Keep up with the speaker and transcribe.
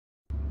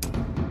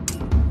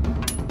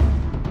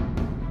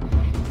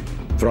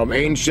From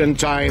ancient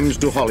times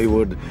to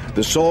Hollywood,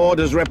 the sword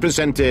has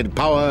represented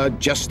power,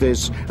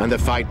 justice, and the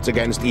fight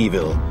against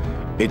evil.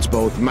 It's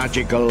both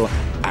magical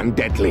and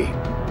deadly.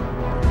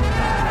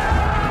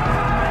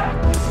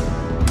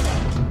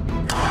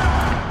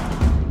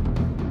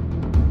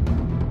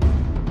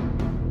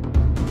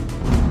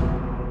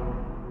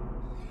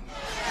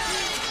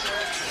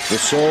 The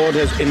sword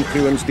has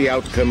influenced the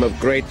outcome of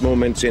great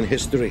moments in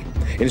history,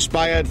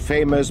 inspired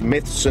famous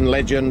myths and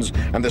legends,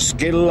 and the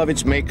skill of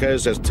its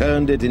makers has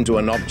turned it into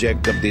an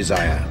object of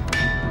desire.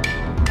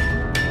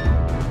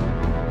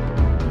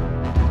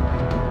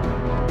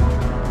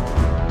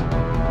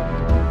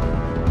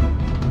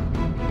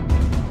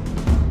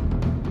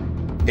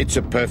 It's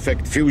a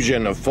perfect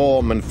fusion of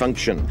form and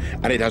function,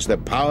 and it has the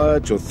power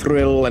to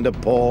thrill and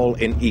appall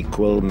in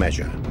equal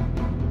measure.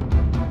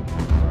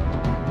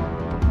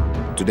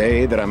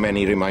 Today, there are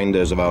many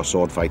reminders of our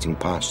sword-fighting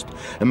past.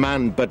 A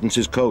man buttons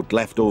his coat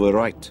left over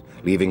right,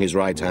 leaving his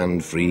right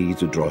hand free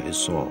to draw his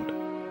sword.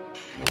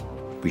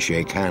 We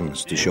shake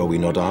hands to show we're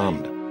not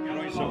armed.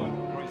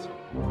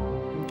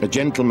 A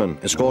gentleman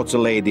escorts a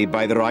lady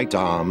by the right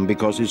arm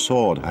because his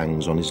sword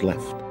hangs on his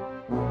left.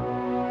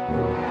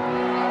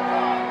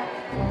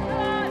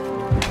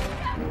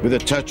 With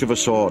a touch of a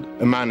sword,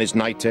 a man is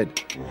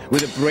knighted.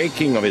 With a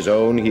breaking of his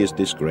own, he is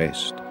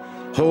disgraced.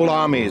 Whole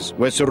armies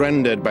were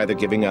surrendered by the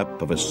giving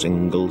up of a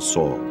single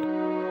sword.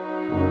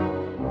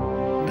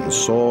 And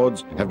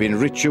swords have been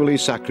ritually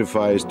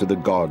sacrificed to the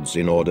gods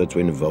in order to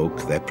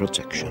invoke their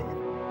protection.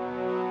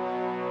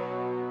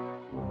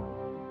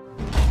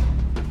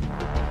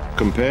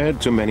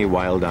 Compared to many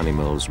wild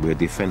animals, we're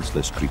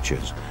defenseless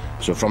creatures.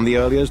 So from the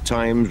earliest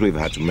times, we've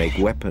had to make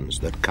weapons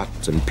that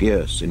cut and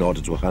pierce in order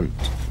to hunt,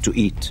 to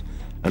eat,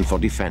 and for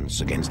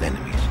defense against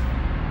enemies.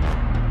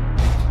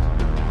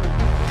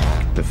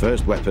 The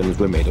first weapons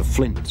were made of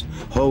flint,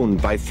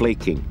 honed by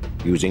flaking,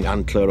 using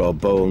antler or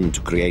bone to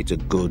create a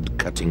good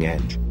cutting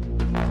edge.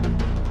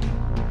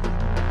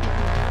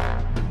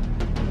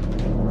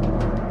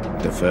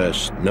 The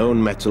first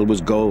known metal was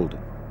gold,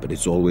 but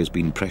it's always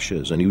been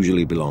precious and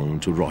usually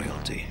belonged to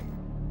royalty.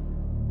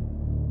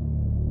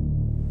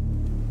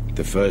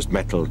 The first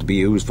metal to be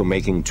used for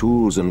making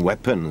tools and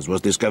weapons was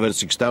discovered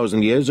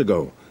 6,000 years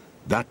ago.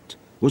 That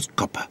was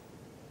copper.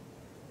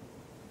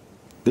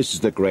 This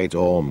is the Great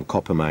Orme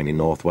copper mine in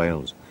North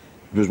Wales.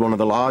 It was one of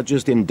the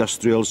largest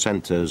industrial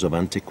centres of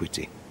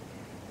antiquity.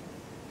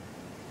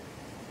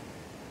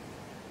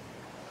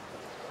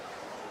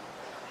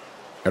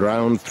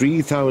 Around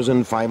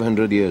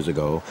 3,500 years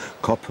ago,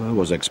 copper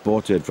was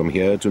exported from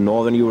here to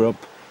Northern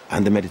Europe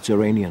and the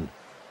Mediterranean.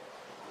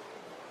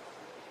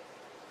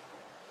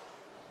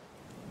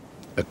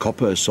 A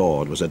copper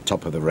sword was a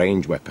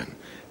top-of-the-range weapon,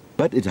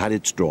 but it had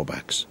its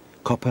drawbacks.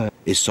 Copper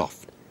is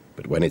soft,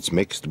 but when it's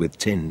mixed with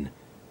tin,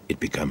 it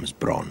becomes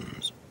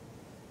bronze.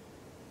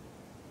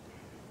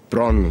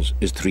 Bronze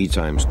is 3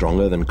 times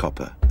stronger than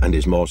copper and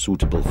is more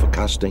suitable for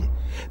casting.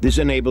 This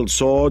enabled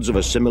swords of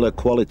a similar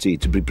quality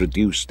to be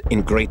produced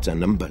in greater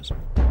numbers.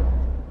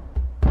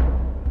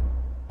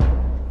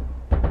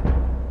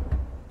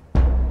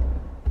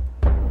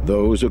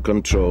 Those who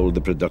controlled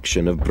the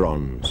production of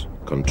bronze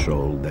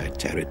controlled their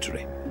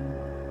territory.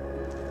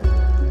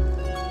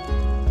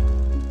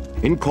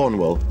 In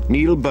Cornwall,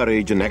 Neil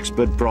Burridge, an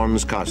expert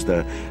bronze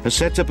caster, has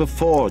set up a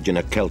forge in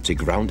a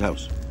Celtic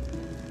roundhouse.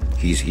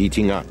 He's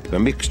heating up a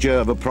mixture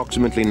of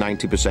approximately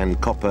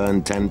 90% copper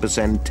and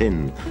 10%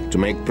 tin to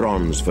make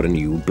bronze for a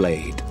new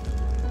blade.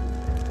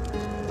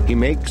 He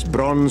makes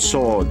bronze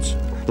swords,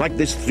 like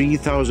this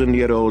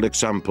 3,000-year-old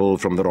example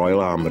from the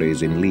Royal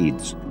Armouries in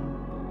Leeds.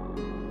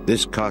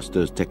 This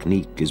caster's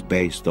technique is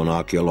based on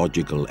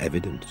archaeological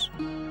evidence.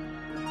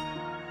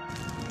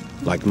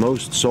 Like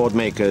most sword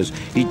makers,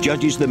 he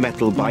judges the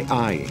metal by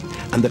eye,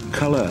 and the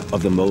colour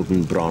of the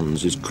molten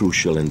bronze is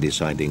crucial in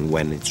deciding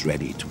when it's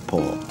ready to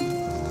pour.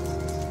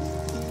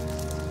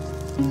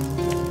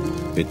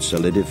 It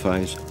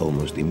solidifies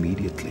almost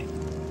immediately.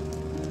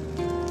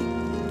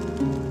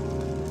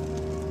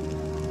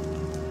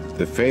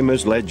 The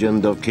famous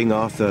legend of King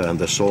Arthur and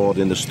the sword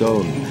in the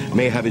stone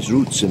may have its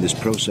roots in this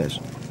process,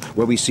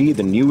 where we see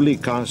the newly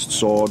cast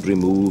sword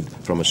removed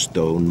from a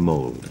stone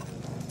mould.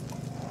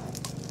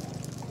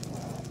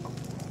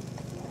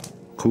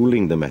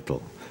 Cooling the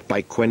metal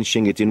by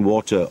quenching it in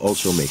water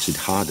also makes it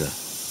harder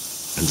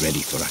and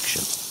ready for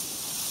action.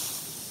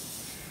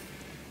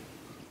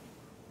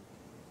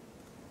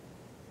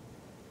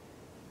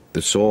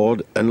 The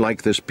sword,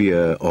 unlike the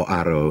spear or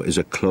arrow, is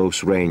a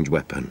close-range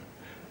weapon.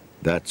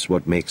 That's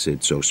what makes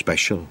it so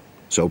special,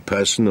 so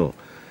personal,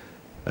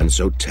 and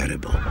so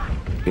terrible.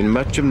 In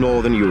much of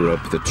Northern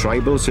Europe, the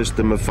tribal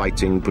system of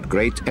fighting put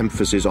great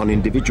emphasis on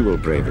individual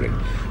bravery,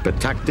 but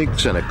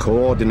tactics and a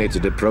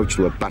coordinated approach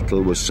to a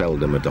battle was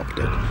seldom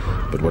adopted.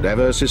 But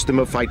whatever system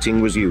of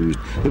fighting was used,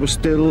 there were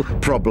still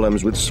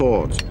problems with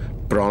swords.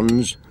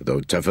 Bronze,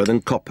 though tougher than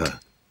copper,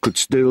 could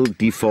still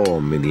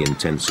deform in the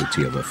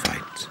intensity of a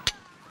fight.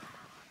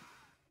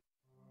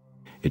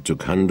 It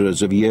took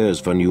hundreds of years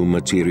for new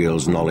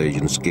materials, knowledge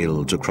and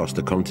skill to cross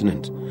the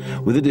continent.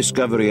 With the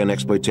discovery and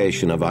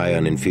exploitation of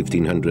iron in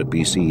 1500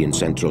 BC in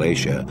Central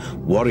Asia,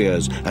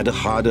 warriors had a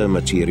harder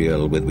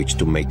material with which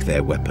to make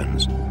their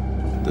weapons.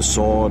 The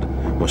sword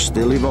was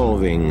still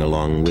evolving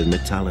along with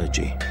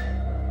metallurgy.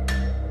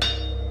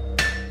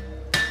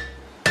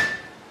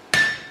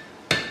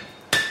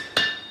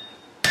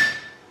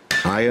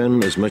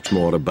 Iron is much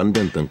more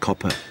abundant than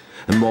copper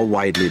and more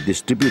widely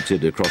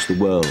distributed across the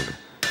world.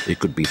 It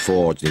could be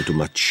forged into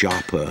much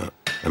sharper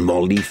and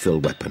more lethal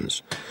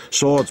weapons.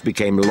 Swords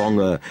became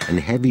longer and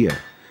heavier,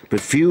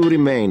 but few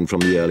remain from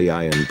the early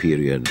Iron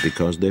period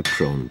because they're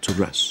prone to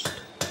rust.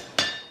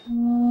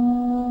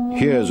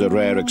 Here's a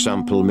rare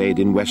example made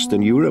in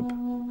Western Europe.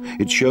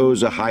 It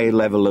shows a high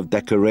level of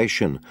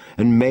decoration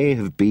and may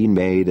have been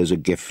made as a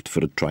gift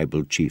for a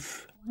tribal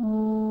chief.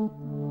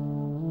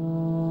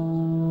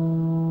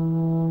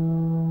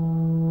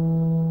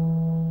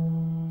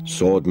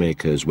 Sword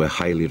makers were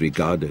highly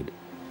regarded.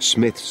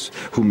 Smiths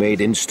who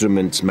made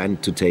instruments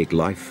meant to take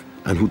life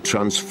and who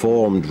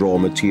transformed raw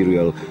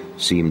material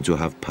seemed to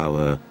have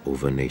power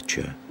over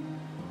nature.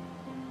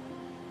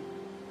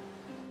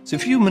 So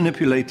if you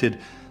manipulated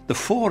the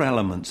four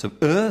elements of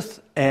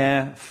earth,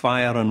 air,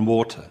 fire and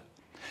water,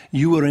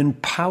 you were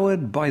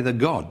empowered by the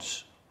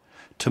gods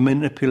to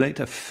manipulate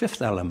a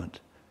fifth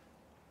element,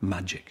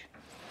 magic.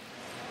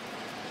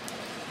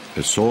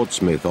 A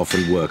swordsmith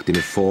often worked in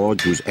a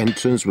forge whose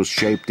entrance was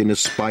shaped in a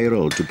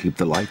spiral to keep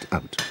the light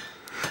out.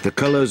 The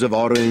colours of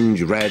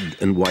orange, red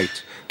and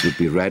white would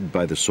be read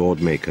by the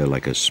swordmaker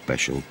like a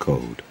special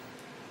code.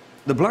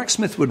 The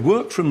blacksmith would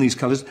work from these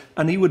colours,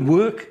 and he would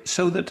work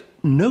so that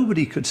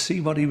nobody could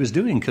see what he was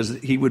doing because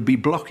he would be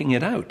blocking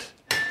it out.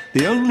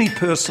 The only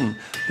person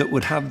that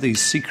would have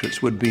these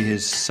secrets would be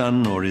his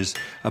son or his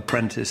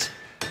apprentice,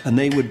 and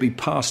they would be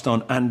passed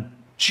on and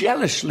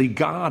jealously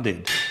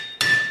guarded.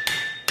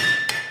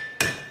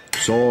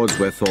 Swords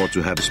were thought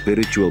to have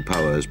spiritual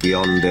powers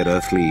beyond their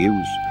earthly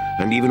use,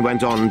 and even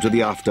went on to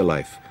the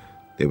afterlife.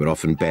 They were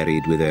often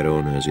buried with their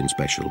owners in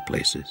special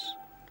places.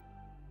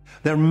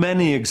 There are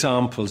many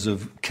examples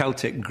of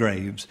Celtic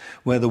graves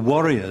where the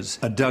warriors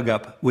are dug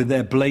up with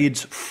their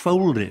blades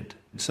folded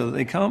so that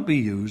they can't be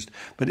used,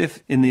 but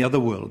if in the other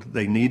world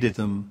they needed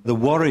them, the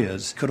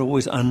warriors could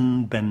always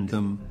unbend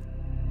them.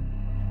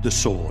 The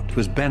sword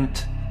was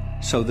bent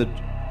so that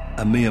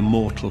a mere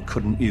mortal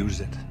couldn't use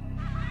it.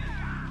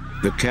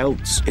 The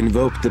Celts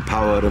invoked the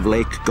power of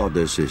lake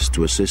goddesses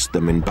to assist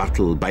them in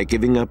battle by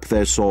giving up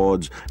their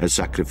swords as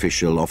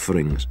sacrificial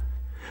offerings.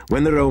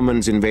 When the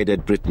Romans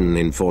invaded Britain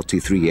in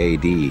 43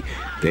 AD,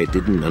 they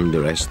didn't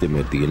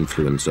underestimate the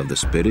influence of the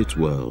spirit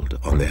world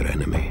on their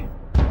enemy.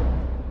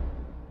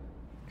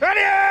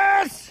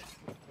 Gladius!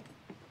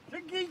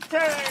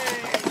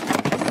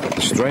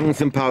 The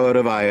strength and power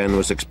of iron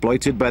was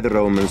exploited by the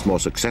Romans more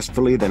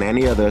successfully than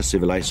any other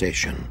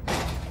civilization.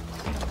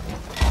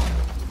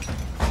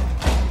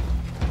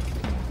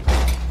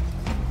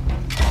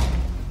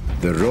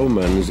 The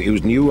Romans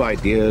used new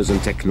ideas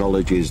and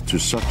technologies to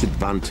such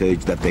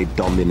advantage that they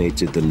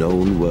dominated the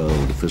known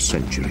world for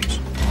centuries.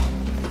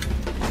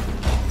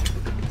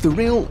 The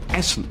real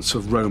essence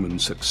of Roman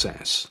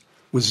success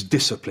was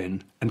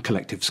discipline and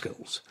collective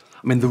skills.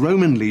 I mean, the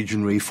Roman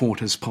legionary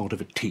fought as part of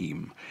a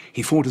team.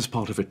 He fought as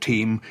part of a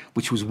team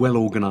which was well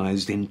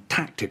organised in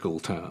tactical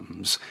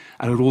terms,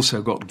 and it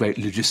also got great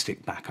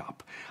logistic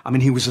backup. I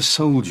mean, he was a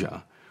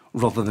soldier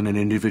rather than an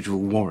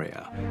individual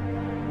warrior.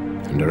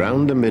 And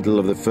around the middle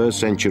of the 1st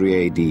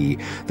century AD,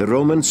 the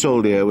Roman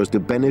soldier was to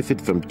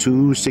benefit from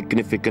two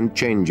significant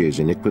changes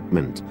in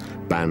equipment: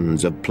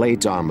 bands of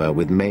plate armor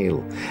with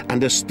mail,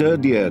 and a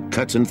sturdier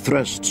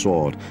cut-and-thrust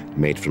sword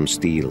made from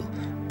steel.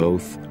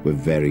 Both were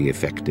very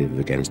effective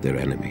against their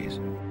enemies.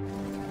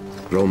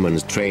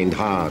 Romans trained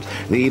hard.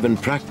 They even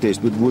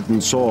practiced with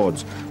wooden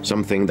swords,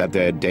 something that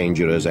their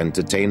dangerous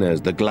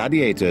entertainers, the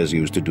gladiators,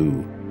 used to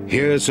do.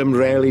 Here's some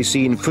rarely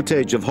seen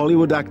footage of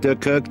Hollywood actor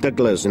Kirk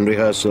Douglas in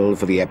rehearsal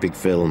for the epic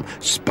film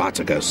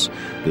Spartacus,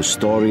 the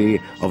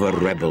story of a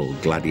rebel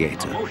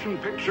gladiator. A motion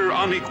picture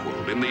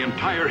unequaled in the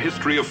entire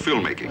history of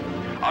filmmaking,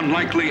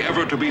 unlikely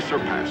ever to be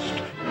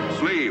surpassed.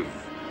 Slave,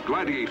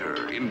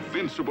 gladiator,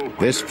 invincible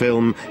fighter. This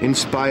film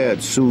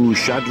inspired Sue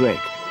Shadrach,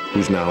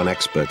 who's now an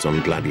expert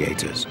on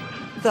gladiators.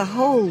 The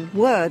whole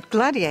word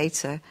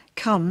gladiator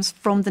comes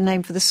from the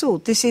name for the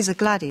sword. This is a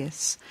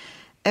gladius.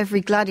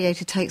 Every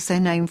gladiator takes their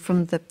name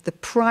from the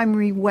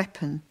primary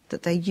weapon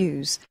that they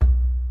use.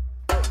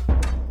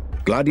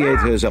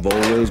 Gladiators have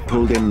always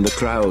pulled in the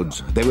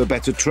crowds. They were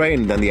better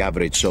trained than the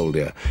average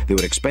soldier. They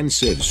were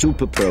expensive,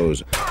 super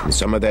pros, and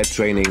some of their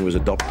training was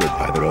adopted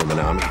by the Roman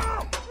army.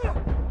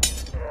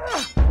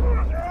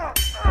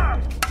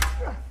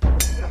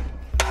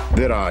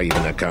 There are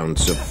even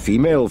accounts of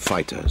female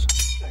fighters.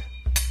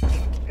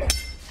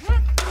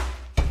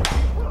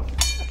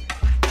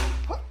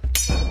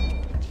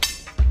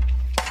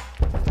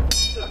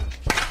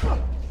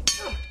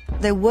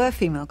 There were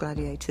female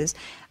gladiators,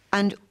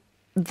 and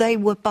they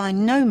were by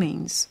no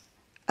means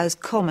as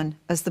common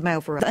as the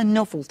male variety, a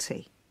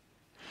novelty.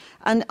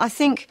 And I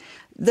think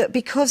that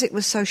because it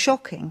was so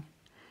shocking,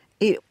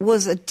 it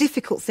was a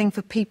difficult thing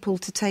for people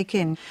to take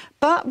in.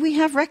 But we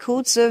have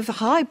records of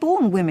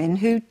high-born women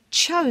who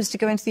chose to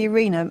go into the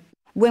arena.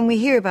 When we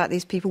hear about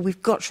these people,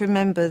 we've got to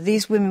remember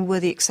these women were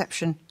the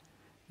exception,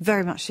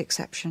 very much the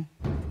exception.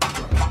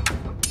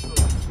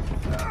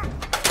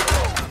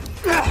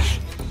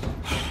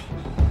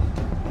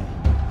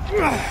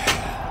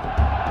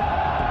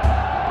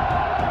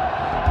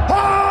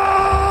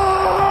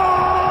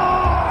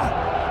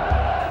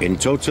 In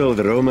total,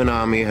 the Roman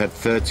army had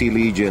 30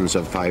 legions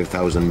of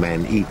 5,000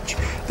 men each.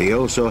 They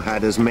also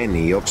had as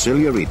many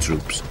auxiliary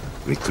troops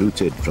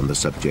recruited from the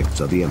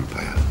subjects of the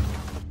empire.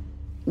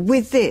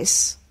 With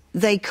this,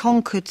 they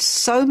conquered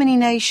so many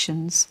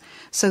nations.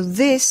 So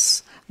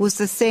this was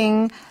the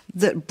thing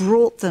that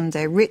brought them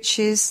their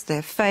riches,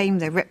 their fame,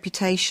 their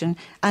reputation,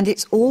 and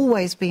it's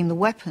always been the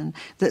weapon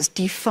that's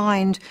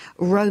defined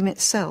Rome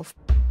itself.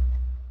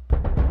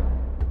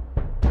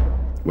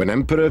 When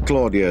Emperor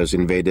Claudius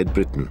invaded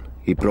Britain,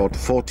 he brought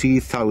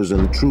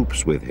 40,000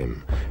 troops with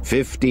him,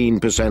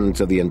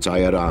 15% of the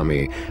entire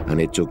army,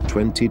 and it took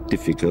 20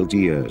 difficult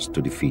years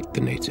to defeat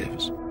the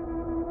natives.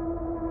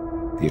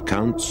 The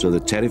accounts of the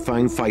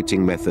terrifying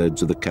fighting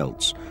methods of the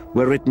Celts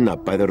were written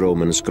up by the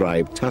Roman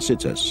scribe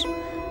Tacitus.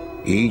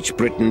 Each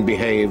Briton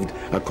behaved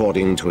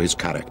according to his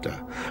character.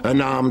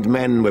 Unarmed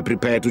men were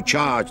prepared to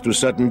charge to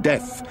certain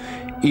death.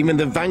 Even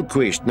the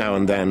vanquished now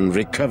and then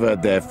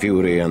recovered their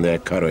fury and their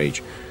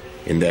courage.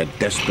 In their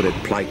desperate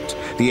plight,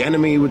 the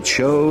enemy would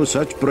show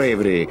such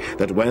bravery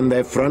that when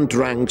their front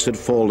ranks had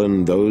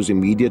fallen, those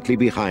immediately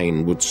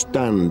behind would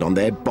stand on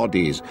their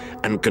bodies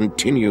and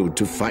continue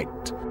to fight.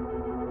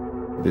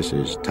 This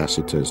is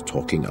Tacitus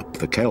talking up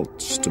the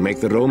Celts to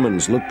make the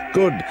Romans look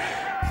good.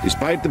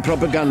 Despite the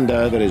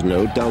propaganda, there is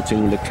no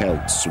doubting the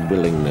Celts'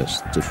 willingness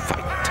to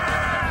fight.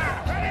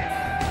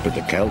 But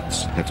the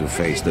Celts had to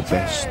face the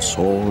best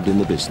sword in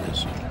the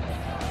business.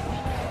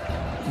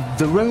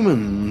 The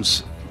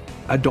Romans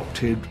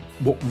adopted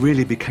what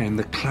really became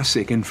the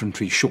classic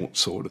infantry short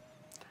sword,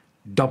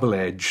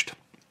 double-edged,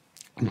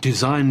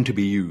 designed to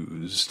be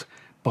used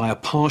by a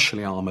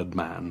partially armoured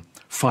man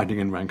fighting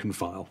in rank and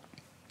file.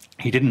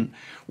 He didn't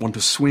want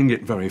to swing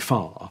it very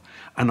far,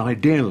 and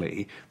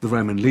ideally the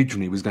Roman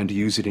legionary was going to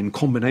use it in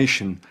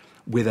combination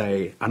with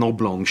an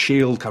oblong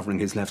shield covering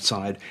his left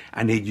side,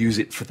 and he'd use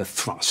it for the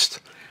thrust.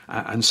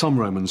 And some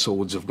Roman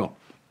swords have got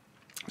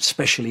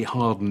specially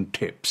hardened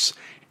tips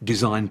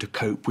designed to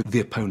cope with the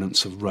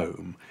opponents of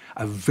Rome.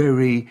 A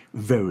very,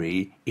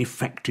 very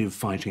effective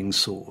fighting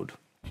sword.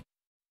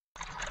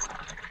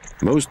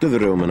 Most of the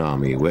Roman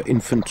army were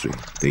infantry.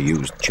 They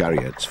used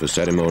chariots for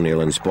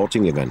ceremonial and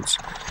sporting events.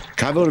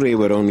 Cavalry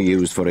were only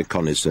used for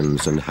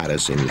reconnaissance and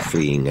harassing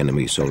fleeing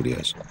enemy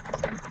soldiers.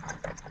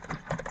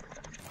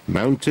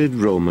 Mounted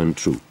Roman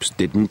troops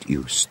didn't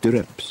use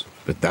stirrups,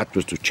 but that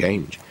was to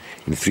change.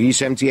 In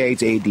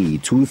 378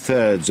 AD,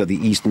 two-thirds of the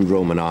Eastern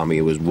Roman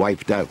army was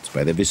wiped out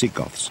by the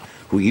Visigoths,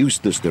 who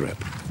used the stirrup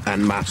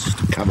and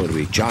massed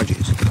cavalry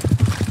charges.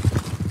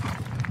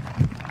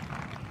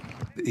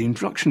 The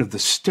introduction of the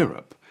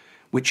stirrup,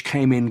 which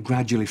came in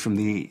gradually from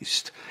the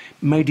east,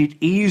 made it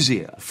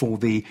easier for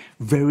the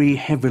very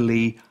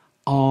heavily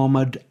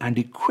armoured and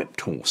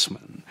equipped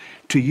horseman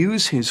to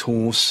use his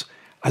horse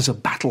as a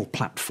battle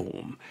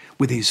platform,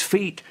 with his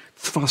feet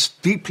thrust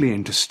deeply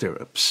into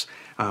stirrups,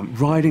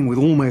 riding with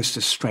almost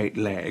a straight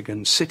leg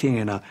and sitting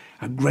in a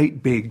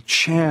great big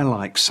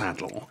chair-like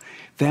saddle.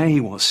 There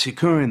he was,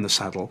 secure in the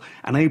saddle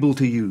and able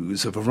to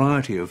use a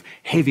variety of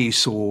heavy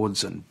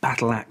swords and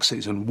battle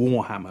axes and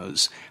war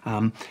hammers,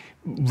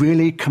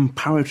 really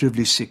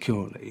comparatively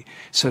securely.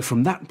 So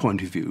from that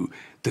point of view,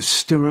 the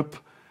stirrup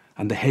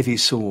and the heavy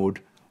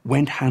sword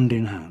went hand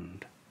in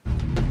hand.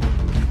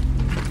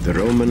 The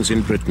Romans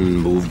in Britain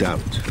moved out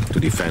to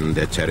defend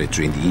their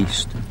territory in the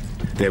east.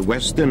 Their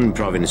western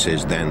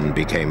provinces then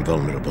became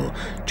vulnerable.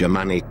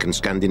 Germanic and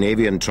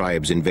Scandinavian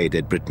tribes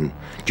invaded Britain.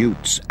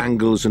 Jutes,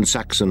 Angles and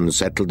Saxons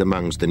settled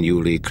amongst the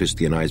newly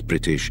Christianized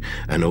British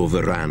and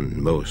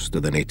overran most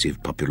of the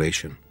native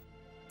population.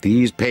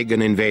 These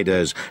pagan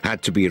invaders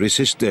had to be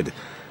resisted,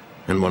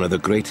 and one of the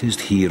greatest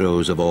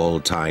heroes of all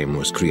time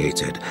was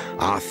created,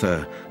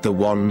 Arthur, the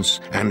once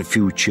and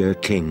future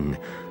king,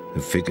 a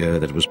figure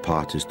that was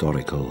part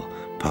historical,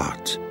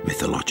 part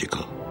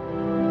mythological.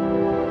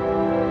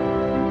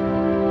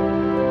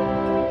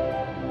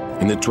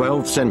 In the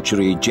 12th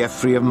century,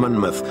 Geoffrey of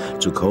Monmouth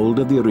took hold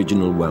of the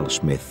original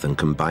Welsh myth and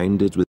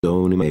combined it with his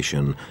own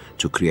imagination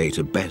to create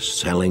a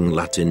best-selling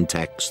Latin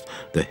text,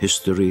 The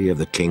History of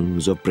the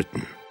Kings of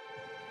Britain.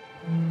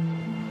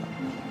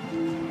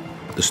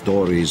 The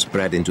stories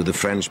spread into the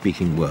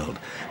French-speaking world,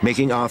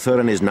 making Arthur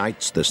and his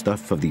knights the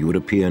stuff of the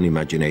European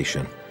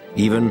imagination,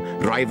 even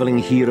rivaling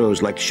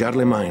heroes like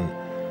Charlemagne.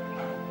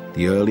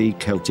 The early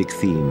Celtic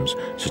themes,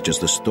 such as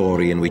the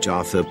story in which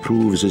Arthur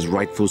proves his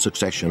rightful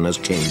succession as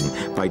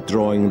king by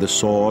drawing the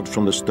sword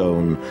from the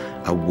stone,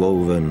 are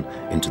woven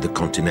into the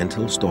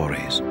continental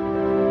stories.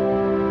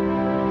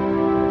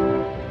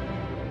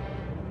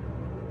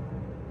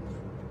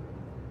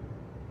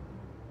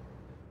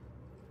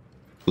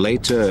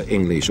 Later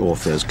English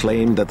authors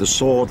claimed that the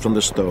sword from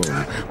the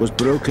stone was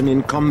broken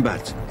in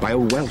combat by a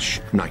Welsh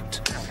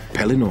knight,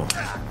 Pellinor.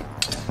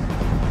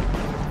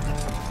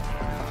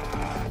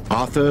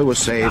 Arthur was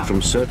saved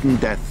from certain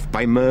death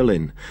by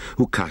Merlin,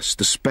 who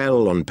cast a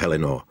spell on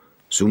Pellinor.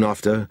 Soon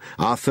after,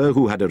 Arthur,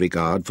 who had a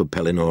regard for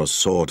Pellinor's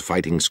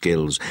sword-fighting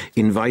skills,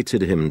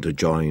 invited him to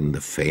join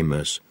the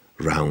famous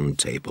Round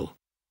Table.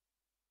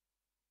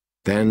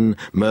 Then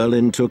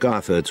Merlin took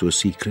Arthur to a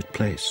secret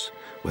place,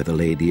 where the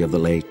Lady of the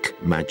Lake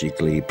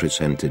magically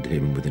presented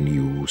him with a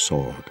new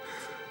sword.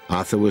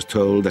 Arthur was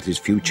told that his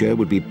future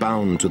would be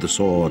bound to the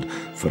sword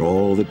for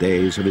all the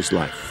days of his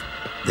life.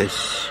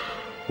 This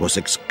was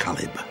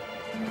Excalibur.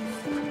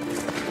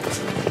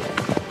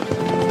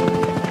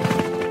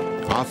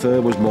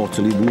 Arthur was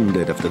mortally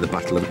wounded after the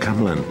Battle of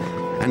Camlan,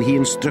 and he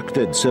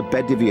instructed Sir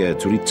Bedivere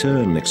to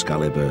return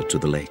Excalibur to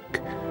the lake.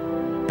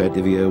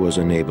 Bedivere was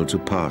unable to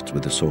part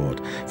with the sword,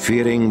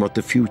 fearing what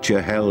the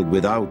future held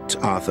without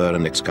Arthur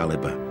and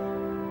Excalibur.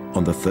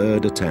 On the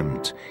third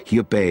attempt, he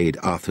obeyed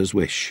Arthur's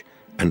wish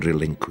and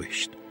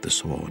relinquished the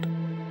sword.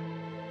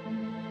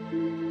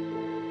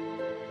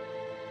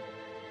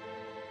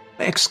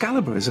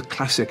 Excalibur is a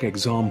classic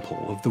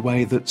example of the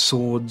way that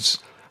swords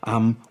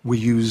were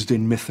used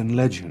in myth and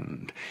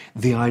legend.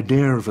 The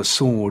idea of a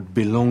sword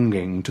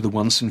belonging to the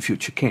once and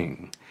future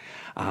king.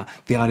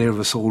 The idea of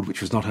a sword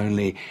which was not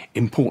only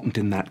important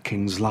in that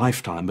king's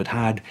lifetime, but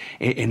had,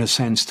 in a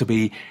sense, to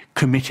be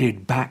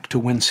committed back to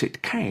whence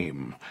it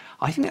came.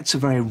 I think that's a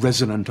very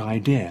resonant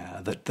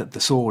idea, that the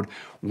sword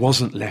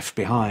wasn't left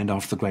behind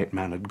after the great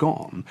man had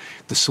gone.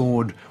 The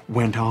sword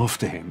went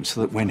after him, so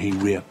that when he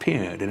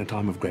reappeared in a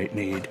time of great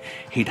need,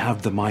 he'd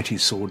have the mighty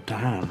sword to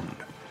hand.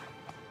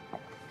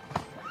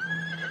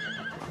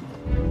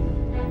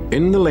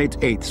 In the late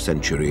 8th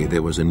century,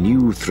 there was a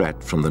new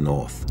threat from the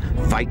north.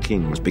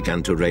 Vikings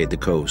began to raid the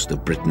coast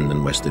of Britain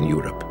and Western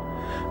Europe.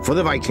 For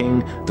the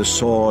Viking, the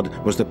sword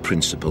was the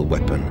principal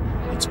weapon.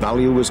 Its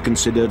value was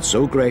considered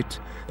so great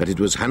that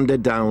it was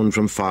handed down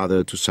from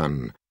father to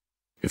son.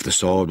 If the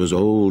sword was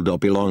old or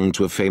belonged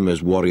to a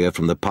famous warrior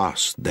from the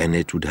past, then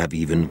it would have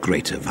even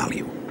greater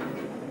value.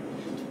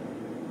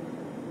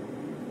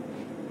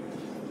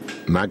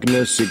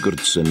 Magnus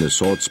Sigurdsson, a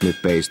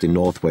swordsmith based in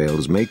North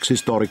Wales, makes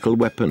historical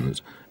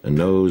weapons and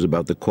knows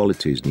about the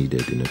qualities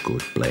needed in a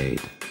good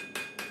blade.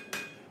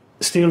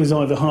 Steel is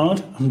either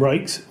hard and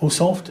breaks or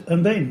soft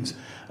and bends.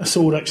 A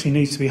sword actually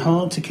needs to be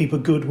hard to keep a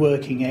good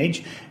working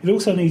edge. It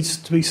also needs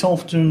to be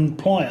soft and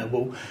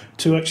pliable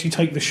to actually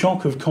take the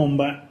shock of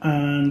combat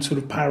and sort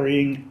of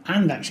parrying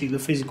and actually the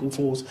physical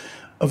force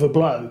of a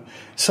blow.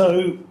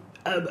 So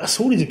a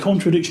sword is a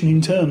contradiction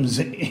in terms,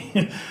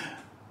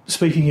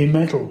 speaking in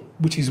metal,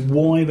 which is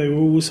why they were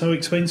always so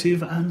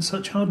expensive and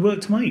such hard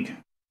work to make.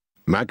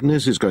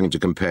 Magnus is going to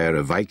compare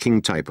a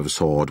Viking type of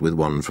sword with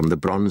one from the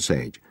Bronze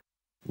Age.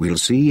 We'll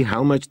see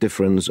how much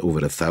difference over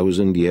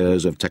 1,000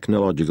 years of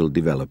technological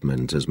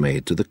development has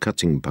made to the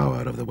cutting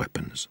power of the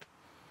weapons.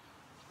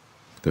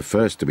 The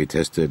first to be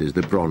tested is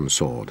the bronze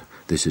sword.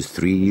 This is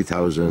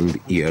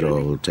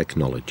 3,000-year-old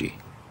technology.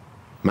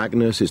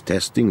 Magnus is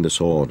testing the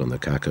sword on the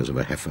carcass of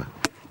a heifer.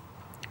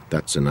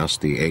 That's a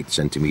nasty 8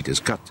 centimeters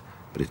cut,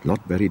 but it's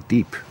not very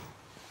deep.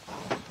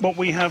 What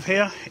we have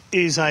here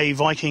is a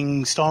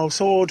Viking-style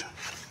sword,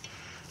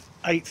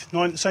 8th,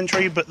 9th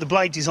century, but the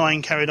blade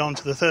design carried on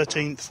to the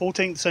 13th,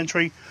 14th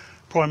century,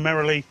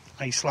 primarily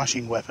a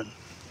slashing weapon.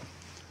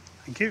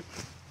 Thank you.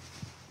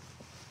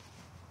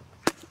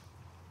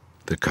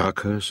 The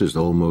carcass is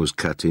almost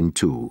cut in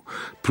two,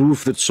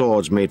 proof that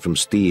swords made from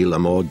steel are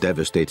more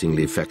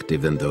devastatingly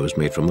effective than those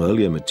made from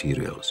earlier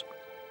materials.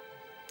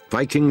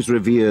 Vikings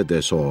revered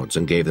their swords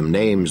and gave them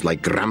names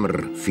like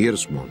Gramr,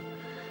 fierce one,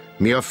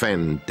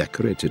 Mjolnir,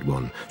 decorated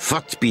one,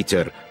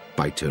 Fatbiter,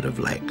 biter of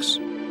legs.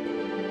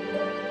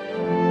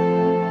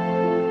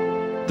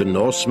 The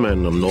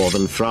Norsemen of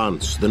northern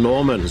France, the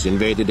Normans,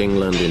 invaded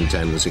England in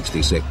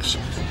 1066.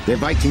 Their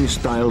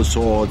Viking-style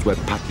swords were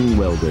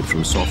pattern-welded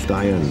from soft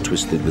iron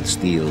twisted with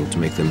steel to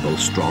make them both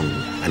strong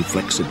and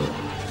flexible.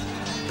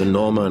 The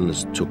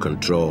Normans took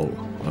control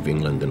of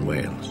England and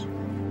Wales.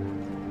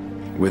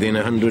 Within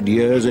 100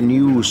 years, a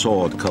new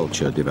sword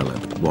culture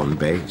developed, one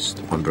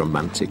based on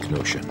romantic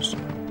notions.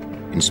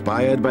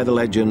 Inspired by the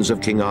legends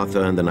of King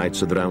Arthur and the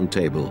Knights of the Round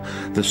Table,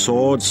 the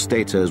sword's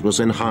status was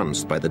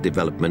enhanced by the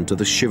development of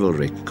the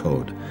chivalric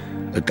code,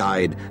 a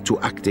guide to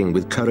acting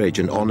with courage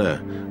and honor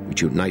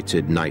which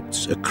united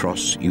knights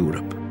across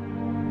Europe.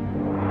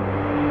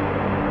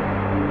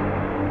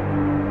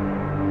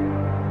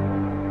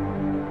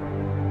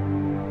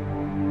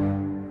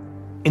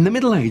 In the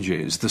Middle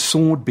Ages, the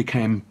sword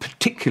became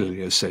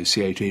particularly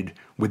associated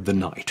with the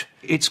knight.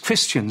 Its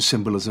Christian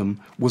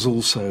symbolism was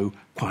also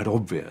quite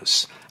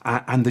obvious,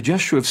 and the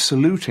gesture of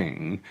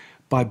saluting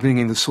by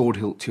bringing the sword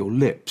hilt to your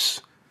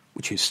lips,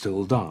 which is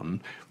still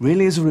done,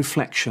 really is a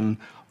reflection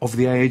of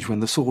the age when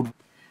the sword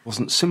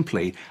wasn't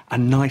simply a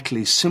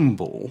knightly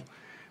symbol,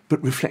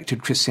 but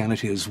reflected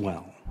Christianity as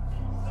well.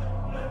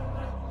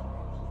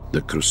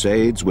 The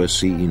Crusades were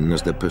seen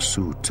as the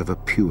pursuit of a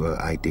pure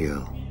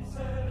ideal.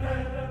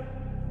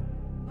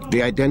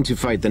 They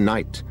identified the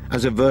knight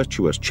as a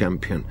virtuous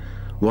champion,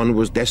 one who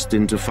was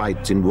destined to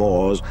fight in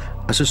wars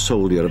as a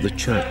soldier of the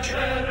church.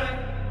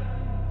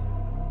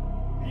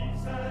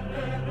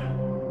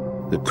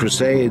 The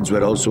Crusades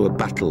were also a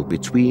battle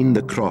between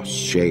the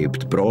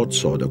cross-shaped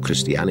broadsword of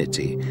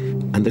Christianity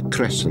and the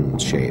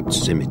crescent-shaped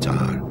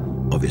scimitar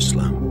of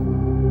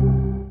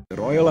Islam. The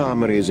Royal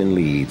Armouries in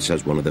Leeds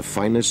has one of the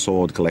finest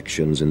sword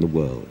collections in the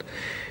world.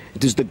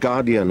 It is the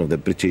guardian of the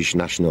British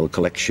National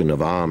Collection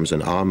of Arms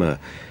and Armour,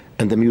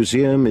 and the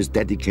museum is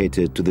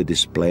dedicated to the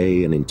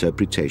display and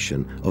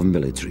interpretation of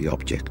military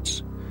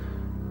objects.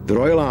 The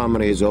Royal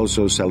Armouries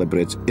also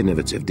celebrates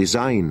innovative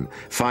design,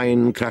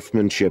 fine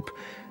craftsmanship,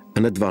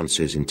 and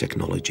advances in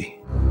technology.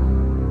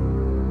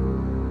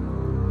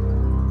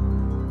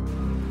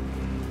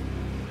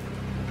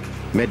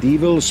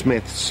 Medieval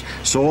smiths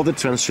saw the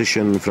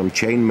transition from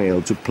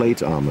chainmail to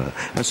plate armour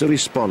as a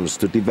response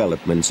to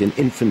developments in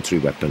infantry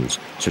weapons,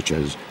 such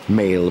as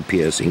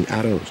mail-piercing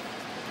arrows.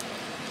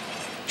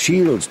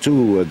 Shields,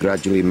 too, were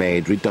gradually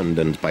made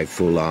redundant by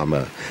full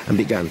armour and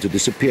began to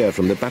disappear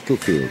from the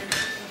battlefield,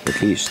 at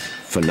least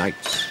for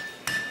knights.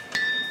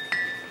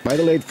 By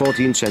the late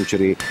 14th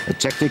century, a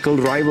technical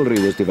rivalry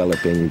was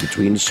developing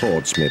between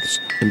swordsmiths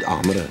and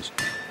armourers.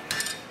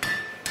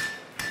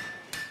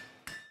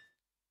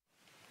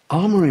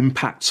 Armour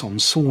impacts on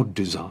sword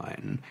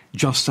design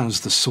just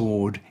as the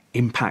sword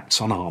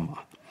impacts on armour.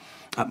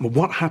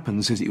 What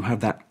happens is that you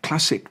have that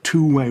classic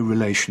two-way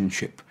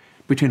relationship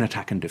between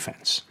attack and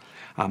defence.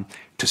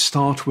 To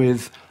start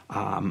with,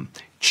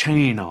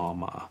 chain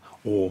armour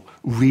or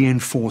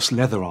reinforced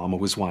leather armour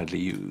was widely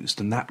used,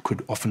 and that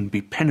could often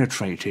be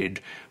penetrated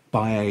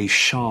by a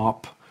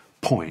sharp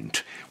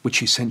point,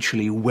 which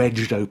essentially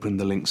wedged open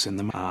the links in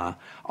the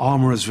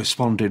armourers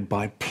responded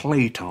by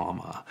plate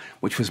armour,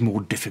 which was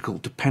more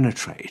difficult to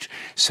penetrate.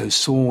 So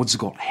swords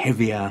got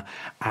heavier,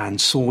 and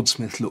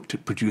swordsmiths looked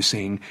at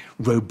producing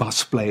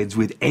robust blades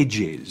with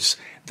edges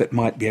that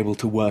might be able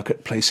to work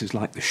at places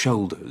like the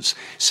shoulders.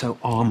 So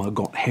armour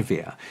got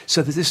heavier.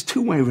 So there's this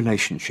two-way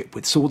relationship,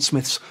 with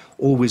swordsmiths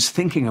always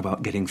thinking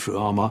about getting through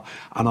armour,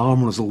 and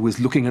armourers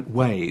always looking at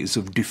ways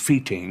of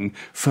defeating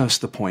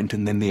first the point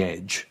and then the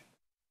edge.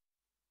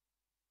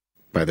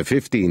 By the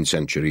 15th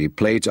century,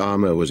 plate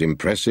armour was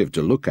impressive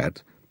to look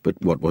at, but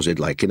what was it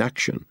like in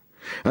action?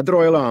 At the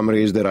Royal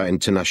Armouries there are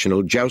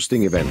international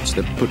jousting events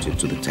that put it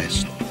to the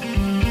test.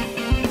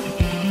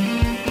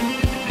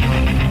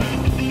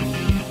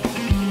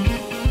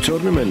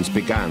 Tournaments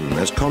began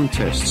as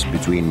contests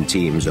between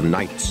teams of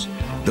knights.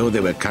 Though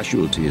there were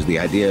casualties, the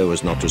idea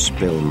was not to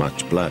spill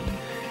much blood.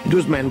 It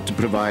was meant to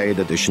provide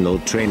additional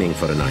training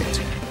for a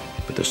knight,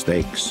 but the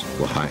stakes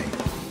were high.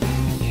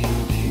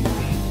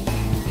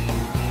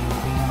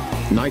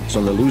 Knights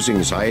on the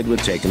losing side were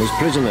taken as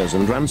prisoners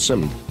and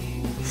ransomed.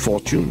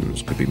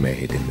 Fortunes could be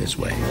made in this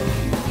way.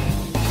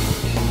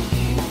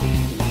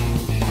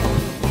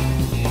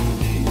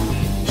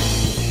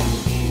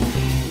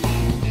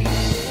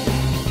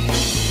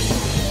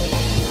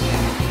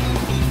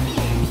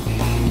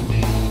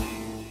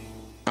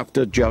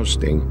 After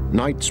jousting,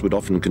 knights would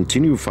often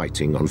continue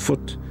fighting on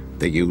foot.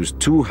 They used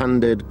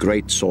two-handed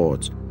great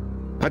swords.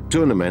 At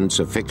tournaments,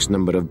 a fixed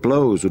number of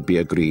blows would be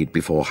agreed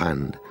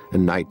beforehand,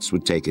 and knights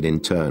would take it in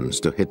turns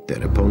to hit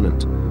their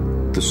opponent.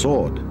 The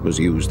sword was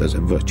used as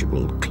a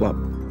virtual club.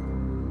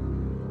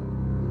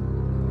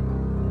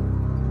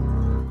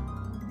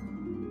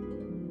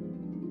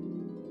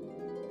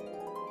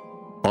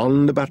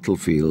 On the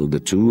battlefield, the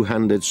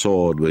two-handed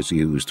sword was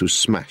used to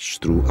smash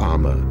through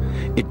armour.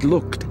 It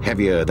looked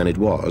heavier than it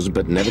was,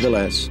 but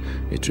nevertheless,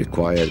 it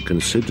required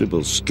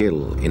considerable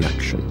skill in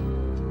action.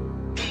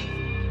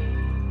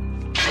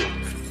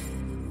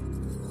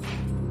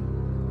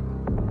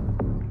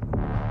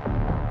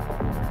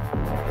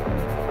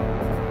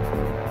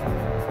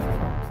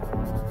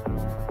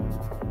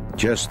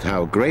 Just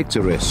how great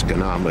a risk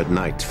an armoured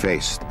knight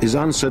faced is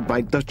answered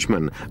by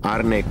Dutchman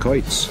Arne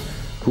Koits,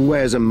 who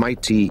wears a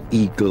mighty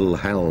eagle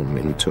helm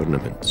in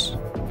tournaments.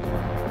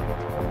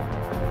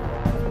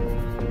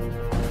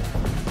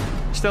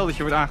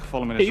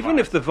 Even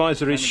if the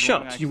visor is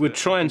shut, you would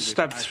try and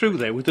stab through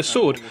there with the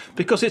sword,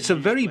 because it's a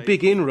very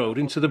big inroad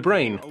into the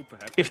brain.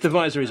 If the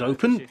visor is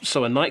open,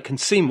 so a knight can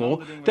see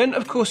more, then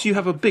of course you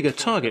have a bigger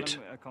target.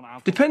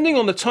 Depending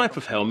on the type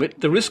of helmet,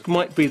 the risk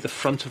might be the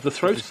front of the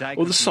throat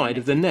or the side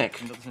of the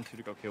neck.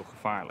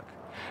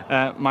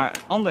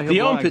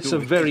 The armpits are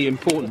very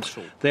important.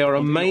 They are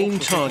a main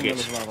target.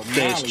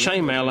 There's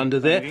chainmail under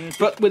there,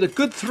 but with a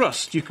good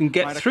thrust you can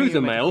get through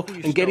the mail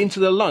and get into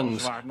the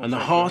lungs and the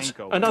heart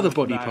and other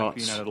body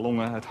parts.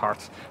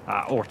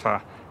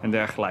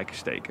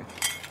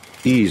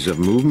 Ease of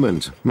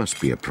movement must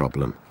be a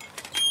problem.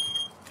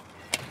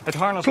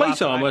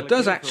 Plate armour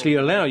does actually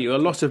allow you a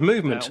lot of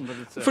movement.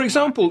 For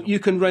example, you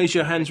can raise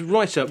your hands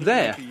right up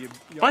there.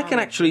 I can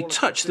actually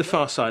touch the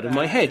far side of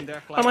my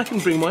head, and I can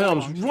bring my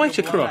arms right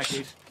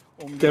across.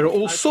 There are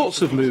all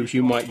sorts of moves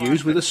you might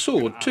use with a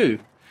sword too.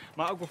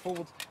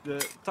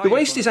 The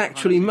waist is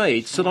actually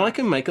made so that I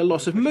can make a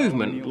lot of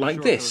movement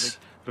like this.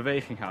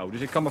 beweging houden.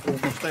 Dus ik kan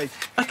bijvoorbeeld nog steeds...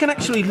 I can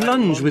actually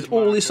lunge with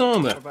all this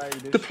armour.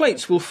 The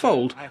plates will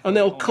fold and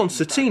they'll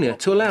concertina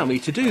to allow me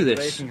to do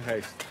this.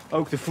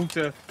 Ook de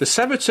voeten. The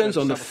saboteurs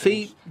on the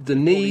feet, the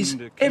knees,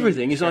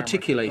 everything is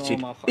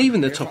articulated,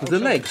 even the top of the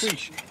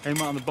legs.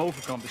 Helemaal aan de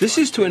bovenkant. This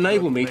is to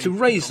enable me to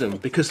raise them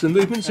because the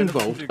movements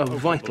involved are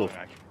vital.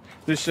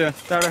 Dus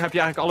daardoor heb je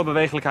eigenlijk alle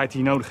bewegelijkheid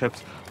die je nodig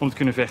hebt om te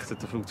kunnen vechten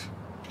te voet.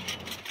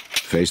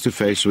 Face to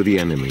face with the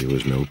enemy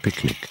was no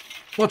picnic.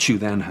 What you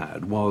then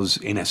had was,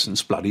 in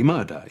essence, bloody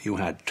murder. You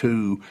had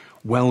two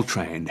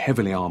well-trained,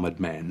 heavily armoured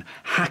men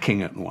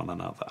hacking at one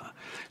another.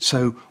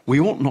 So we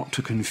ought not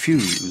to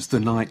confuse the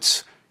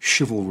knight's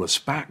chivalrous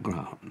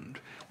background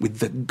with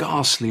the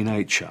ghastly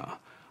nature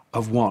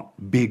of what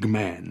big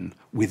men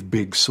with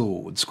big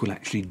swords could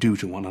actually do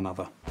to one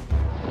another.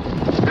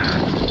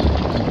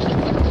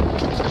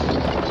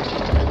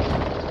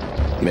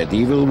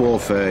 Medieval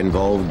warfare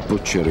involved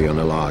butchery on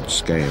a large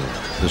scale.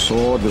 The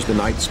sword was the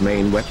knight's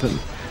main weapon,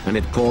 and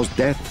it caused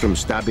death from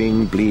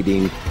stabbing,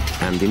 bleeding,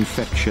 and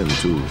infection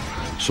too.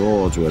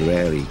 Swords were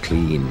rarely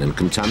clean, and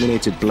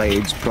contaminated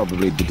blades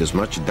probably did as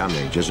much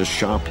damage as a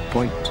sharp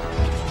point.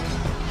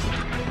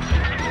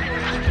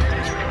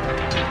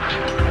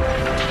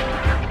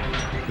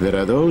 There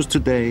are those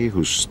today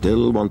who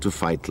still want to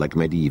fight like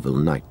medieval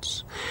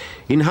knights.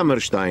 In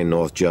Hammerstein,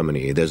 North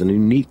Germany, there's an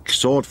unique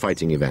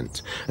sword-fighting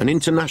event, an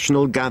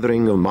international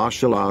gathering of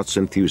martial arts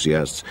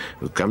enthusiasts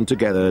who come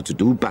together to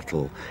do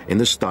battle in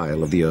the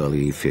style of the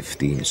early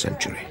 15th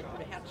century.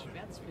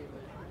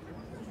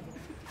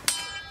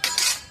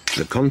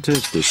 The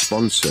contest is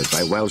sponsored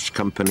by Welsh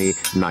company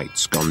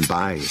Knights Gone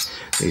By.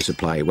 They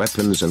supply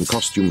weapons and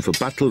costume for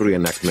battle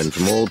reenactment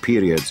from all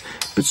periods,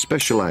 but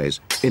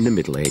specialise in the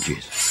Middle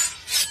Ages.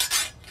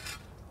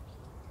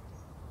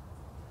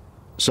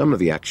 Some of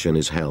the action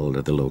is held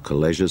at the local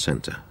leisure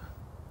centre.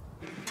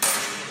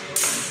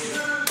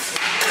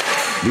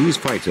 These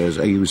fighters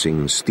are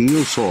using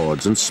steel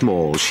swords and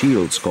small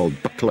shields called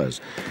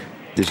bucklers.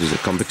 This is a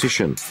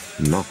competition,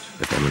 not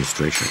a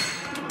demonstration.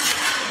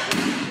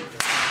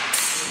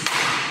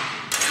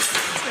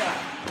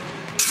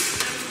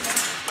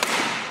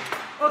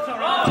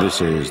 This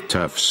is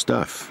tough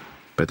stuff,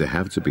 but there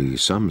have to be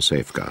some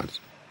safeguards.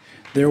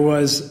 There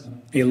was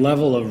a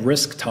level of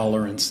risk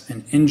tolerance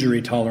and injury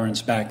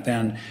tolerance back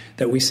then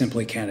that we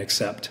simply can't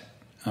accept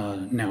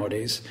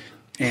nowadays.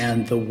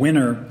 And the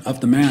winner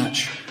of the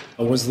match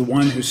was the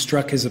one who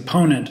struck his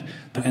opponent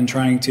and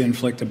trying to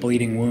inflict a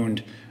bleeding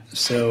wound.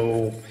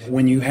 So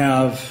when you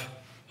have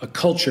a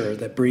culture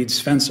that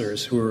breeds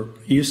fencers who are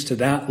used to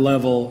that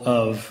level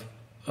of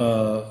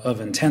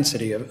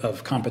intensity,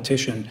 of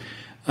competition,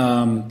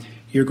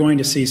 you're going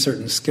to see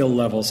certain skill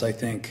levels, I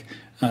think,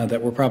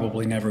 that we're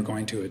probably never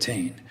going to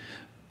attain.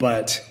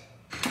 But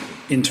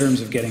in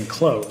terms of getting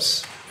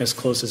close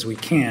as we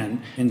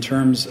can, in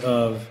terms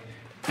of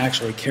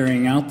actually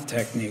carrying out the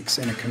techniques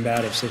in a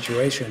combative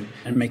situation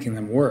and making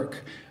them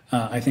work,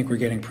 I think we're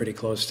getting pretty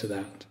close to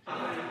that.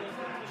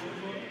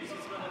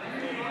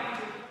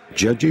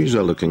 Judges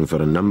are looking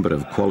for a number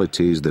of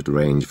qualities that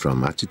range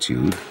from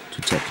attitude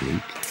to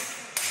technique.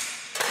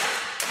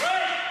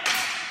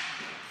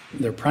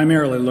 They're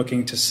primarily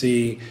looking to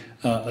see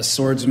a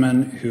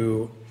swordsman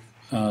who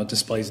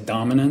displays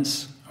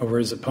dominance over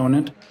his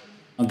opponent.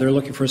 They're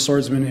looking for a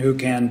swordsman who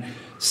can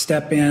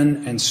step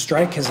in and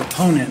strike his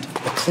opponent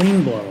a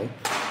clean blow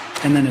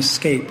and then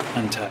escape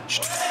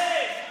untouched.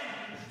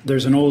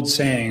 There's an old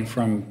saying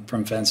from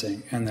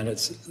fencing, and that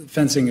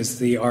fencing is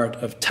the art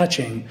of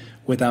touching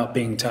without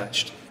being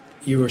touched.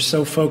 You are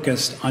so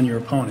focused on your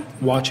opponent,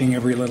 watching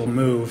every little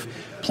move,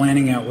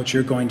 planning out what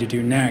you're going to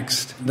do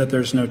next, that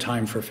there's no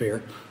time for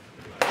fear.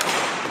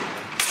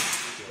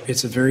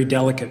 It's a very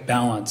delicate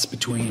balance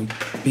between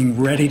being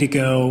ready to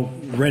go,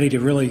 ready to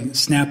really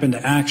snap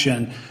into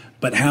action,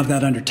 but have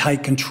that under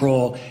tight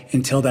control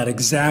until that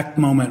exact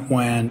moment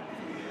when,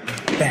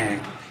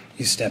 bang,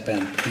 you step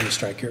in and you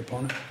strike your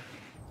opponent.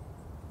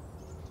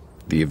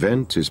 The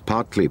event is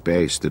partly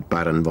based at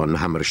Baron von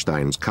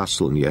Hammerstein's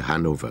castle near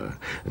Hanover,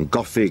 a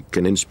Gothic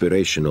and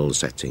inspirational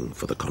setting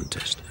for the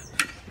contest.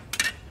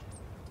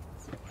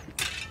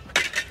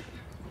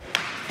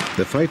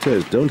 The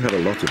fighters don't have a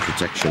lot of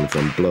protection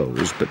from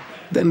blows, but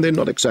then they're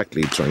not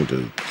exactly trying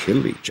to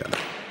kill each other.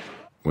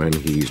 When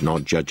he's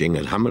not judging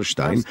at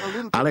Hammerstein,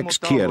 Alex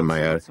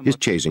Kiermeier is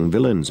chasing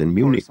villains in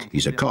Munich.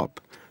 He's a cop,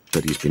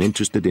 but he's been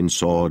interested in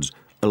swords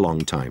a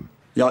long time.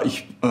 I've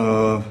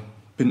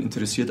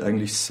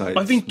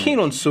been keen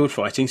on sword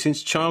fighting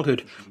since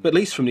childhood, at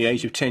least from the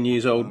age of 10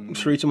 years old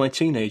through to my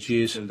teenage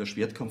years. Der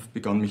Schwertkampf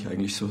begann mich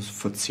eigentlich so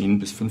vor 10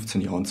 bis 15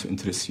 Jahren zu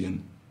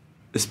interessieren.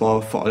 Es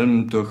war vor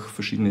allem durch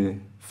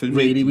verschiedene Filme.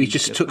 Really, we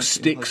just took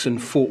sticks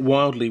and fought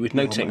wildly with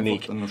no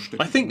technique.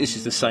 I think this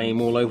is the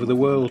same all over the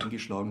world.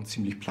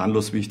 Ziemlich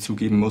planlos, wie ich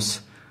zugeben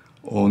muss.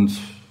 Und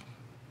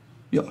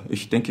ja,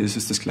 ich denke, es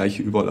ist das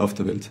Gleiche überall auf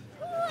der Welt.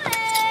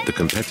 The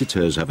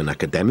competitors have an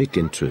academic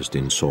interest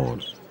in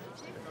swords.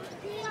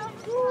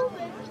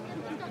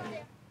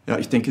 Ja,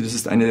 ich denke, das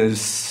ist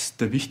eines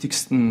der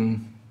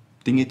wichtigsten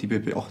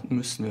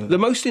The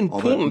most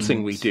important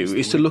thing we do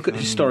is to look at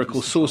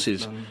historical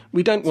sources.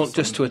 We don't want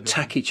just to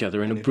attack each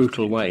other in a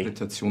brutal way.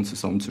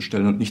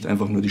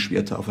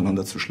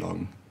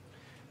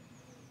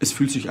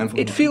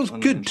 It feels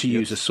good to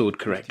use a sword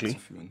correctly.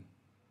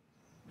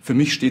 For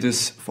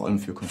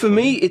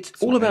me, it's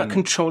all about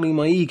controlling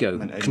my ego,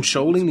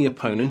 controlling the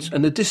opponent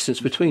and the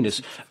distance between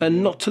us,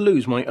 and not to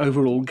lose my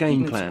overall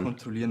game plan.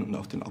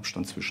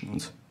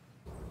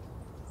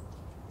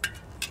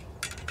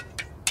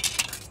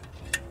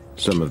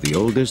 Some of the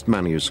oldest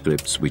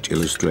manuscripts which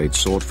illustrate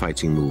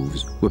sword-fighting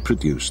moves were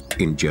produced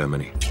in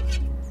Germany.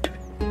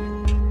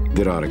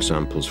 There are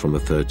examples from the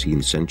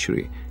 13th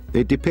century.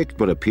 They depict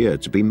what appear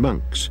to be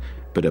monks,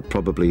 but are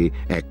probably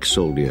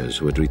ex-soldiers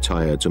who had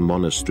retired to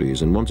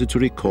monasteries and wanted to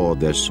record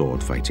their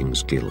sword-fighting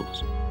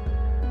skills.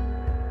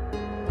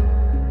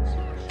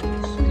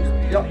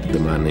 The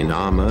man in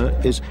armour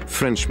is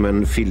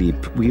Frenchman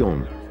Philippe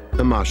Guillon,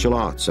 a martial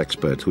arts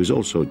expert who is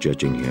also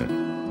judging here.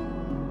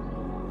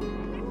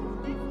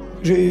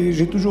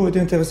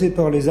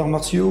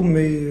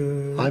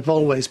 I've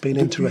always been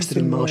interested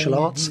in martial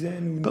arts,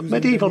 but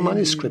medieval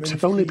manuscripts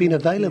have only been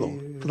available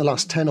for the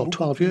last 10 or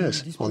 12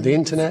 years on the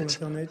internet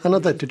and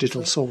other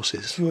digital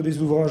sources.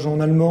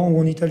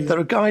 There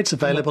are guides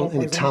available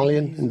in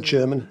Italian and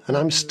German, and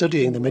I'm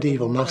studying the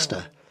medieval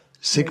master,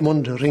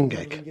 Sigmund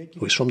Ringegg,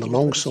 who is from the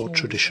longsword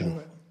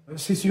tradition.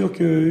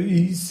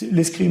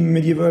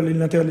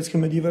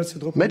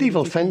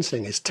 Medieval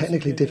fencing is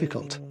technically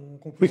difficult.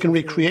 We can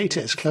recreate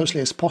it as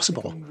closely as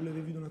possible.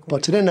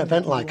 But in an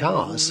event like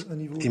ours,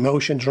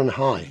 emotions run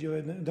high.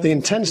 The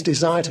intense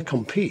desire to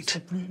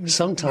compete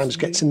sometimes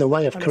gets in the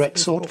way of correct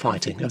sword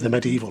fighting of the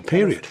medieval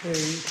period.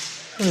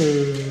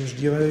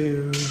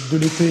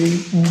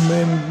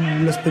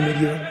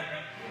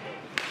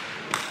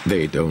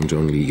 They don't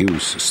only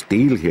use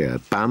steel here,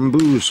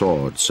 bamboo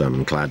swords,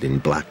 some clad in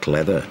black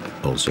leather,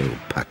 also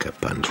pack a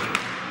punch.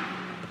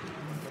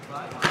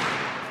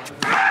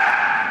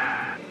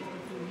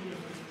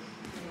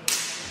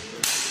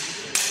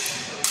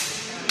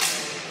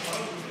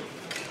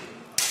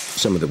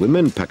 Some of the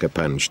women pack a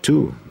punch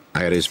too.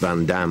 Iris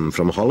van Dam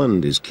from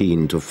Holland is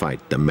keen to fight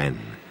the men.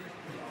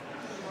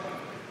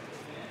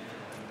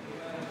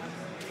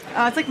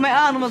 Het trekt mij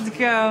aan omdat ik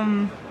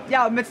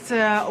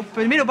op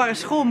de middelbare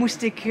school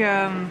moest ik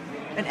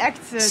een act.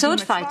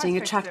 Sword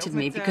fighting attracted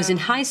me because in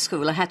high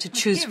school I had to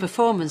choose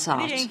performance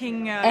art.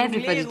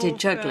 Everybody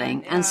did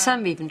juggling and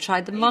some even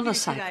tried the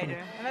monocycle.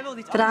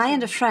 But I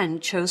and a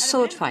friend chose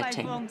sword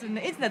fighting.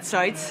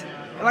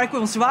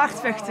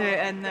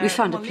 We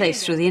found a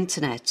place through the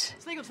internet.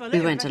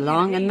 We went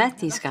along and met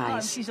these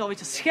guys.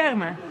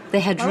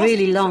 They had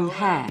really long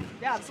hair.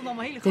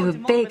 They were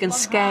big and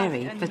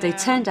scary, but they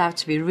turned out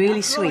to be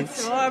really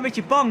sweet. Een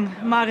beetje bang,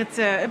 maar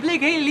het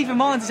bleken hele lieve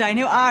mannen te zijn,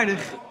 heel aardig.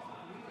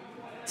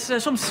 Het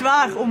is soms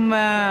zwaar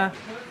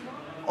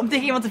om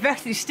tegen iemand te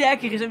vechten die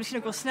sterker is en misschien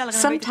ook wel sneller.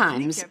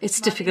 Sometimes it's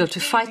difficult to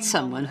fight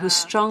someone who's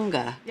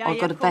stronger or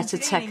got a better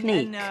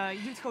technique.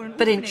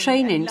 But in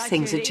training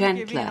things are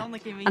gentler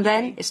and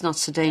then it's not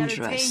so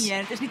dangerous.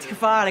 Het is niet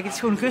gevaarlijk, het is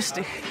gewoon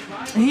rustig.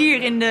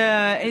 Hier in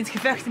het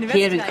gevecht in de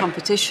wedstrijd. Here in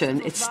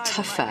competition it's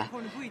tougher,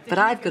 but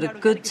I've got a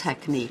good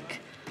technique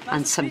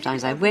and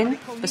sometimes I win,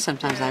 but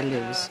sometimes I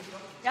lose.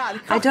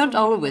 I don't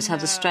always have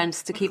the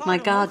strength to keep my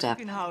guard up.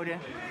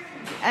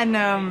 En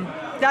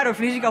daardoor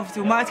verlies ik af en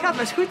toe. Maar het gaat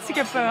best goed. Ik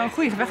heb een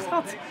goede gevecht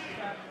gehad.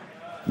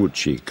 Would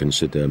she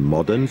consider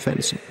modern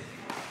fencing?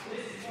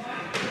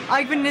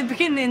 Ik ben in het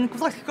begin in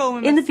contact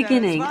gekomen In the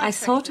beginning, I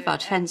thought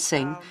about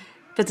fencing,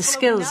 but the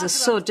skills are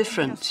so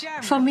different.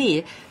 For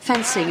me,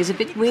 fencing is a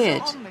bit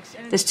weird.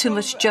 There's too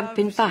much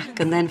jumping back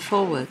and then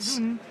forwards.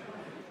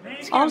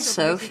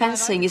 Also,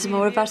 fencing is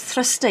more about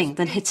thrusting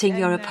than hitting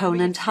your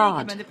opponent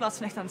hard.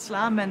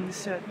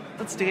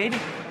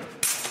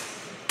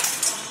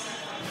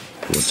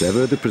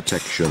 Whatever the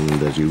protection,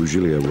 there's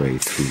usually a way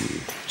through,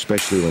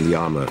 especially when the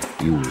armour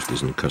used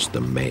isn't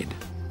custom-made.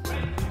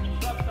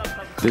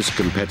 This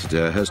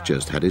competitor has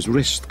just had his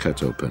wrist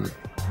cut open.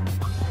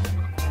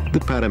 The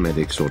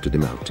paramedic sorted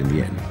him out in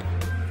the end.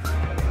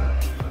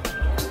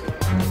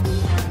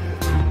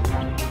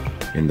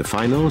 In the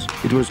finals,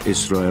 it was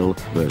Israel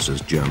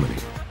versus Germany.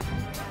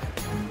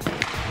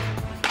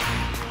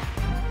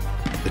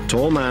 The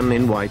tall man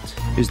in white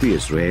is the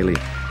Israeli.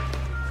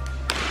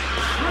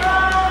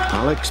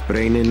 Alex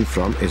Breinin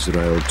from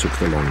Israel took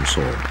the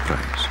longsword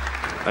prize.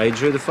 I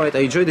enjoy the fight.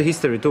 I enjoy the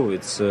history too.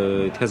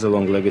 It has a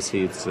long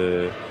legacy.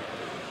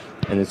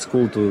 And it's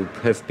cool to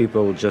have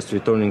people just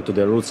returning to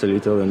their roots a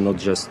little and not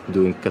just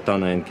doing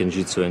katana and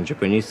kenjutsu and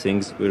Japanese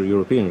things. We're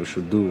European. We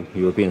should do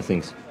European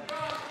things.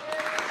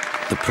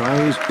 The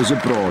prize is a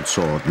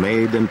broadsword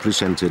made and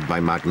presented by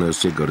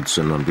Magnus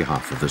Sigurdsson on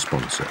behalf of the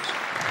sponsors.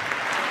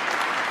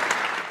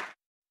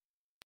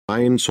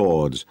 Iron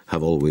swords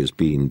have always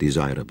been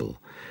desirable.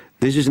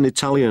 This is an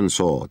Italian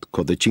sword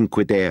called the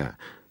Cinque Dea,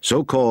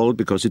 so called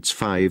because it's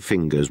 5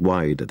 fingers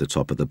wide at the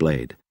top of the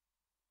blade.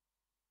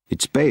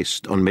 It's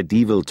based on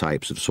medieval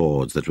types of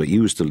swords that were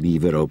used to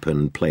lever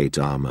open plate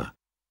armour.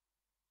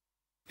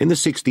 In the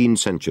 16th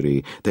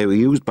century, they were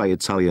used by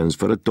Italians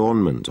for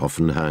adornment,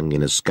 often hung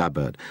in a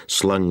scabbard,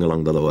 slung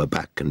along the lower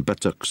back and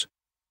buttocks.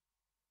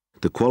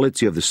 The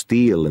quality of the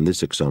steel in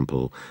this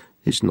example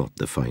is not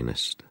the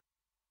finest.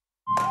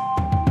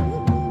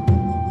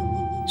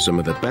 Some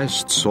of the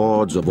best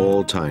swords of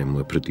all time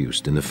were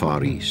produced in the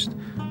Far East.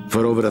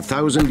 For over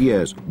 1,000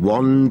 years,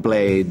 one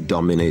blade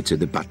dominated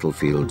the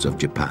battlefields of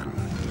Japan,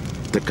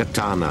 the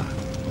katana,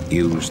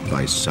 used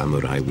by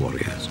samurai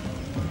warriors.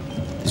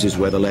 This is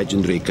where the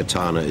legendary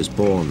katana is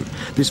born.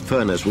 This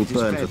furnace will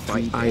burn for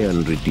 3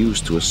 iron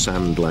reduced to a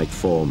sand-like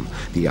form.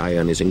 The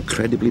iron is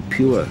incredibly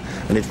pure,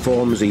 and it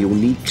forms a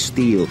unique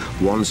steel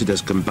once it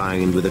has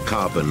combined with the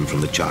carbon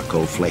from the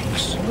charcoal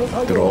flakes.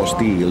 The raw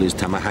steel is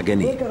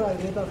tamahagani.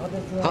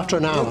 After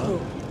an hour,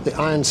 the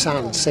iron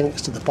sand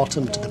sinks to the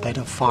bottom to the bed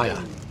of fire.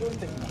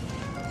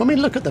 When we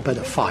look at the bed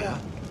of fire,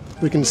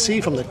 we can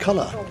see from the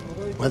colour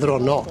whether or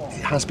not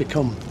it has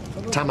become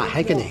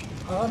tamahagani.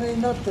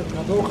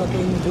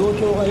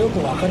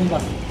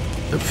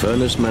 The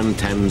furnace man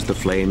tends the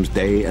flames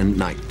day and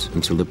night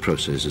until the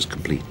process is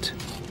complete.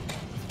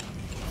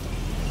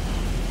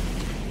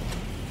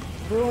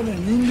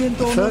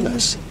 The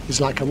furnace is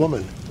like a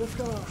woman,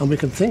 and we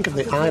can think of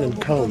the iron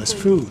and coal as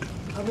food.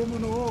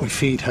 We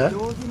feed her,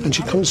 and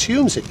she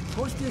consumes it,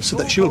 so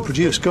that she will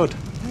produce good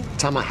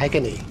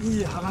tamahagani.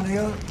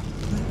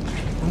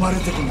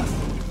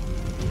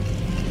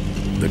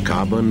 The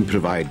carbon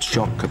provides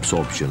shock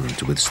absorption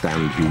to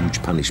withstand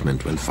huge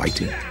punishment when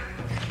fighting.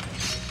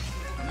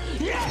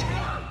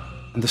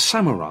 And the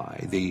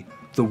samurai, the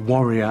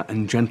warrior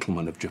and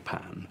gentleman of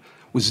Japan,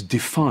 was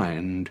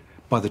defined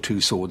by the two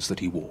swords that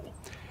he wore.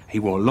 He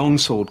wore a long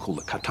sword called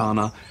the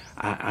katana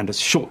and a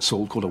short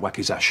sword called a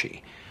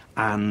wakizashi.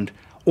 And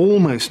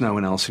almost no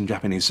one else in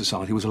Japanese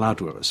society was allowed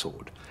to wear a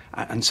sword.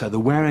 And so the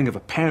wearing of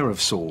a pair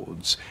of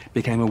swords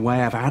became a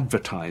way of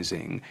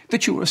advertising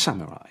that you were a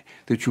samurai,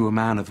 that you were a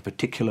man of a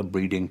particular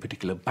breeding,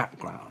 particular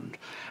background.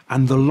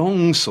 And the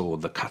long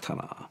sword, the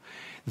katana,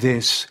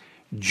 this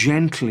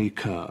gently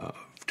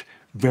curved,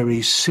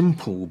 very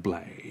simple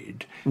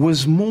blade,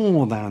 was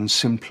more than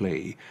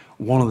simply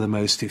one of the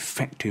most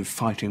effective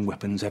fighting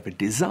weapons ever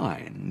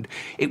designed.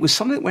 It was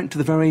something that went to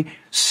the very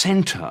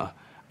centre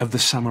of the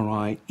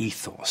samurai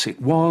ethos. It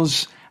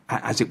was,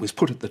 as it was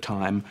put at the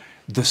time,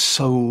 the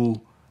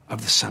soul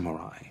of the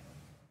samurai.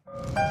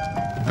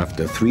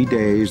 After 3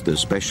 days, the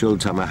special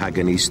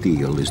tamahagani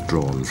steel is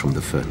drawn from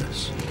the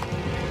furnace.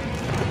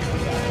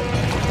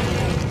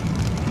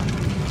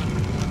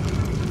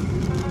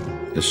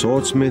 A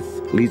swordsmith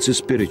leads a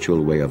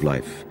spiritual way of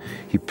life.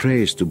 He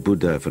prays to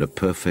Buddha for a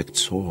perfect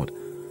sword.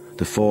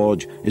 The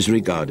forge is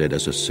regarded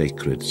as a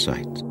sacred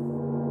site.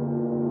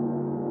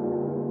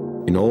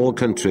 In all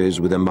countries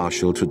with a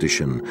martial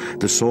tradition,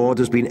 the sword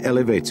has been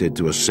elevated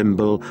to a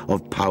symbol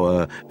of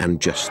power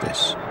and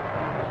justice.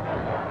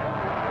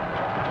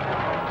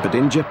 But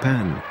in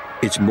Japan,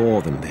 it's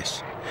more than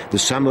this. The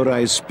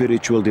samurai's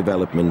spiritual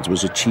development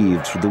was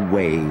achieved through the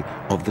way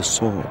of the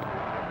sword.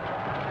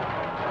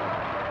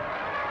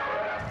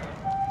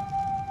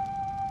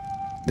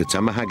 The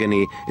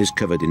tamahagani is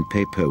covered in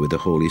paper with the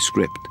holy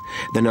script.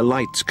 Then a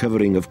light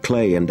covering of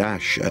clay and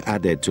ash are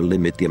added to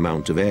limit the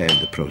amount of air in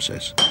the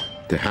process.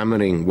 The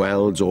hammering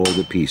welds all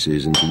the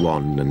pieces into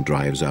one and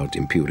drives out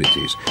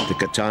impurities. The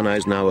katana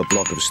is now a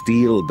block of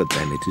steel, but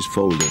then it is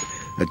folded.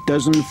 A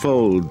dozen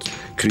folds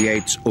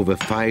creates over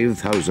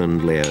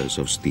 5,000 layers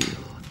of steel.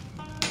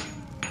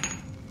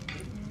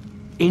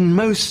 In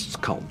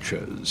most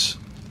cultures,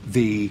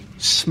 the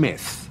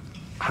smith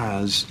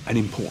has an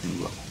important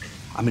role.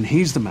 I mean,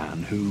 he's the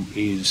man who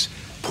is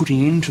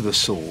putting into the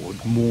sword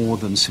more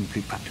than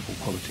simply practical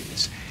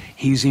qualities.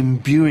 He's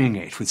imbuing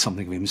it with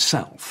something of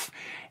himself.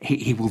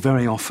 He will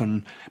very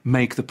often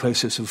make the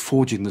process of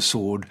forging the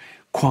sword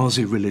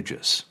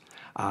quasi-religious.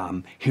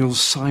 He'll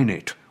sign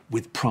it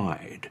with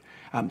pride,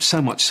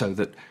 so much so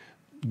that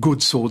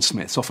good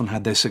swordsmiths often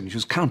had their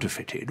signatures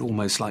counterfeited,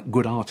 almost like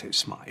good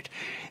artists might.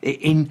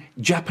 In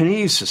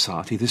Japanese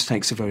society, this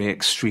takes a very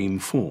extreme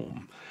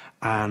form,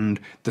 and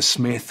the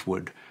smith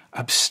would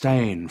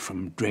abstain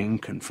from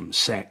drink and from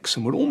sex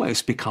and would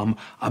almost become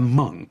a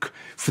monk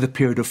for the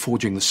period of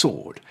forging the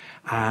sword.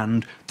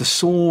 And the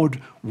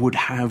sword would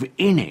have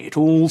in it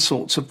all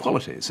sorts of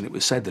qualities, and it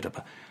was said that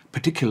a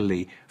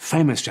particularly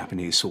famous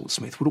Japanese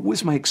swordsmith would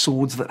always make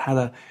swords that had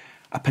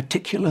a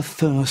particular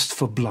thirst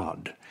for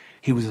blood.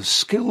 He was a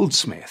skilled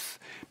smith,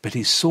 but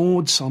his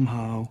swords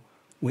somehow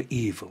were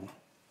evil.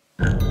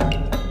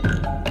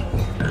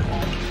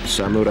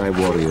 Samurai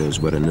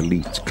warriors were an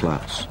elite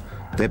class.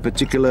 Their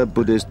particular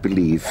Buddhist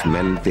belief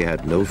meant they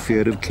had no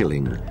fear of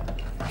killing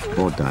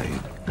or dying.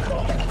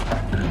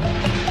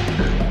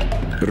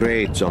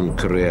 Raids on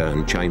Korea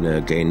and China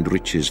gained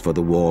riches for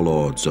the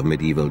warlords of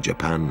medieval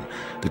Japan.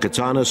 The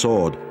katana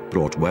sword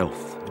brought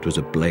wealth. It was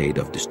a blade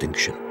of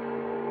distinction.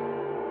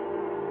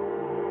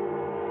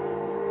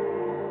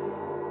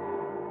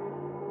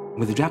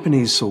 With the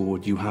Japanese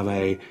sword, you have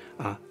a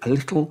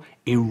little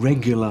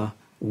irregular,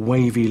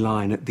 wavy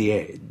line at the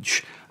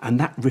edge, And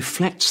that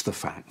reflects the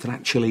fact that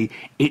actually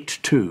it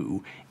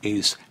too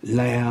is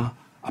layer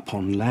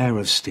upon layer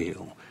of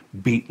steel,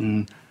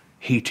 beaten,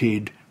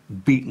 heated,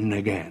 beaten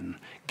again,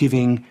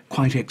 giving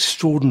quite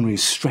extraordinary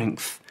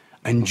strength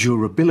and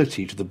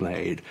durability to the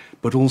blade,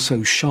 but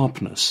also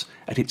sharpness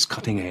at its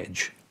cutting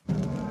edge.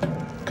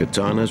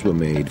 Katanas were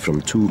made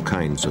from two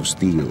kinds of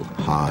steel,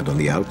 hard on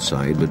the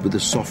outside but with a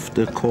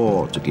softer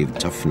core to give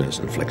toughness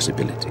and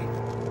flexibility.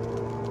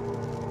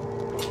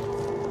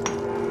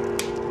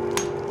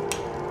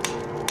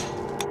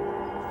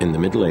 In the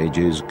Middle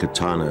Ages,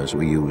 katanas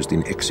were used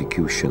in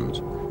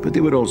executions, but they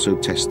were also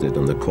tested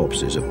on the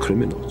corpses of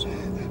criminals.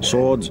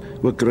 Swords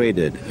were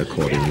graded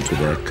according to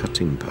their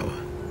cutting power.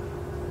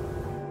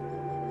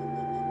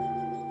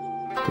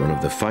 One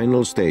of the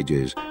final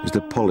stages is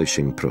the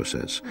polishing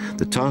process.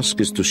 The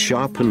task is to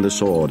sharpen the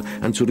sword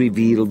and to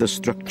reveal the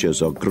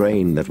structures or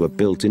grain that were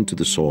built into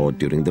the sword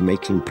during the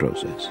making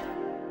process.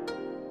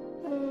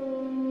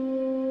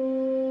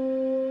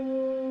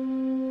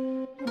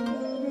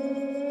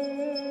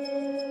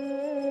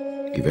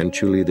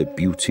 Eventually, the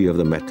beauty of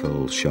the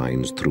metal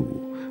shines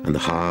through, and the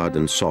hard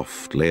and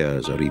soft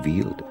layers are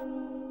revealed.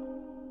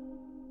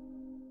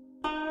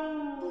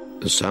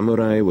 The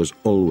samurai was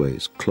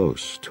always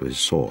close to his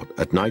sword.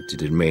 At night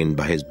it remained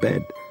by his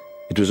bed.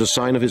 It was a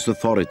sign of his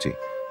authority,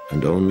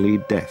 and only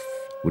death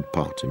would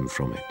part him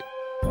from it.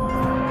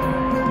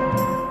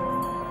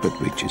 But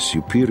which is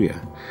superior,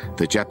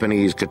 the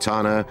Japanese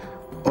katana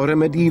or a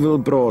medieval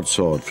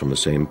broadsword from the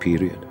same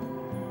period?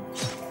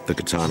 The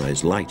katana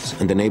is light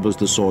and enables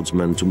the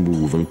swordsman to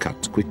move and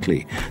cut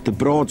quickly. The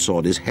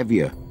broadsword is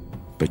heavier,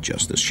 but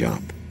just as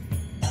sharp.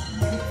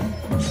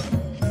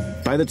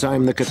 By the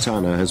time the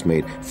katana has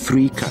made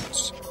 3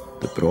 cuts,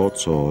 the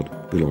broadsword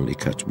will only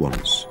cut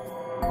once.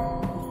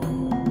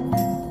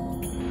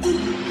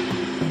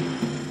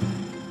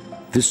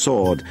 This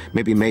sword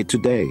may be made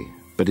today,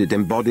 but it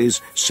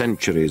embodies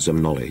centuries of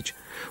knowledge.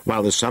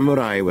 While the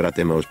samurai were at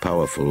their most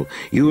powerful,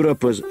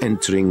 Europe was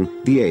entering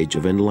the Age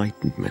of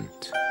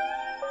Enlightenment.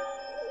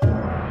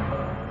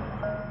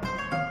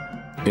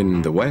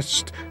 In the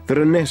West, the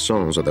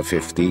Renaissance of the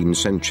 15th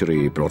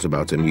century brought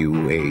about a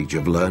new age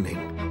of learning.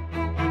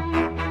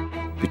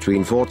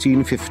 Between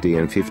 1450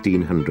 and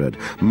 1500,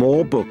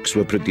 more books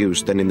were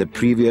produced than in the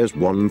previous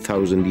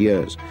 1,000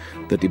 years.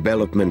 The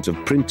development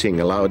of printing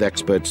allowed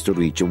experts to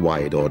reach a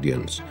wide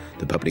audience.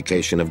 The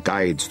publication of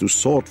guides to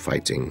sword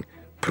fighting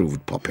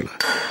proved popular.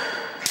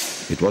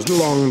 It wasn't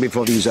long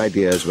before these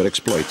ideas were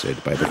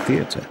exploited by the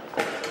theatre.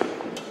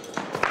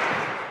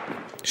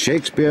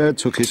 Shakespeare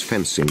took his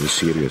fencing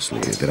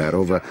seriously. There are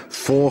over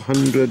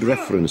 400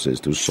 references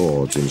to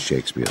swords in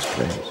Shakespeare's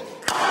plays.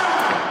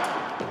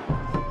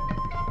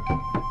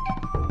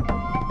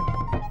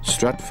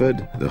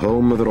 Stratford, the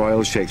home of the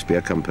Royal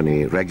Shakespeare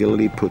Company,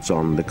 regularly puts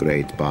on the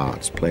great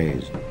bard's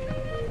plays.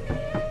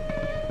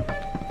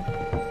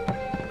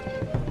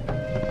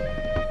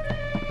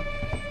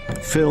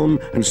 Film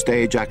and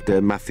stage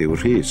actor Matthew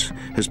Rhys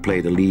has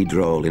played a lead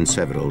role in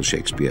several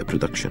Shakespeare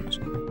productions.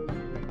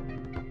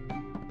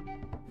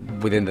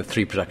 Within the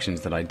 3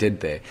 productions that I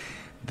did there,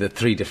 the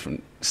 3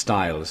 different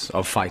styles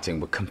of fighting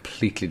were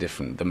completely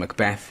different. The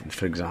Macbeth,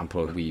 for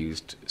example, we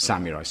used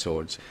samurai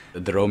swords.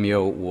 The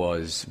Romeo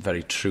was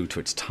very true to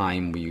its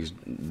time. We used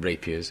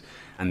rapiers.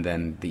 And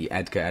then the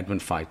Edgar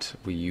Edmund fight,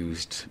 we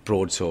used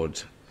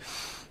broadswords.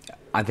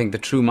 I think the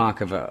true mark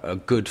of a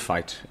good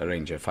fight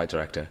arranger, fight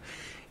director,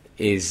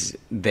 is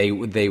they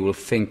will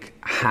think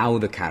how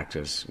the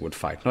characters would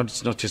fight.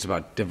 It's not just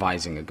about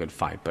devising a good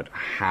fight, but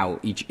how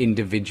each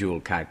individual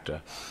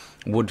character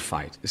would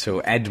fight.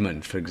 So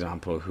Edmund, for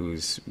example,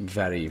 who's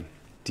very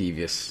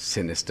devious,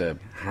 sinister,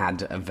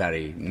 had a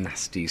very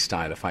nasty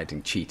style of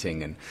fighting,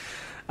 cheating and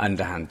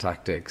underhand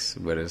tactics,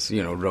 whereas,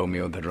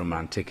 Romeo the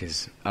romantic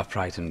is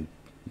upright and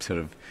sort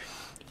of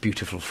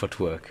beautiful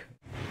footwork.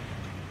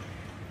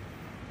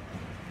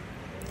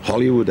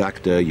 Hollywood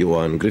actor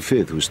Ioan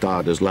Gruffudd, who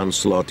starred as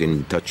Lancelot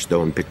in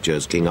Touchstone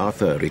Pictures' King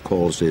Arthur,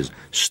 recalls his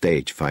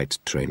stage fight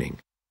training.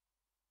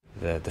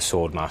 The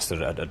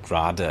swordmaster at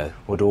Rada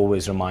would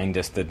always remind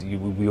us that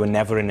we were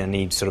never in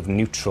any sort of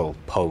neutral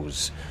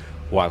pose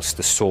whilst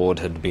the sword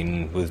had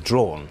been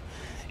withdrawn.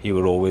 You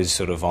were always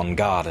sort of on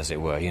guard, as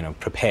it were,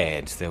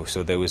 prepared.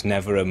 So there was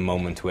never a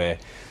moment where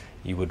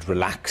you would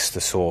relax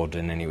the sword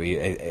in any way.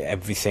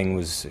 Everything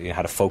was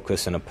had a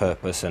focus and a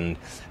purpose,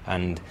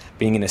 and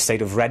being in a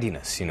state of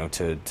readiness,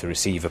 to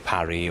receive a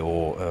parry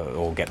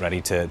or get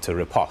ready to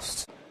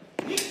riposte.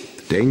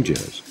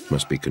 Dangers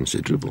must be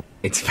considerable.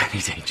 It's very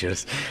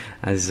dangerous,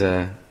 as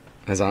I'm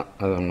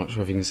not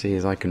sure if you can see,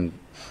 as I can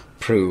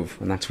prove,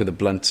 and that's with a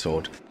blunt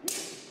sword.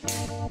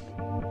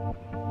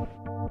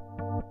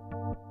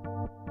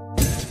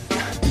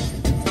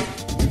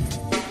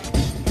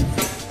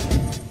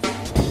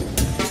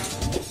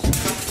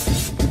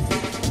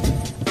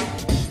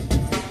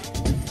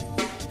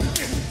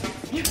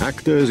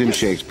 Actors in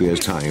Shakespeare's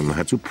time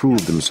had to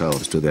prove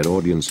themselves to their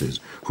audiences,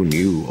 who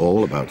knew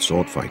all about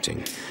sword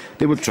fighting.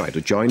 They would try to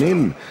join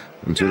in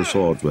until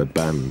swords were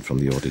banned from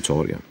the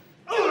auditorium.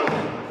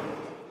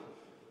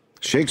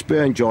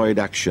 Shakespeare enjoyed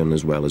action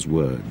as well as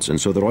words,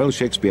 and so the Royal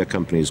Shakespeare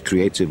Company's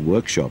creative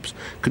workshops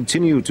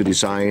continue to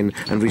design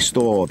and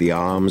restore the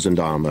arms and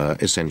armour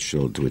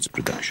essential to its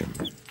production.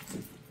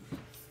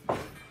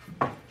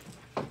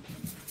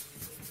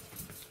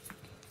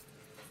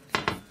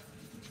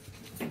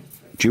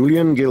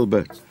 Julian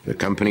Gilbert, the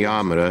company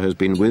armourer, has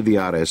been with the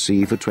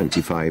RSC for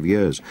 25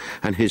 years,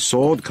 and his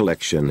sword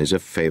collection is a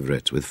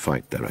favourite with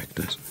fight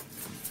directors.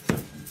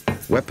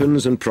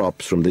 Weapons and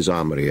props from this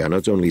armoury are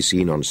not only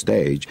seen on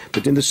stage,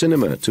 but in the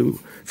cinema too.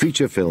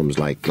 Feature films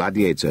like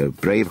Gladiator,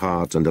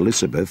 Braveheart and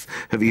Elizabeth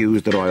have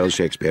used the Royal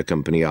Shakespeare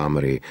Company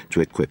armoury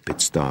to equip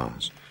its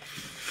stars.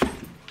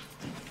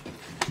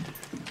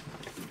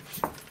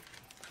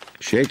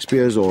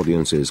 Shakespeare's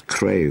audiences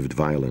craved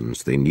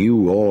violence. They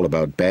knew all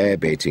about bear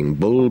baiting,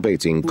 bull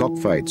baiting,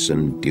 cockfights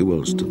and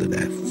duels to the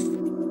death.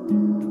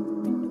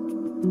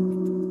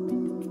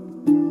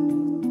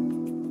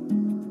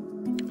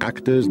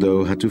 Actors,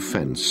 though, had to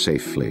fence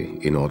safely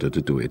in order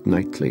to do it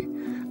nightly.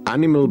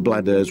 Animal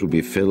bladders would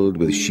be filled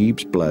with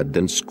sheep's blood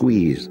and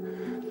squeezed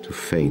to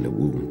feign a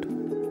wound.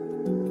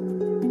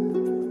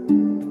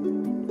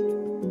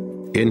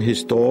 In his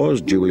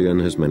stores, Julian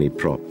has many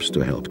props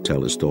to help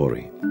tell a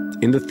story.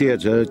 In the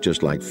theatre,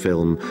 just like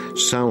film,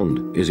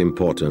 sound is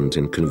important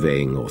in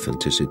conveying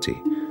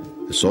authenticity.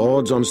 The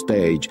swords on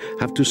stage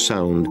have to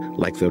sound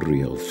like the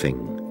real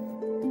thing.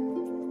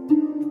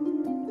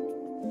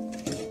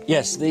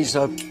 Yes, these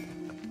are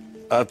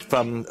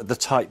from the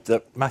type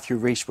that Matthew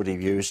Rhys would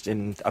have used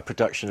in a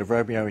production of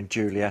Romeo and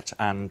Juliet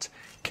and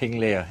King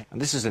Lear.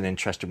 And this is an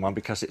interesting one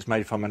because it's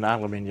made from an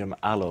aluminium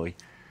alloy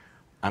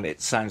and it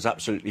sounds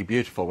absolutely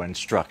beautiful when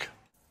struck.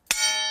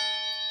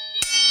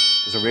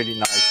 It's a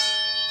really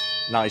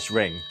nice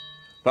ring,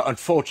 but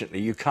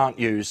unfortunately you can't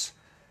use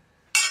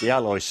the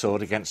alloy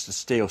sword against the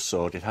steel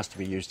sword. It has to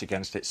be used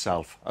against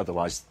itself,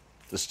 otherwise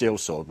the steel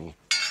sword will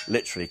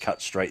literally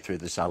cut straight through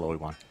this alloy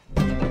one.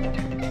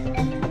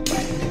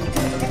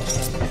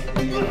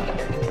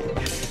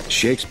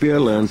 Shakespeare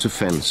learned to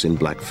fence in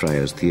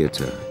Blackfriars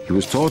Theatre. He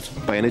was taught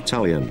by an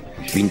Italian,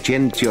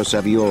 Vincenzio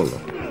Saviolo.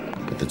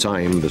 At the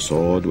time, the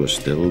sword was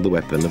still the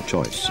weapon of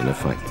choice in a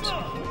fight.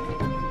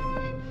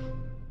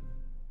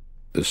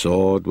 The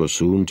sword was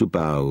soon to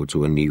bow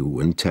to a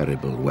new and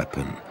terrible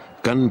weapon.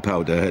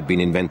 Gunpowder had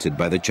been invented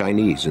by the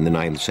Chinese in the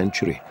 9th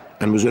century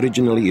and was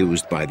originally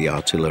used by the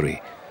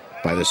artillery.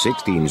 By the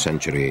 16th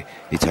century,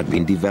 it had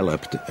been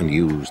developed and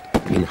used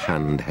in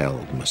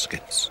handheld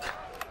muskets.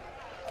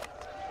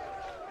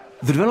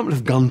 The development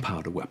of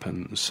gunpowder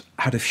weapons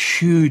had a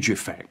huge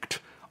effect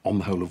on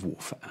the whole of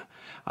warfare.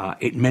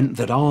 It meant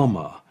that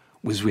armour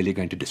was really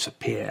going to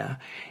disappear.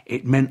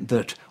 It meant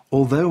that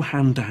although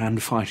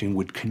hand-to-hand fighting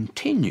would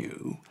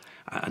continue,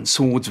 and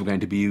swords were going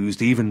to be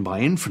used even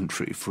by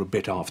infantry for a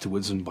bit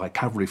afterwards and by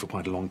cavalry for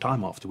quite a long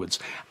time afterwards,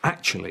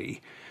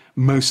 actually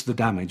most of the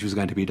damage was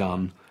going to be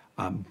done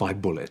by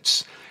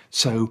bullets.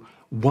 So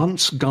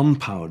once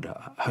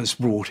gunpowder has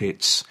brought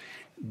its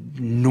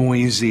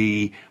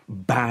noisy,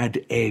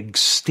 bad egg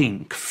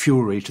stink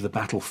fury to the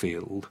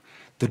battlefield,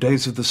 the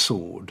days of the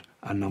sword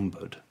are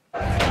numbered.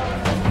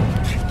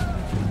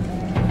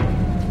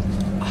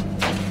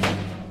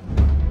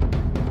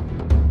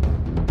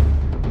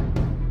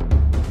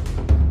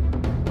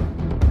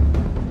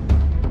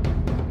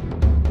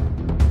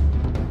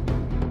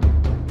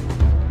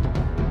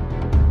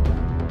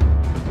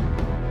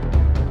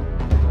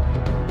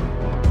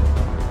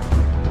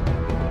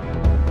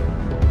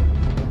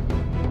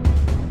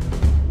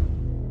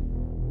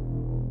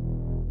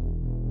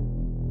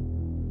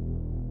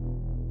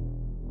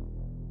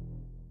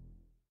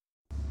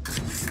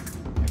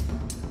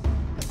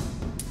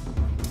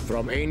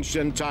 From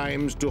ancient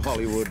times to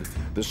Hollywood,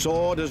 the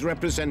sword has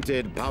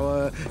represented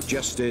power,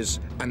 justice,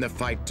 and the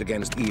fight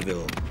against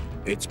evil.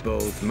 It's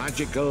both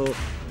magical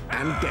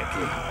and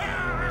deadly.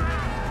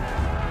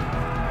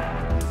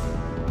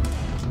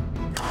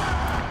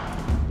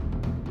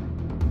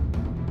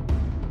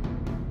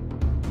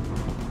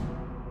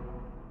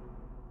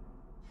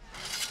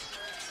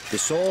 The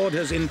sword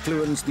has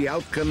influenced the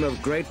outcome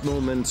of great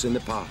moments in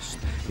the past,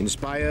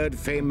 inspired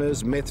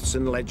famous myths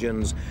and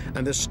legends,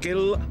 and the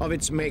skill of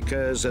its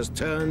makers has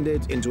turned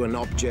it into an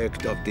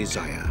object of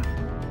desire.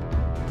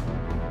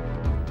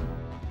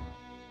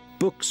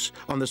 Books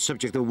on the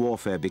subject of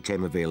warfare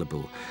became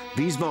available.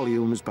 These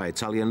volumes by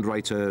Italian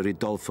writer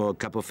Ridolfo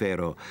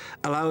Capoferro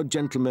allowed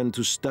gentlemen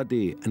to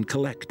study and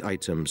collect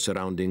items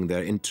surrounding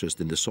their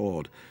interest in the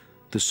sword.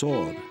 The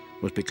sword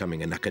was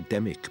becoming an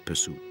academic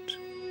pursuit.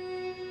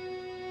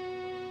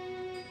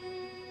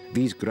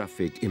 These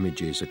graphic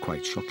images are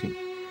quite shocking.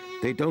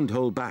 They don't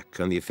hold back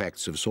on the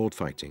effects of sword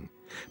fighting,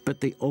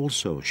 but they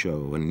also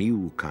show a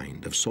new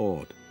kind of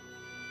sword.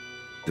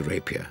 The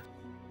rapier,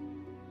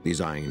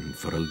 designed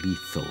for a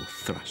lethal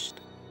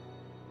thrust.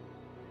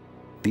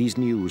 These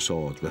new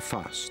swords were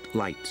fast,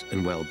 light,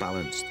 and well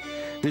balanced.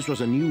 This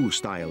was a new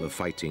style of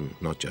fighting,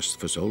 not just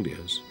for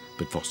soldiers,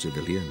 but for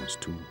civilians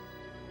too.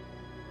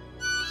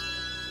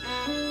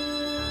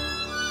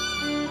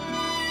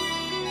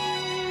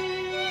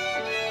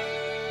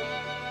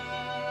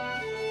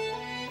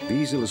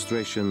 These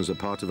illustrations are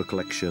part of a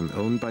collection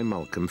owned by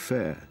Malcolm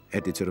Fair,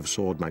 editor of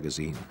Sword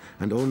magazine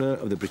and owner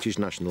of the British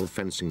National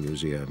Fencing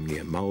Museum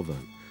near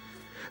Malvern.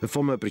 A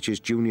former British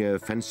junior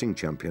fencing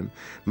champion,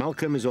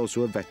 Malcolm is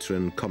also a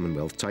veteran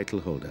Commonwealth title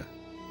holder.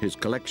 His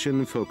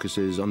collection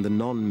focuses on the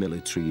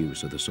non-military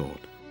use of the sword.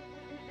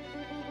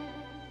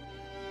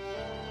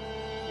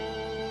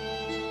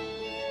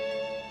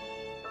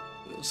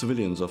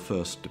 Civilians are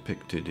first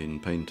depicted in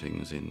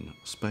paintings in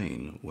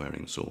Spain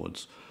wearing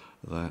swords.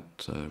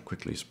 That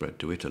quickly spread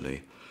to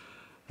Italy,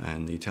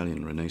 and the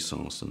Italian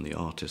Renaissance and the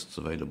artists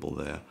available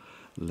there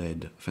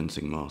led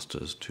fencing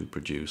masters to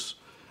produce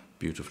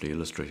beautifully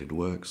illustrated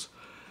works.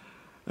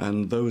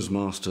 And those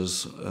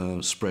masters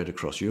spread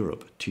across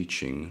Europe,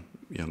 teaching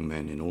young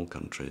men in all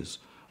countries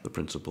the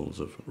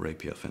principles of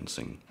rapier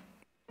fencing.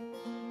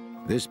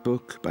 This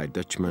book, by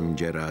Dutchman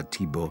Gerard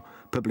Thibaut,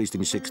 published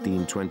in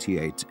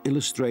 1628,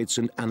 illustrates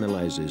and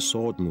analyses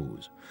sword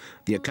moves.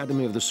 The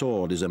Academy of the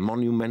Sword is a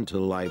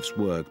monumental life's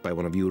work by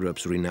one of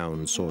Europe's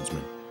renowned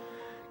swordsmen.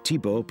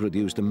 Thibaut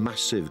produced a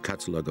massive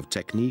catalogue of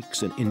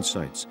techniques and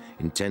insights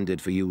intended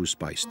for use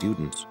by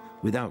students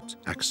without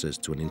access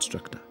to an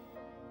instructor.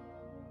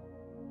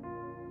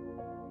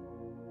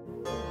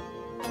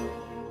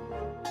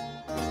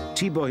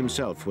 Thibaut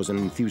himself was an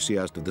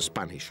enthusiast of the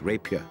Spanish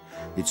rapier.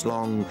 Its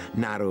long,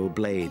 narrow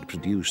blade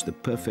produced the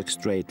perfect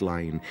straight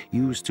line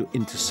used to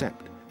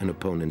intercept an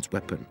opponent's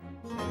weapon.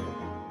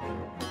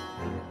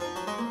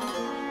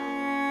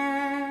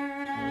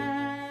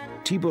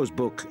 Thibaut's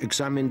book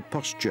examined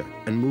posture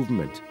and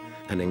movement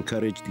and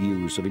encouraged the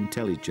use of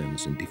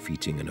intelligence in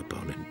defeating an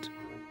opponent.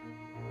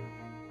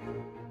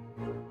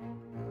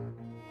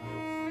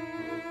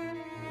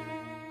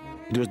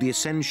 It was the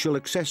essential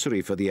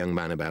accessory for the young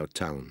man about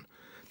town.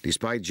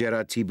 Despite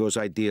Gerard Thibaut's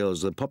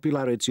ideals, the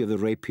popularity of the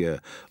rapier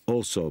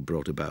also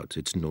brought about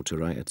its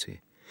notoriety.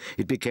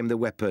 It became the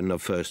weapon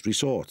of first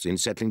resort in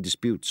settling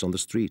disputes on the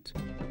street.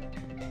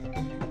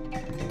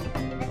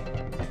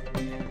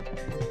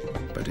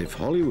 But if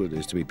Hollywood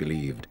is to be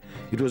believed,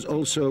 it was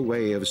also a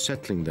way of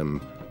settling them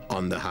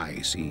on the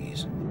high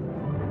seas.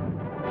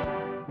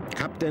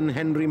 Captain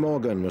Henry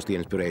Morgan was the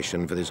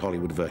inspiration for this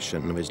Hollywood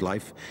version of his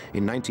life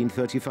in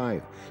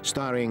 1935,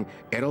 starring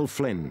Errol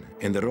Flynn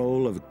in the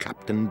role of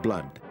Captain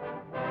Blood.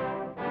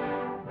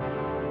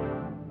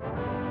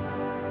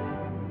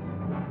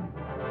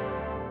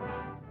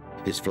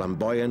 His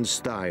flamboyant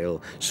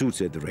style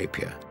suited the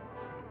rapier.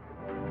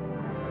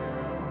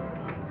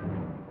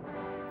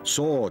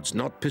 Swords,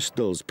 not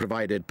pistols,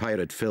 provided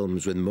pirate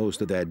films with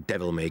most of their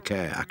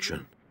devil-may-care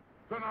action.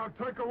 Then I'll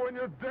take her when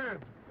you're dead.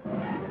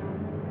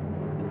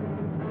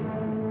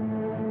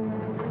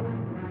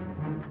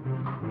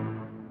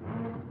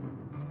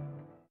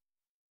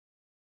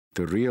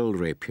 The real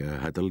rapier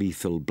had a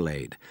lethal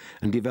blade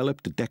and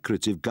developed a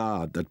decorative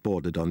guard that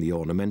bordered on the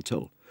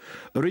ornamental.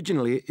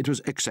 Originally, it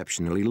was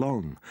exceptionally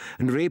long,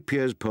 and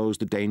rapiers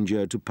posed a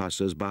danger to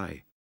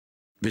passers-by.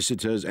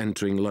 Visitors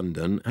entering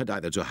London had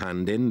either to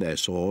hand in their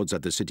swords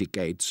at the city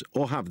gates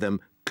or have them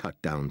cut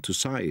down to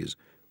size,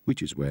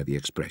 which is where the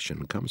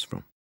expression comes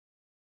from.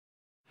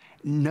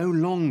 No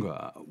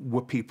longer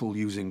were people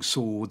using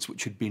swords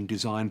which had been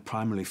designed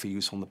primarily for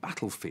use on the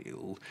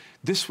battlefield.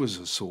 This was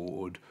a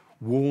sword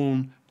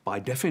worn by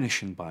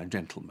definition by a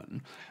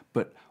gentleman,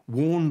 but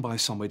worn by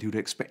somebody who'd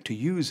expect to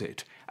use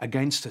it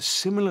against a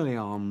similarly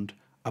armed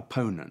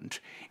opponent,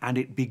 and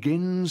it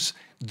begins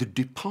the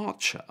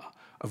departure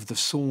of the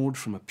sword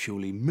from a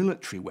purely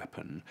military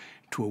weapon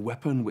to a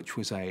weapon which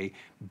was a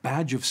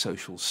badge of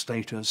social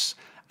status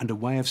and a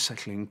way of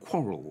settling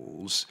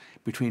quarrels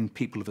between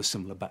people of a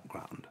similar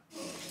background.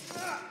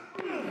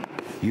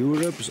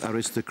 Europe's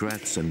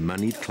aristocrats and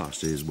moneyed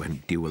classes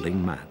went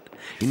duelling mad.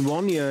 In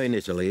 1 year in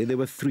Italy, there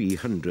were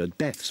 300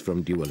 deaths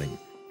from duelling.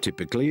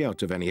 Typically,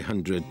 out of any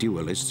 100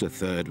 duelists, a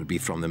third would be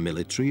from the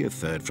military, a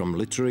third from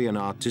literary and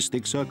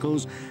artistic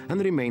circles, and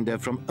the remainder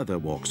from other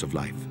walks of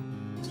life.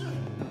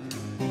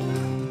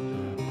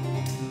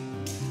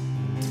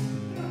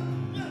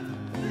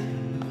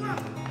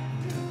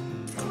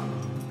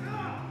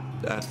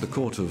 At the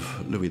court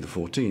of Louis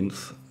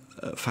XIV,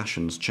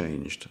 fashions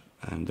changed,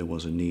 and there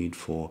was a need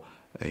for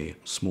a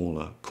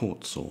smaller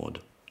court sword.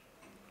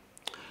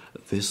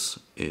 This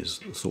is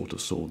the sort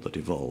of sword that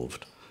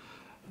evolved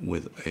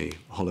with a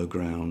hollow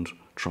ground,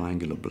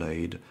 triangular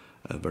blade,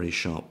 a very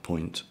sharp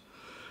point,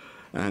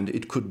 and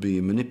it could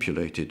be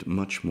manipulated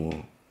much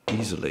more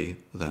easily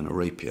than a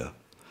rapier,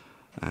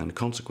 and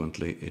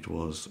consequently it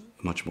was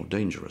much more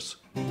dangerous.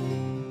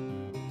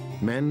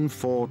 Men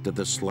fought at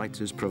the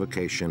slightest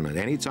provocation at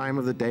any time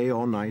of the day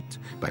or night,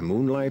 by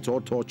moonlight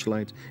or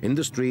torchlight, in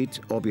the street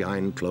or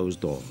behind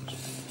closed doors.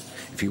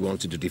 If you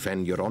wanted to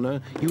defend your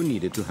honor, you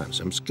needed to have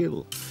some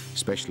skill,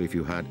 especially if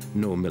you had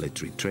no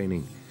military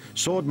training.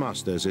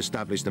 Swordmasters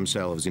established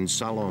themselves in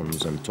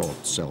salons and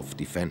taught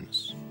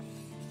self-defense.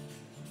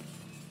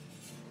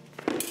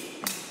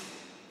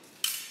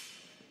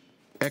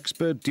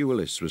 Expert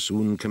duelists were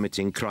soon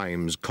committing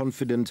crimes,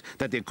 confident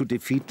that they could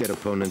defeat their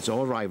opponents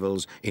or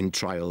rivals in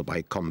trial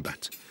by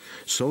combat.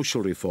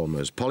 Social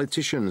reformers,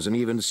 politicians, and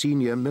even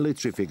senior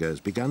military figures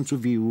began to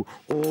view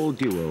all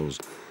duels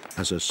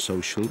as a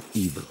social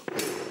evil.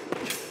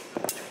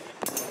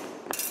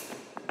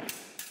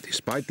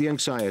 Despite the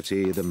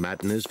anxiety, the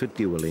madness for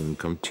dueling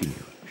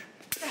continued.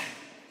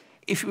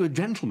 If you were a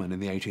gentleman in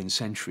the 18th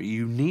century,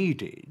 you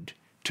needed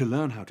to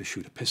learn how to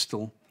shoot a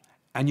pistol,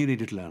 and you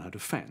needed to learn how to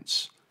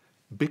fence,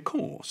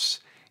 because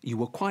you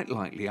were quite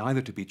likely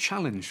either to be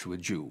challenged to a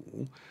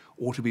duel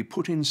or to be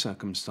put in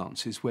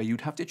circumstances where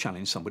you'd have to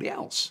challenge somebody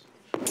else.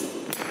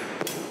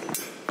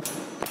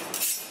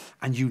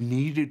 And you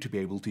needed to be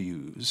able to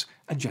use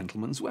a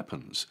gentleman's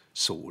weapons,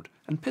 sword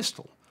and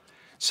pistol.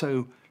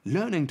 So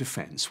learning to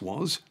fence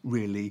was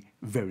really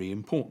very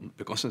important,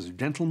 because as a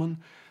gentleman,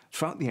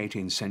 throughout the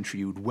 18th century,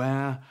 you'd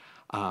wear,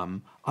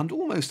 under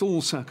almost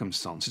all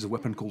circumstances, a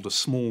weapon called a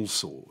small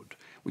sword,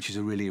 which is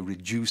really a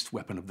reduced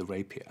weapon of the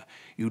rapier.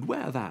 You'd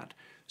wear that,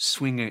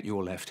 swinging at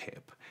your left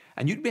hip,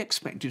 and you'd be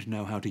expected to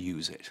know how to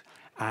use it.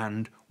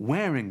 And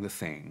wearing the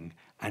thing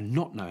and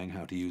not knowing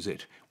how to use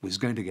it was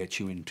going to get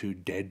you into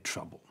dead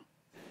trouble.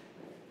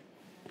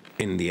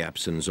 In the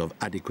absence of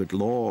adequate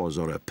laws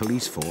or a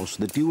police force,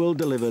 the duel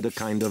delivered a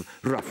kind of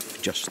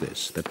rough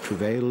justice that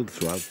prevailed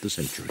throughout the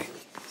century.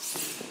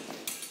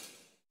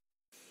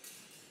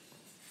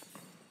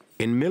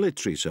 In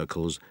military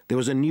circles, there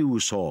was a new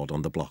sword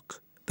on the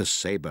block, the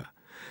sabre.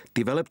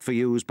 Developed for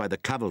use by the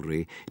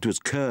cavalry, it was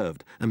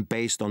curved and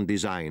based on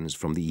designs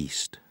from the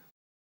East.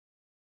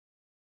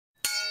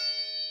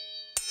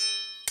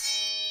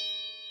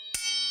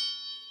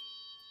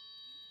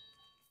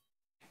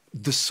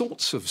 The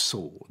sorts of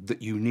sword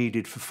that you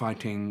needed for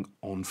fighting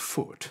on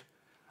foot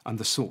and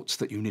the sorts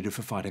that you needed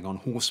for fighting on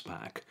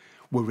horseback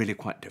were really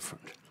quite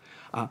different.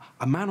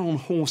 A man on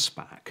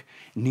horseback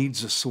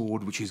needs a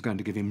sword which is going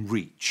to give him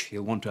reach.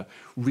 He'll want to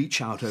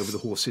reach out over the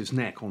horse's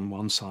neck on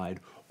one side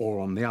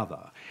or on the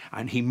other,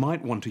 and he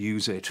might want to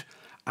use it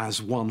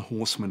as one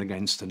horseman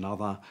against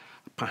another,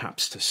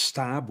 perhaps to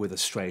stab with a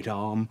straight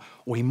arm,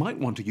 or he might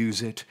want to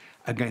use it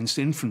against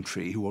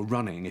infantry who are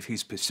running if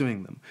he's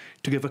pursuing them,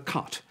 to give a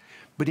cut.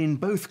 But in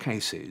both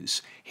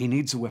cases, he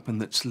needs a weapon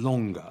that's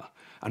longer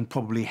and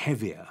probably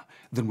heavier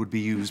than would be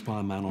used by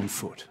a man on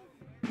foot.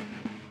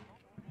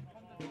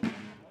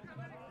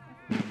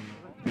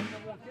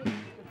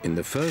 In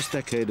the first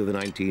decade of the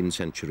 19th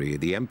century,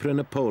 the Emperor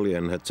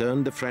Napoleon had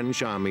turned the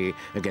French army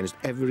against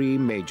every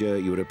major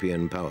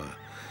European power.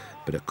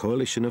 But a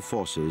coalition of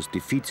forces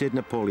defeated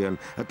Napoleon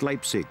at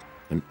Leipzig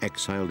and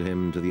exiled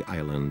him to the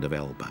island of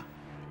Elba.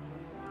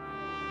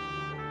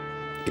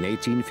 In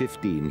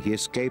 1815, he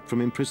escaped from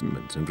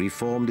imprisonment and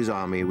reformed his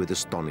army with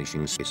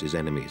astonishing success his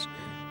enemies.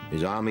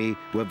 His army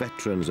were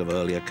veterans of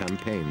earlier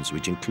campaigns,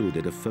 which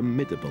included a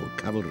formidable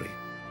cavalry.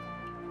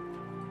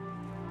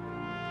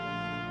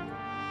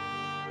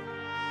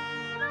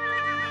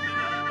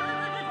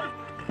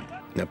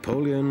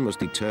 Napoleon was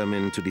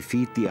determined to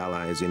defeat the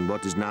Allies in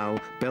what is now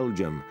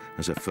Belgium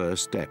as a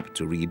first step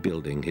to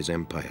rebuilding his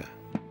empire.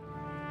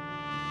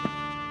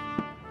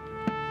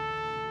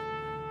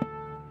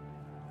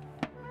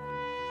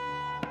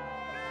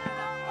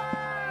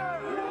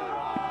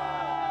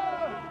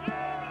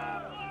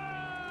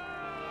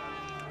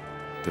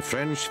 The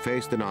French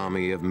faced an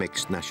army of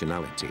mixed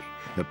nationality.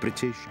 A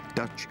British,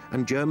 Dutch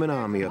and German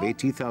army of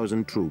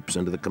 80,000 troops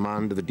under the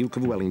command of the Duke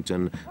of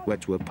Wellington were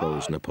to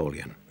oppose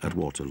Napoleon at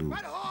Waterloo.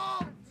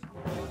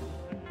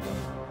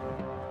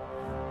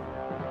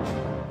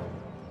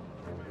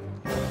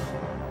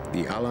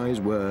 The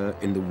Allies were,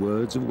 in the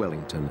words of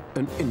Wellington,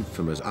 an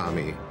infamous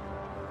army.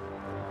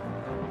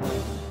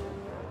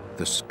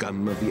 The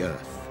scum of the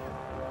earth.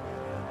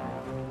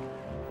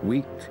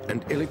 Weak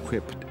and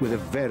ill-equipped with a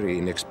very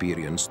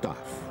inexperienced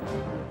staff.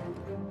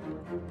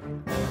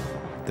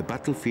 The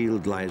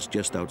battlefield lies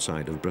just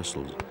outside of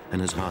Brussels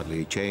and has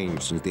hardly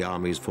changed since the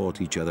armies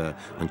fought each other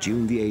on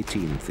June the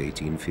 18th,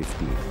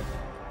 1815.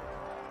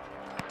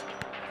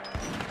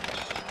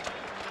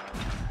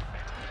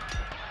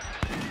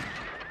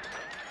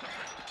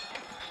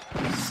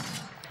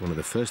 One of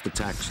the first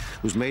attacks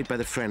was made by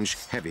the French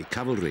heavy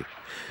cavalry.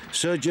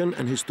 Surgeon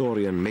and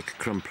historian Mick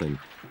Crumplin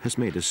has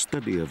made a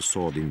study of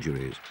sword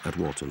injuries at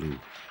Waterloo.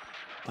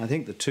 I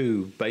think the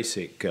two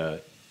basic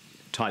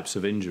types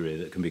of injury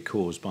that can be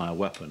caused by a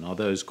weapon are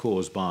those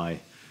caused by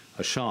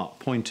a sharp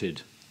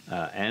pointed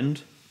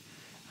end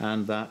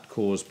and that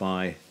caused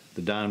by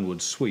the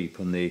downward sweep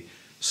and the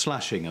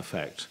slashing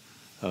effect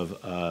of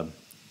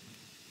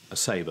a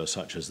sabre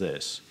such as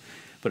this.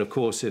 But of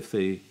course, if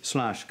the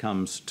slash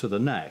comes to the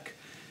neck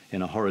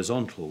in a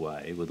horizontal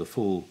way with the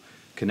full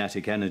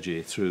kinetic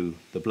energy through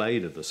the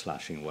blade of the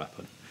slashing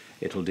weapon,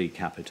 it'll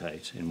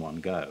decapitate in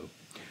one go.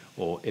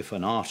 Or if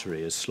an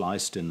artery is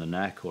sliced in the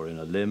neck or in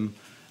a limb,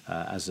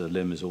 as the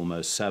limb is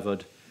almost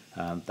severed,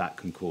 that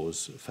can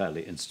cause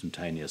fairly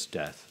instantaneous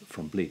death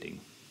from bleeding.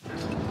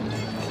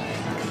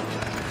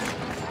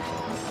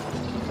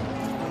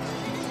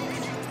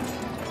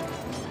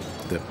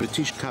 The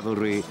British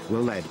cavalry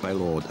were led by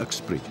Lord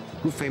Uxbridge,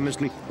 who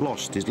famously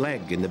lost his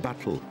leg in the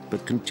battle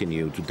but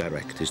continued to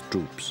direct his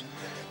troops.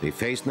 They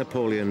faced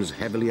Napoleon's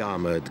heavily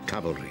armoured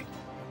cavalry.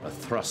 A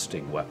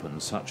thrusting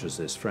weapon such as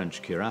this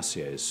French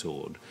cuirassier's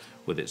sword,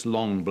 with its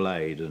long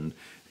blade, and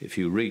if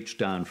you reach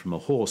down from a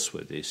horse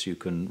with this, you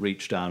can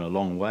reach down a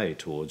long way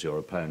towards your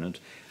opponent,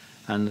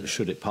 and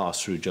should it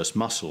pass through just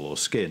muscle or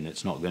skin,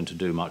 it's not going to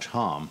do much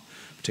harm.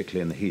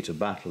 Particularly in the heat of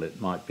battle, it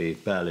might be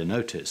barely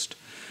noticed.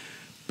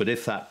 But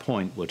if that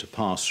point were to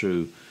pass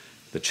through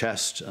the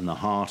chest and the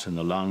heart and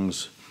the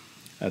lungs,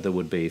 there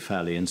would be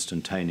fairly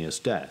instantaneous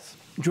death.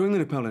 During the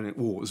Napoleonic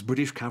Wars,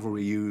 British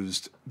cavalry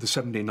used the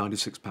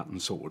 1796 pattern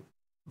sword.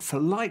 For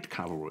light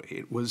cavalry,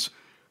 it was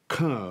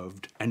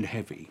curved and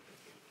heavy,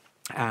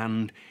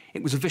 and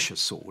it was a vicious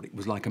sword. It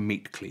was like a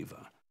meat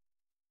cleaver.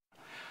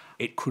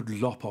 It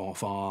could lop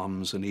off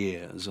arms and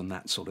ears and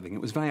that sort of thing.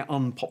 It was very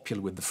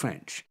unpopular with the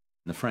French.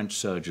 The French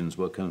surgeons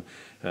were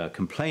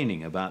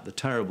complaining about the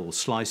terrible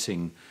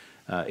slicing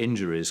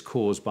injuries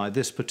caused by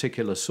this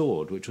particular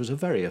sword, which was a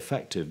very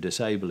effective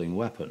disabling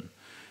weapon,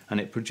 and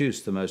it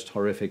produced the most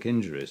horrific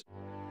injuries.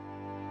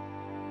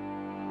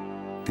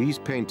 These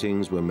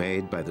paintings were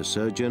made by the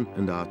surgeon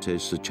and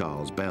artist Sir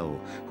Charles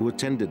Bell, who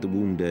attended the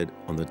wounded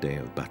on the day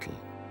of battle.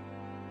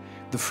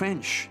 The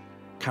French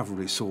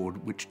cavalry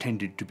sword, which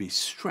tended to be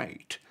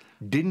straight,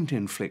 didn't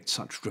inflict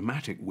such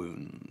dramatic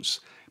wounds,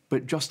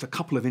 but just a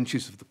couple of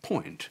inches of the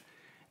point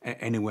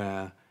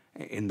anywhere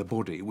in the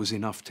body was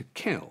enough to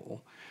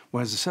kill,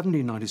 whereas the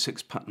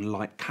 1796 pattern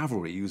light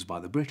cavalry used by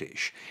the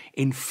British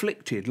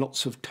inflicted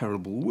lots of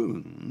terrible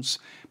wounds,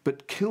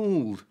 but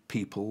killed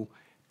people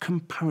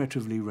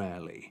comparatively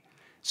rarely.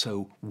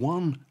 So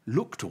one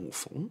looked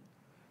awful,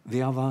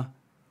 the other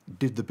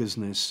did the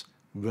business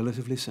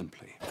relatively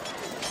simply.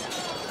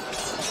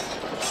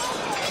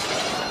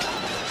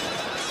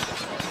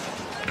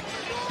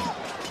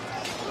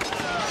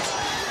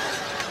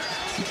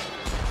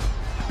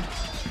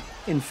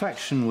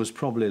 Infection was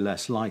probably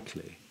less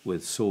likely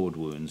with sword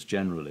wounds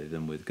generally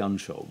than with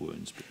gunshot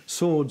wounds.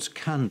 Swords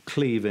can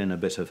cleave in a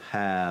bit of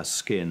hair,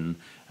 skin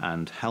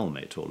and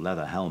helmet or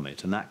leather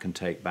helmet, and that can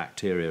take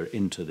bacteria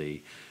into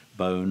the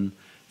bone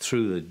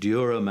through the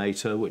dura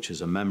mater, which is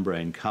a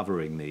membrane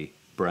covering the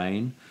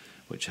brain,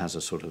 which has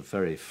a sort of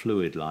very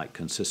fluid-like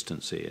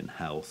consistency in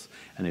health.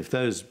 And if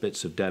those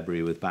bits of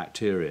debris with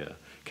bacteria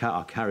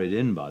are carried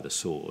in by the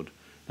sword,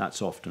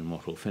 that's often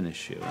what will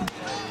finish you.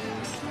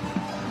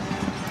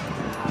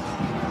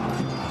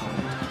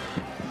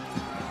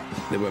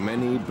 There were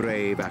many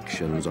brave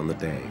actions on the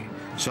day.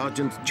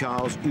 Sergeant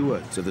Charles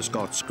Ewart of the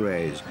Scots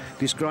Greys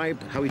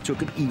described how he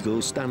took an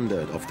eagle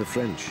standard off the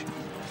French.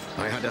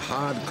 I had a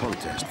hard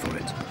contest for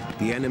it.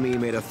 The enemy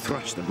made a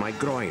thrust at my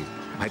groin.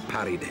 I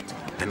parried it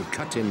and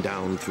cut him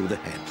down through the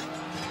head.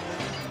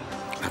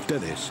 After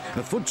this,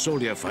 a foot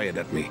soldier fired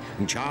at me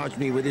and charged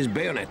me with his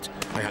bayonet.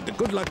 I had the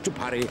good luck to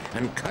parry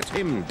and cut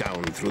him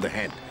down through the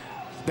head.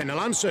 Then a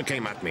lancer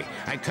came at me.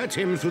 I cut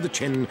him through the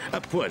chin,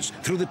 upwards,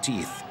 through the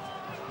teeth.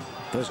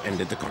 Thus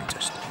ended the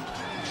contest.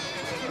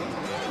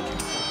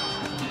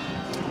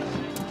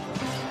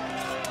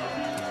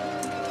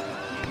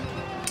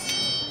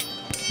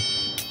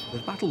 A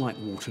battle like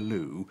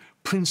Waterloo,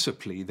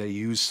 principally they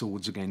used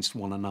swords against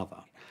one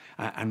another.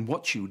 And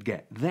what you'd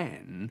get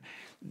then,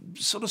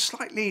 sort of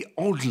slightly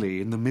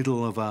oddly in the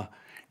middle of a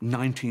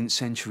 19th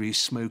century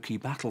smoky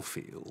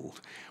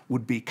battlefield,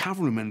 would be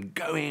cavalrymen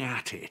going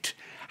at it,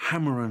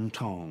 hammer and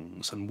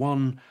tongs, and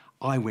one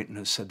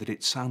eyewitness said that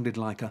it sounded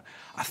like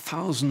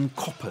 1,000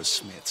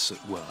 coppersmiths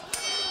at work,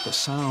 the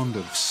sound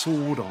of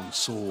sword on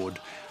sword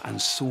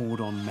and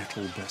sword on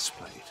metal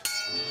breastplate.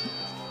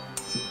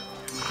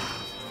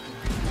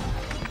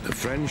 The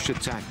French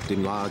attacked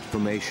in large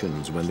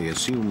formations when they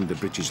assumed the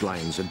British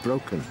lines had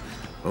broken,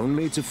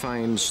 only to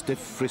find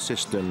stiff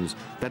resistance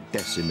that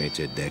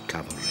decimated their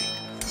cavalry.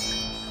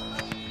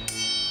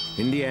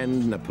 In the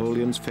end,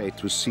 Napoleon's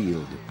fate was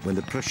sealed when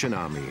the Prussian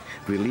army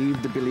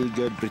relieved the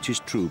beleaguered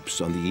British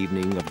troops on the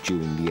evening of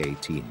June the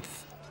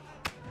 18th.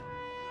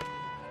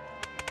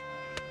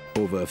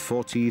 Over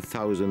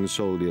 40,000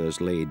 soldiers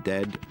lay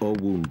dead or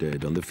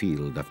wounded on the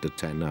field after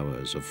 10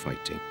 hours of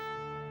fighting.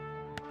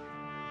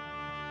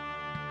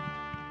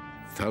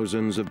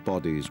 Thousands of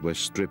bodies were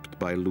stripped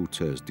by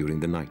looters during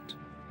the night.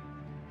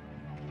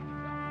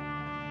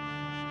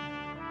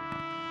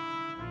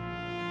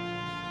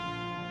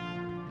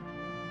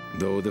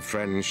 Though the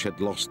French had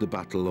lost the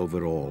battle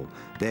overall,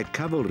 their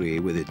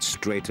cavalry, with its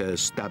straighter,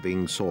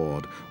 stabbing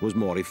sword, was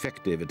more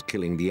effective at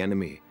killing the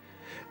enemy.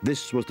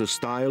 This was the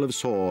style of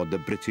sword the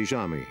British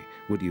Army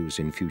would use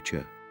in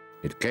future.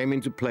 It came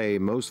into play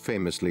most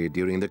famously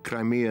during the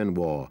Crimean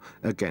War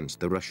against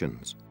the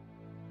Russians.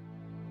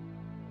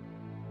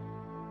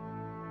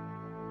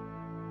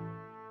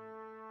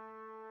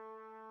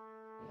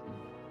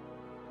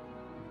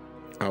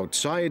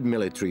 Outside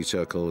military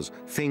circles,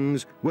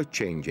 things were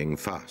changing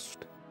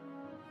fast.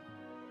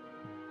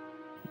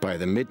 By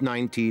the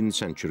mid-19th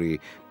century,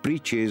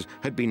 breeches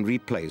had been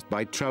replaced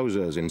by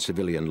trousers in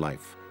civilian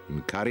life,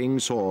 and carrying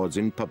swords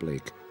in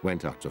public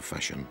went out of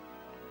fashion.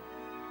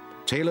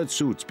 Tailored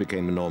suits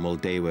became a normal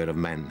daywear of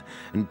men,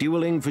 and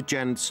dueling for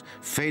gents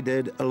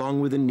faded along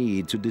with the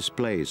need to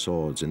display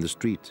swords in the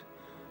street.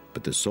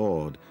 But the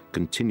sword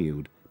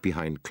continued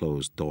behind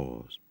closed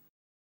doors.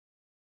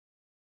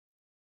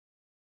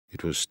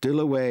 It was still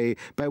a way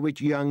by which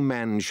young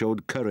men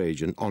showed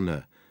courage and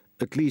honor.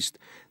 At least,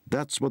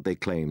 that's what they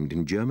claimed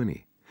in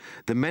Germany.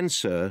 The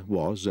Mensa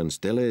was, and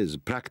still is,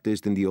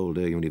 practiced in the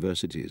older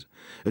universities.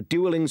 A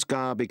dueling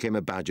scar became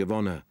a badge of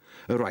honor,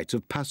 a rite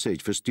of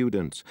passage for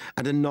students,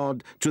 and a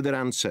nod to their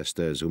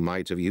ancestors who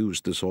might have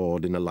used the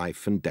sword in a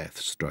life-and-death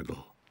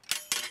struggle.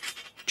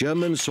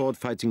 German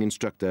sword-fighting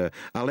instructor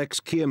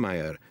Alex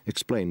Kiermeier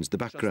explains the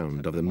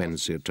background of the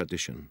Mensa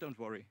tradition. Don't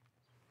worry.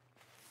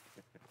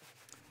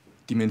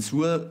 Die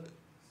Mensur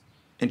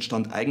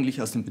entstand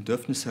eigentlich aus dem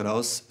Bedürfnis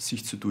heraus,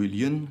 sich zu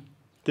duellieren.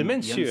 The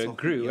mensure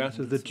grew out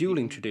of the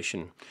dueling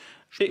tradition.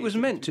 It was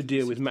meant to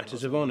deal with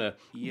matters of honour.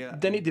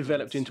 Then it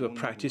developed into a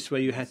practice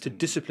where you had to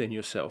discipline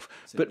yourself,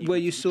 but where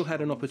you still had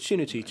an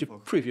opportunity to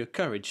prove your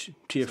courage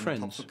to your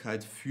friends.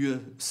 Tapferkeit für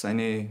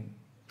seine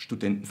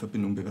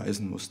Studentenverbindung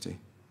beweisen musste.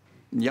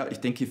 Ja, ich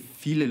denke,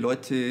 viele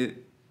Leute,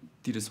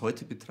 die das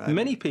heute betreiben.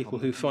 Many people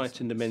who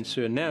fight in the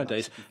mensure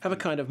nowadays have a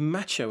kind of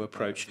macho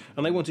approach,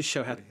 and they want to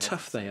show how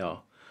tough they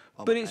are.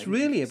 But it's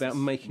really about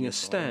making a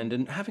stand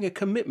and having a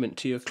commitment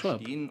to your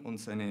club. Und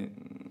seine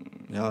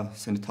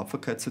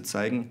Tapferkeit zu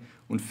zeigen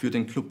und für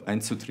den Club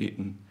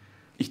einzutreten.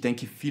 Ich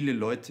denke, viele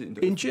Leute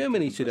in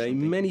Germany today,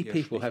 many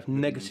people have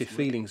negative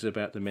feelings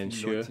about the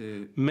mensure.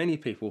 Many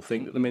people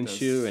think that the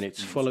mensure and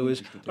its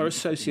followers are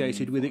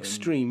associated with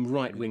extreme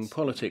right-wing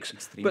politics,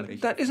 but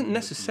that isn't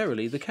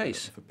necessarily the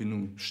case.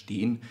 Verbindung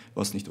stehen,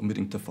 was nicht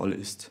unbedingt der Fall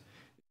ist.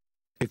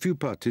 If you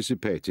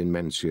participate in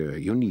mensure,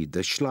 you need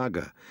the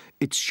Schlager.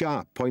 Its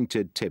sharp,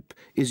 pointed tip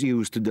is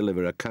used to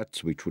deliver a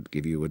cut which would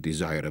give you a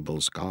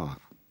desirable scar,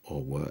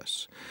 or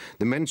worse.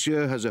 The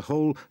mensure has a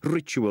whole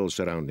ritual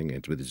surrounding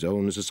it with its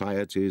own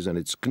societies, and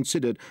it's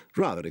considered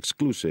rather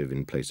exclusive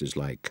in places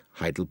like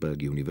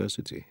Heidelberg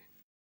University.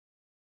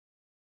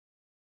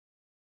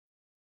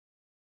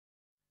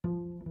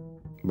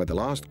 By the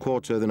last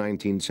quarter of the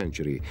 19th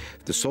century,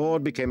 the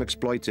sword became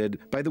exploited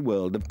by the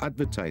world of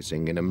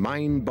advertising in a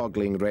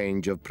mind-boggling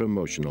range of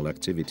promotional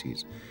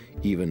activities.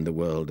 Even the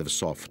world of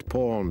soft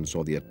porn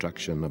saw the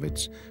attraction of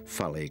its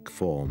phallic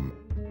form.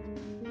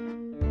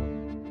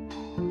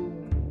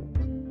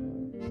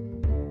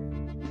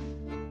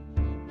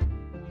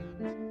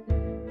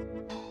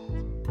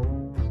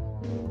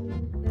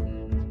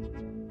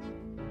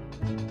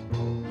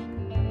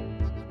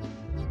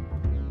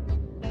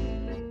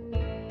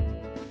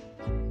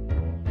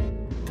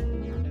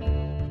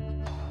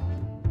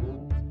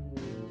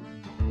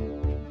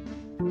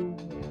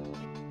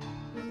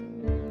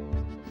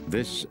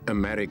 This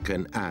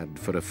American ad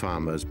for a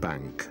farmer's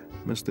bank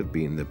must have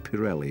been the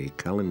Pirelli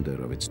calendar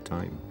of its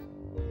time.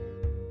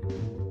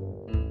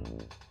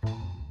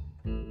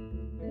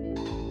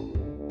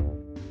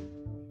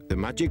 The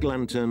magic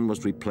lantern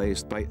was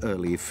replaced by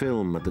early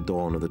film at the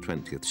dawn of the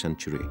 20th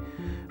century.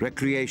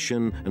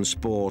 Recreation and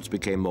sport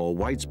became more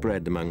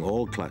widespread among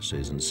all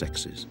classes and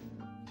sexes.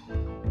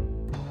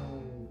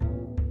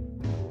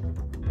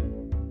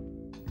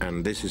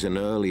 And this is an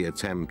early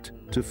attempt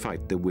to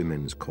fight the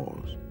women's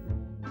cause.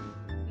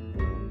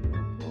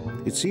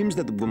 It seems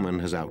that the woman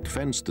has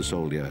outfenced the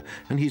soldier,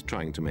 and he's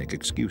trying to make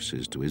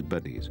excuses to his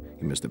buddies.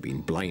 He must have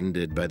been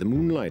blinded by the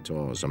moonlight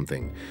or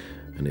something,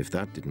 and if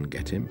that didn't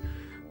get him,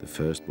 the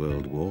First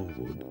World War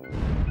would.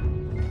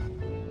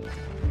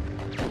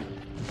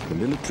 The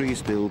military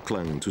still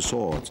clung to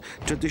swords.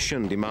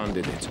 Tradition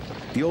demanded it.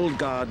 The old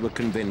guard were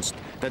convinced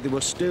that there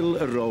was still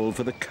a role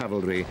for the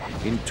cavalry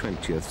in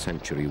 20th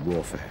century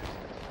warfare.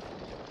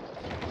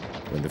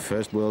 When the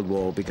First World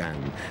War began,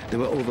 there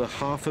were over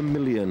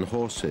 500,000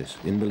 horses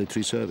in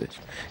military service.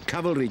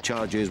 Cavalry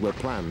charges were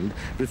planned,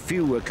 but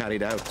few were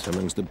carried out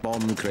amongst the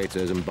bomb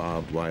craters and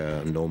barbed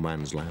wire and no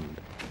man's land.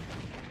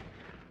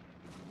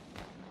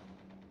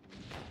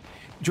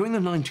 During the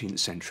 19th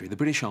century, the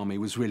British Army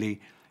was really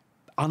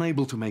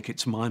unable to make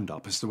its mind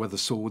up as to whether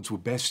swords were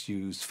best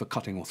used for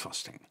cutting or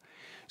thrusting.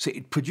 So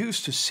it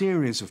produced a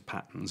series of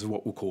patterns of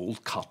what were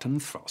called cut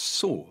and thrust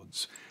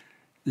swords.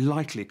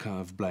 Lightly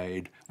curved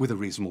blade with a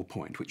reasonable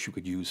point, which you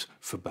could use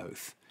for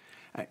both.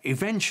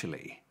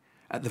 Eventually,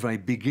 at the very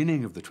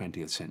beginning of the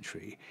 20th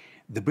century,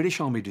 the British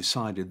Army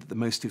decided that the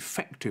most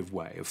effective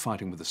way of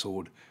fighting with the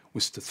sword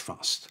was to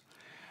thrust.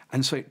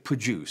 And so it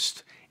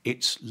produced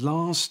its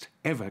last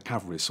ever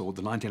cavalry sword,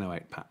 the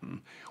 1908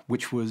 pattern,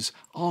 which was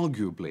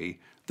arguably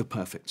the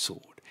perfect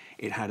sword.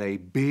 It had a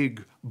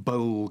big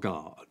bowl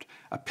guard,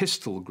 a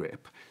pistol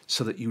grip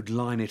so that you'd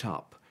line it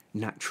up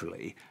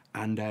naturally,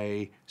 and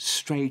a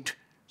straight,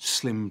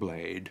 slim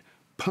blade,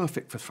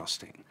 perfect for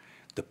thrusting.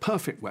 The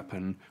perfect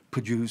weapon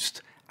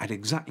produced at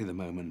exactly the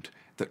moment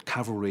that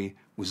cavalry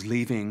was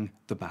leaving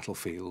the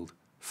battlefield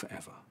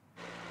forever.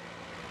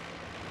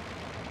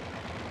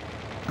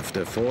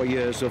 After 4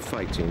 years of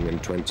fighting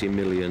and 20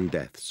 million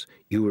deaths,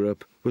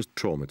 Europe was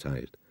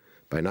traumatized.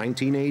 By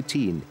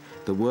 1918,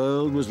 the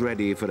world was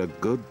ready for a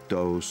good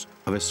dose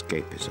of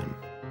escapism.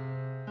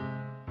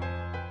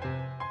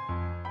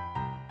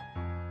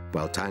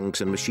 While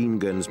tanks and machine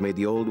guns made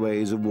the old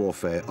ways of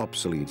warfare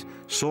obsolete,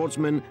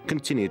 swordsmen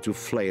continued to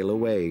flail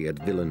away at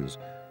villains.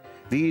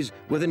 These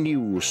were the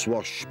new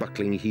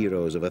swashbuckling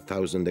heroes of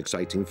 1,000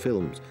 exciting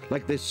films,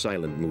 like this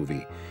silent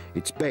movie.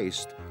 It's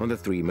based on the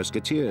Three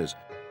Musketeers.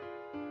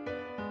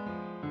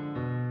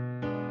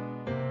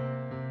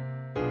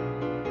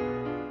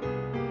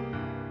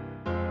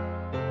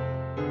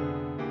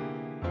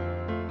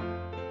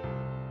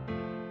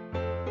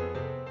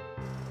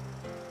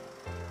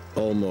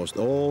 Almost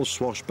all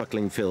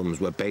swashbuckling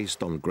films were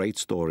based on great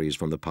stories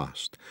from the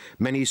past.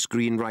 Many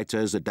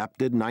screenwriters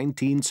adapted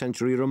 19th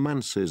century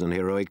romances and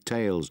heroic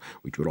tales,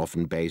 which were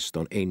often based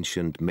on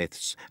ancient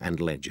myths and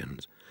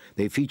legends.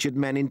 They featured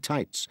men in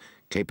tights,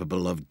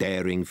 capable of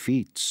daring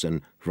feats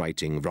and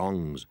righting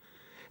wrongs.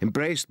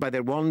 Embraced by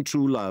their one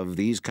true love,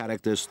 these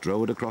characters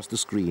strode across the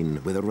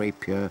screen with a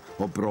rapier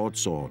or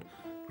broadsword.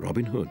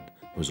 Robin Hood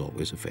was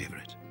always a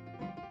favorite.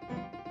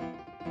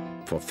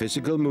 For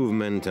physical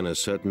movement and a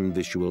certain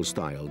visual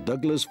style,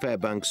 Douglas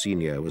Fairbanks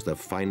Sr. was the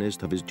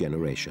finest of his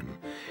generation.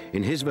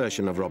 In his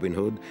version of Robin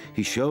Hood,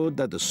 he showed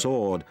that the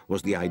sword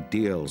was the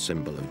ideal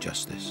symbol of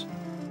justice.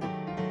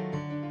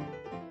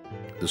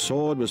 The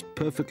sword was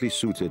perfectly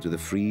suited to the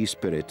free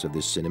spirit of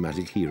this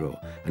cinematic hero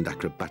and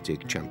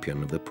acrobatic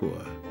champion of the poor.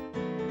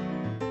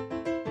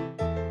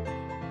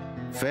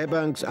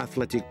 Fairbanks'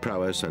 athletic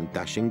prowess and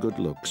dashing good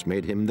looks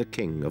made him the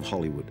king of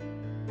Hollywood.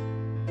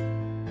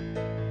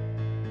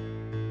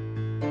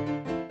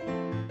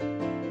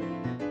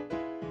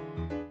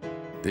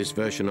 This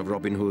version of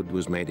Robin Hood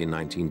was made in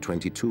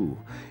 1922.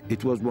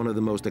 It was one of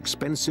the most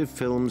expensive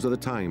films of the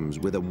times,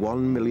 with a $1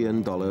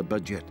 million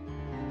budget.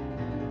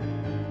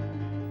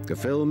 The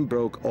film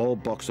broke all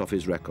box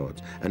office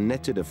records and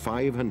netted a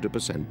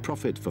 500%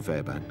 profit for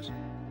Fairbanks.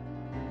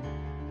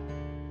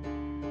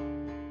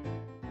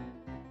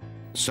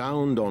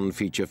 Sound on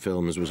feature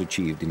films was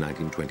achieved in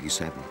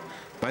 1927.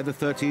 By the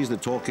 30s, the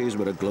talkies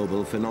were a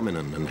global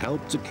phenomenon and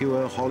helped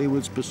secure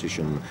Hollywood's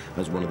position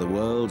as one of the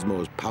world's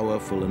most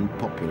powerful and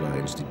popular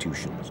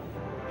institutions.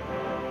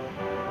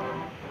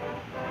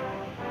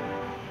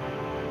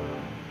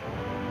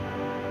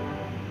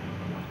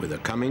 With the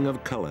coming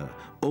of color,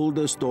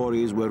 older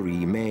stories were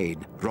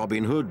remade.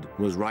 Robin Hood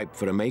was ripe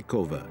for a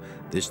makeover,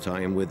 this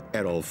time with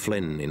Errol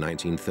Flynn in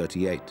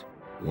 1938.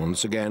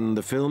 Once again,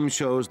 the film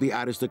shows the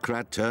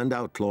aristocrat turned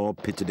outlaw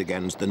pitted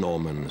against the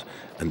Normans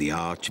and the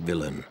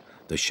arch-villain,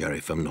 the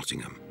Sheriff of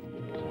Nottingham.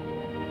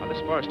 Now, this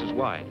forest is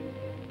wide.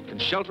 It can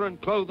shelter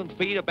and clothe and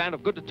feed a band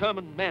of good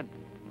determined men,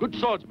 good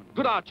swordsmen,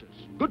 good archers,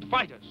 good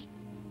fighters.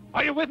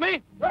 Are you with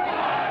me?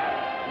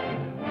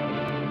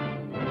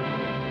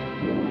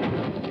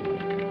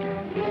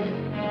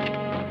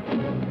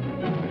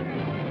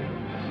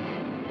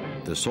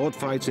 The sword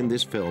fights in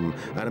this film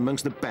are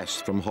amongst the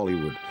best from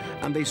Hollywood,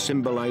 and they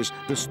symbolize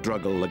the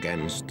struggle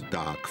against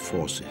dark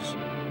forces.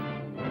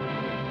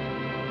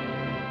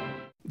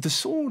 The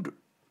sword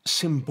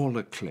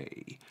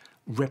symbolically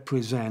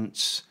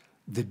represents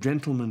the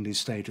gentlemanly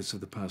status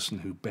of the person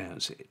who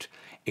bears it.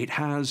 It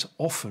has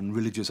often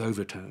religious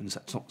overtones.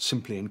 That's not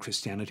simply in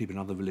Christianity, but in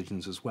other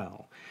religions as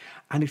well.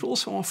 And it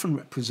also often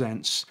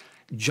represents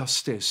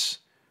justice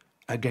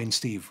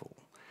against evil.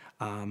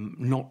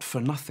 Not for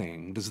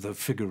nothing does the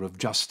figure of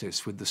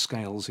justice with the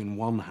scales in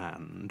one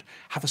hand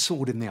have a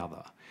sword in the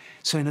other.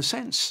 So in a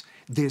sense,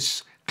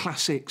 this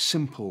classic,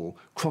 simple,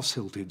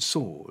 cross-hilted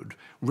sword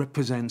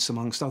represents,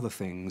 amongst other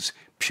things,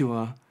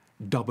 pure,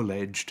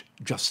 double-edged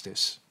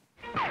justice.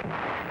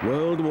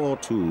 World War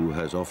II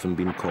has often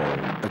been called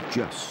a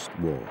just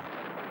war.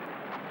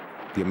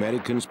 The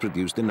Americans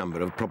produced a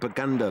number of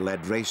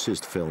propaganda-led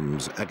racist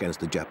films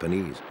against the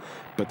Japanese,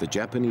 but the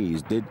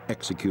Japanese did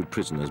execute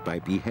prisoners by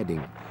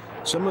beheading.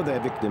 Some of their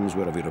victims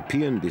were of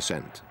European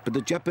descent, but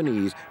the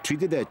Japanese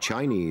treated their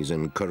Chinese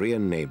and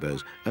Korean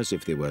neighbors as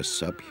if they were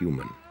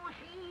subhuman.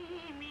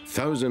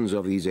 Thousands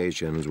of these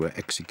Asians were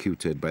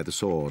executed by the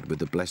sword with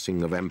the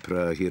blessing of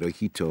Emperor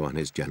Hirohito and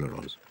his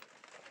generals.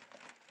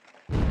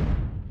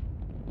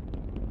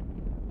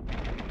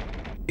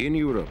 In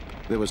Europe,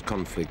 there was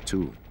conflict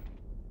too.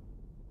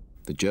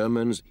 The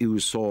Germans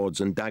used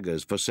swords and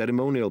daggers for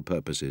ceremonial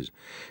purposes.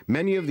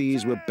 Many of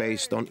these were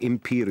based on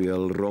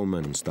imperial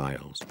Roman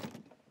styles.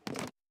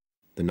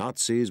 The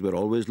Nazis were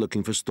always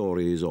looking for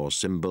stories or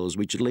symbols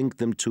which linked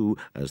them to,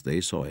 as they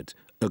saw it,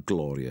 a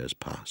glorious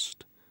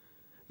past.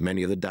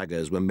 Many of the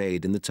daggers were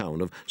made in the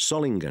town of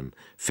Solingen,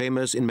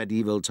 famous in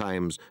medieval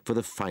times for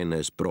the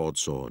finest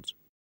broadswords.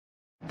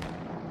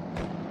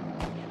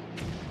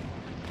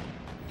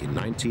 In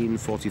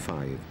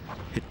 1945,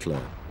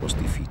 Hitler was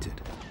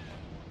defeated.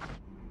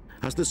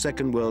 As the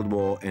Second World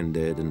War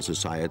ended and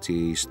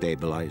society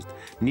stabilized,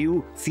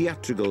 new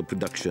theatrical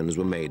productions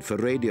were made for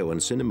radio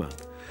and cinema.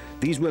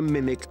 These were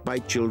mimicked by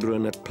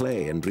children at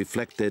play and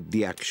reflected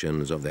the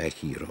actions of their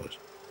heroes.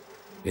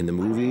 In the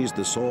movies,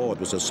 the sword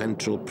was a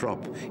central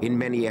prop in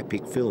many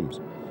epic films,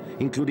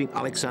 including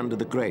Alexander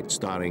the Great,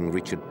 starring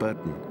Richard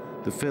Burton.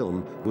 The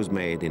film was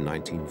made in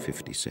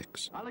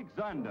 1956.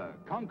 Alexander,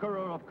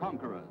 conqueror of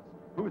conquerors,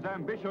 whose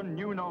ambition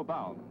knew no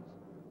bounds.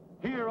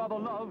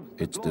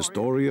 It's the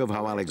story of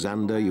how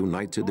Alexander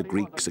united the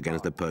Greeks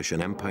against the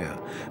Persian Empire,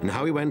 and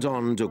how he went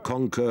on to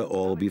conquer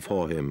all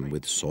before him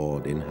with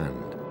sword in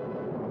hand.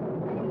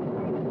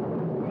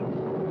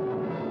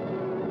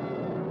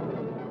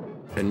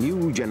 A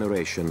new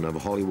generation of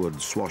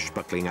Hollywood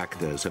swashbuckling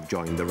actors have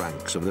joined the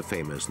ranks of the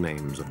famous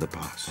names of the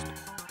past.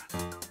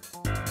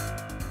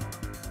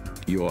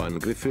 Ioan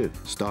Gruffudd,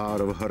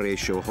 star of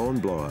Horatio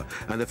Hornblower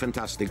and the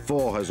Fantastic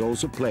Four, has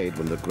also played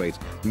one of the great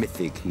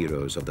mythic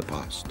heroes of the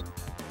past.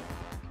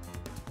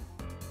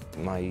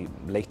 My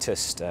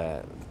latest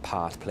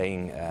part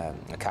playing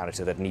a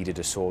character that needed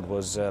a sword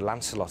was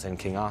Lancelot in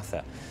King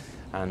Arthur.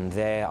 And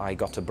there I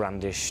got to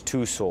brandish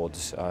two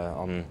swords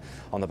on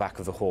the back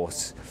of the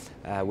horse,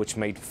 which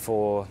made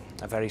for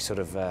a very sort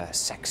of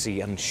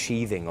sexy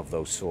unsheathing of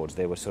those swords.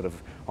 They were sort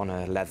of on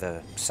a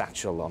leather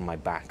satchel on my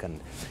back,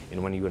 and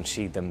when you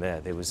unsheathed them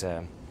there was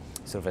a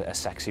sort of a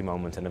sexy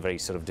moment and a very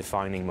sort of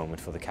defining moment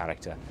for the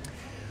character.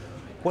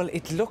 Well,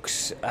 it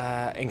looks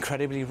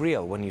incredibly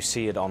real when you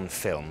see it on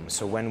film.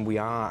 So when we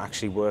are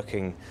actually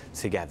working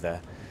together,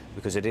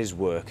 because it is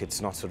work,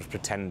 it's not sort of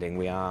pretending,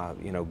 we are,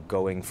 you know,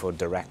 going for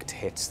direct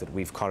hits that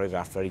we've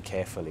choreographed very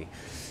carefully.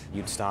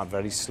 You'd start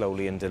very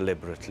slowly and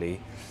deliberately.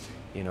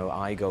 You know,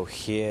 I go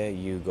here,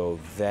 you go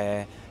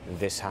there,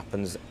 this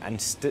happens,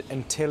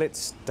 until it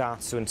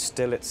starts to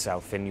instill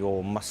itself in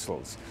your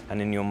muscles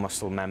and in your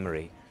muscle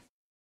memory.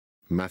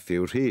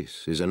 Matthew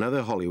Rhys is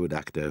another Hollywood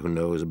actor who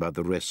knows about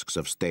the risks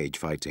of stage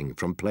fighting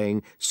from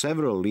playing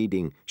several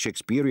leading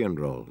Shakespearean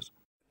roles.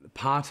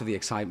 Part of the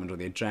excitement or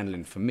the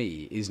adrenaline for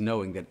me is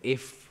knowing that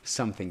if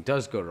something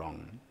does go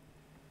wrong,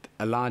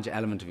 a large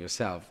element of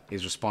yourself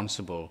is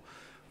responsible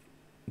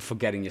for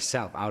getting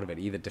yourself out of it,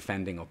 either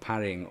defending or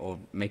parrying or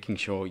making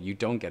sure you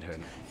don't get hurt.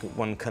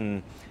 One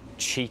can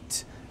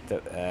cheat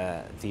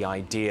the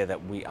idea that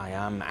I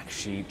am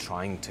actually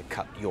trying to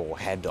cut your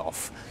head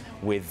off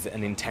with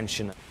an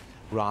intention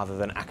rather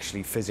than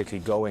actually physically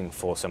going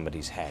for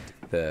somebody's head.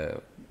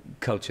 The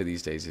culture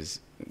these days is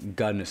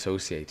gun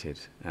associated,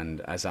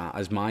 and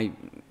as my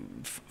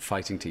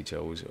fighting teacher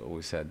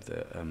always said,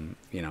 that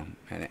you know,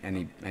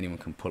 anyone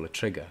can pull a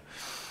trigger,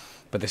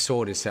 but the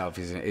sword itself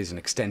is an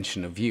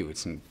extension of you.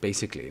 It's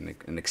basically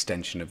an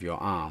extension of your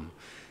arm.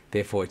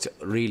 Therefore, it's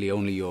really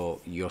only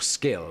your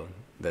skill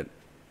that,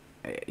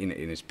 in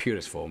its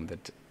purest form,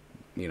 that,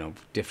 you know,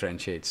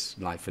 differentiates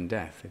life and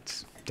death.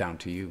 It's down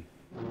to you.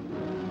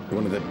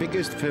 One of the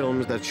biggest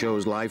films that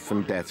shows life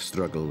and death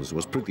struggles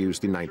was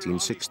produced in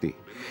 1960.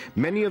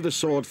 Many of the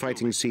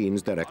sword-fighting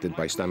scenes directed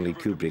by Stanley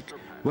Kubrick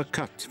were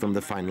cut from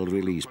the final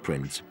release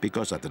print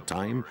because at the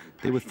time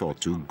they were thought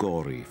too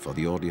gory for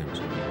the audience.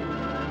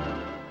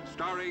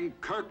 Starring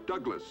Kirk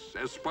Douglas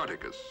as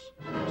Spartacus,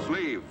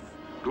 slave,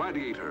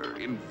 gladiator,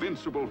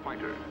 invincible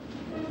fighter.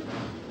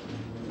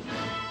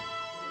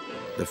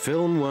 The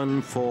film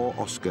won 4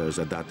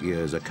 Oscars at that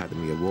year's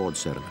Academy Awards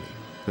ceremony.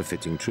 A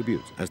fitting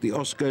tribute, as the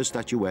Oscar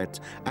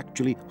statuette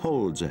actually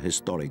holds a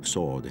historic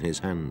sword in his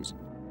hands.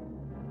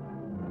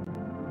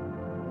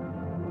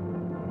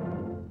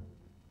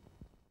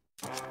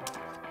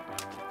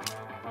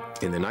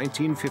 In the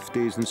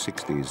 1950s and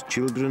 60s,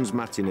 children's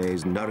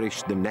matinees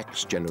nourished the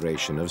next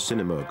generation of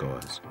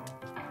cinema-goers.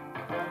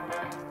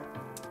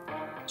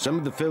 Some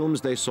of the films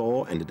they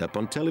saw ended up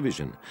on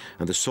television,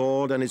 and the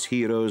sword and its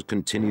heroes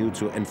continued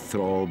to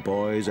enthrall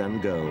boys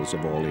and girls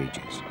of all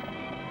ages.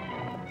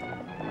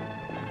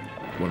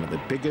 One of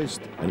the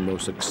biggest and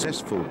most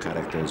successful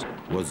characters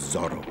was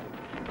Zorro.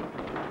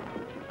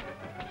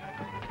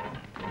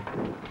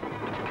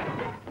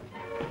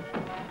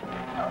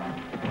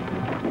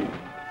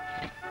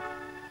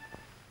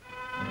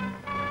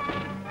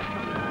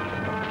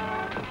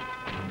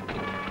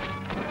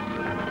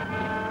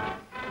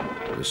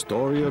 The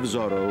story of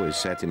Zorro is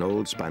set in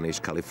old Spanish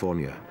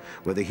California,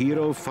 where the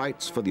hero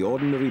fights for the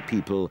ordinary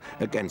people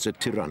against a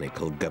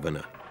tyrannical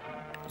governor.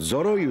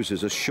 Zorro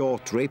uses a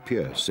short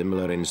rapier,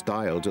 similar in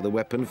style to the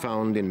weapon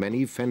found in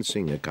many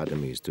fencing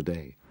academies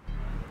today.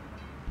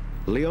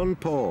 Leon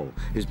Paul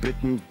is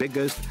Britain's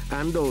biggest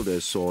and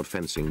oldest sword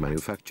fencing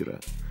manufacturer.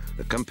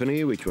 The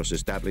company, which was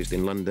established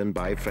in London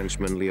by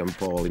Frenchman Leon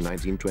Paul in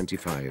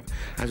 1925,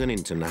 has an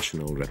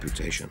international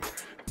reputation.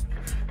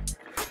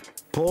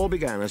 Paul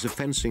began as a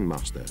fencing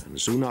master and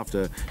soon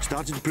after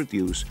started to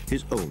produce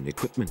his own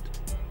equipment.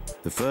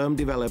 The firm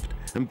developed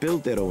and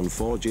built their own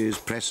forges,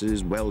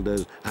 presses,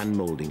 welders, and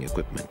molding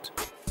equipment.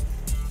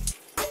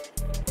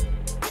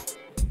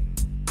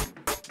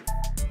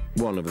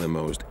 One of the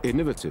most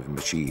innovative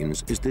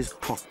machines is this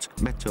hot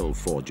metal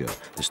forger.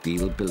 The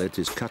steel billet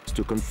is cut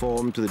to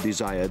conform to the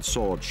desired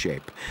sword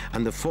shape,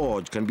 and the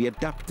forge can be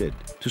adapted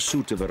to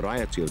suit a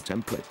variety of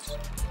templates.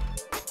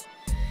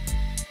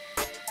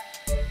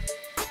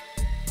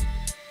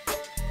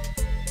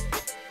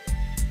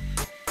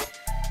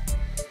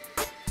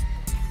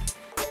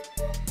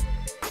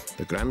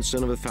 The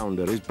grandson of the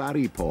founder is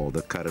Barry Paul,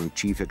 the current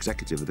chief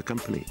executive of the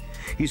company.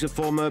 He's a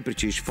former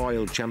British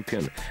foil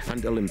champion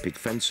and Olympic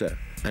fencer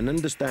and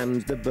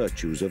understands the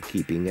virtues of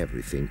keeping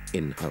everything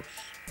in-house.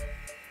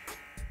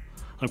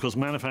 And of course,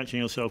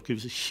 manufacturing yourself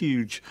gives a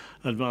huge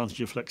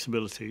advantage of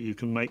flexibility. You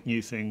can make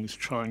new things,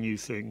 try new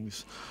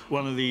things.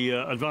 One of the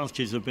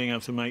advantages of being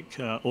able to make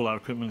all our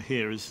equipment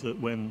here is that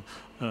when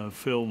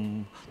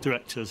film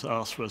directors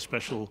ask for a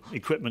special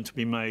equipment to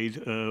be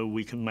made,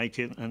 we can make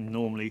it and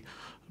normally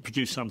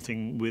produce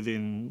something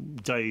within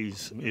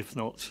days, if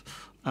not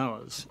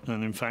hours.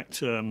 And in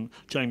fact,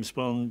 James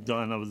Bond,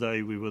 Die Another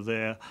Day, we were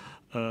there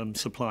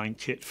supplying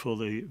kit for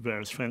the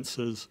various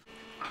fencers.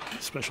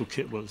 Special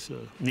kit was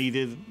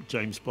needed.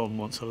 James Bond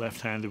wants a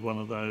left-handed one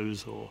of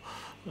those, or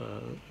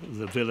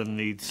the villain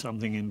needs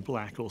something in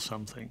black or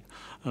something.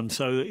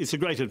 So it's a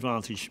great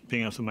advantage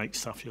being able to make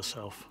stuff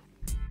yourself.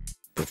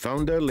 The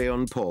founder,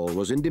 Leon Paul,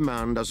 was in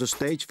demand as a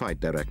stage fight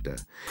director.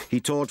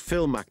 He taught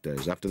film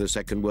actors after the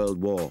Second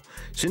World War,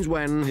 since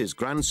when his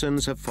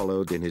grandsons have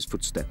followed in his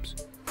footsteps.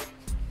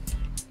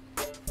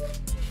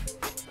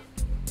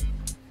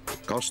 The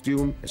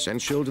costume,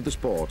 essential to the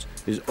sport,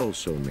 is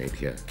also made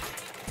here.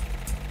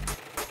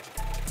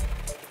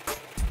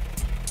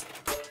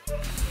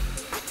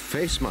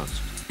 Face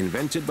masks,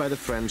 invented by the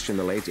French in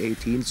the late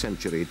 18th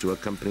century to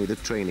accompany the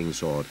training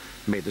sword,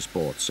 made the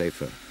sport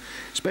safer,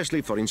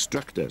 especially for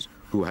instructors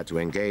who had to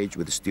engage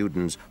with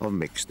students of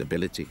mixed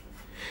ability.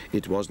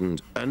 It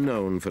wasn't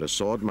unknown for a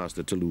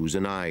swordmaster to lose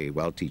an eye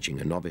while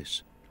teaching a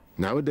novice.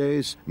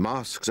 Nowadays,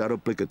 masks are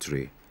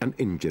obligatory and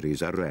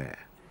injuries are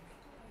rare.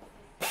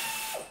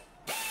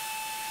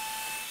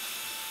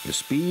 The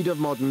speed of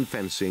modern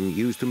fencing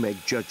used to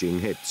make judging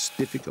hits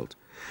difficult.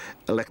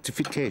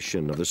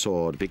 Electrification of the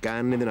sword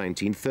began in the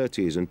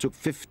 1930s and took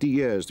 50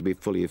 years to be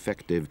fully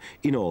effective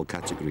in all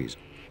categories.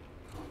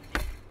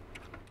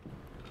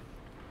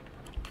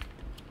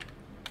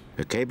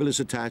 A cable is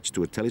attached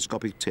to a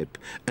telescopic tip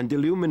and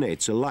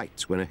illuminates a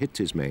light when a hit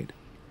is made.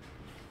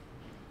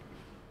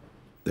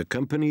 The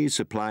company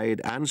supplied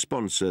and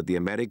sponsored the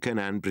American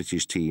and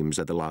British teams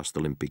at the last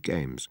Olympic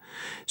Games.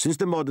 Since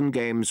the modern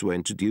games were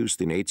introduced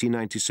in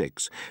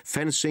 1896,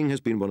 fencing has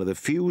been one of the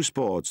few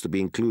sports to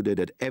be included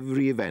at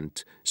every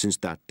event since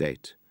that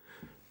date.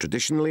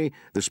 Traditionally,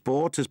 the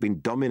sport has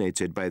been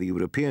dominated by the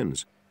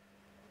Europeans.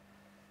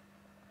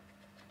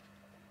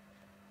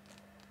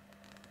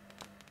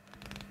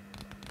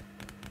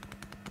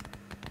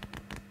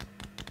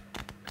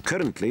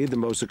 Currently, the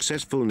most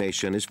successful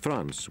nation is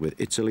France, with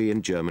Italy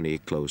and Germany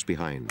close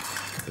behind.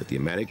 But the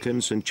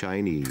Americans and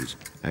Chinese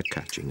are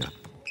catching up.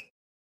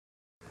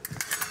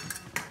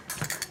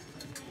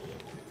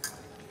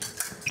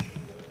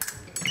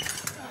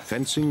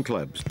 Fencing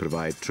clubs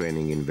provide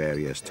training in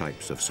various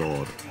types of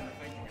sword.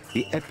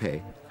 The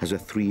épée has a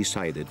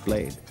three-sided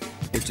blade.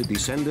 It's a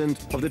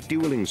descendant of the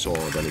dueling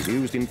sword and is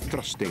used in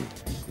thrusting.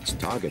 Its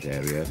target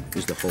area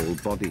is the whole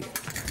body.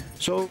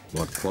 So,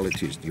 what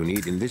qualities do you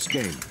need in this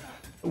game?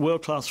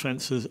 World-class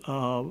fencers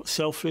are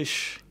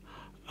selfish,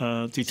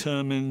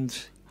 determined,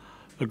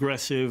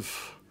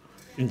 aggressive,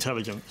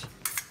 intelligent.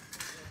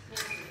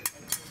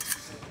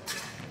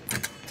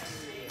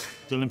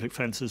 The Olympic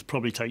fencers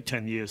probably take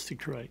 10 years to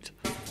create.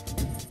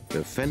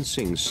 The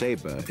fencing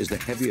sabre is the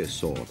heaviest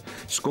sword.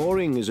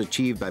 Scoring is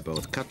achieved by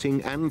both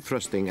cutting and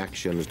thrusting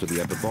actions to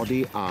the upper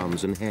body,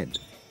 arms and head.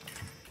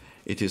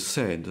 It is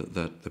said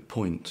that the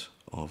point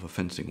of a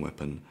fencing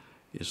weapon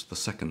is the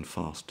second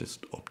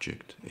fastest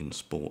object in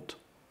sport,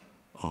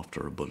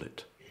 after a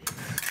bullet.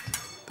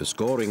 The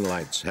scoring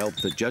lights help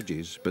the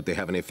judges, but they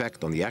have an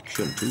effect on the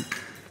action too.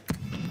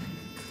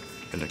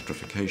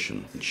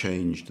 Electrification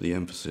changed the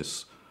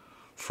emphasis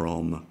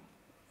from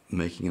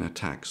making an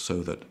attack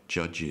so that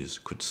judges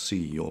could see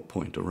your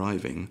point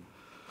arriving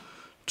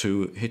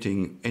to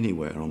hitting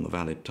anywhere on the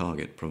valid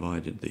target,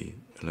 provided the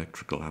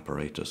electrical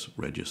apparatus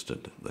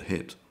registered the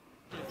hit.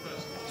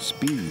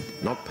 Speed,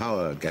 not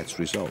power, gets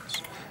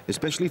results,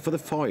 especially for the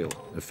foil,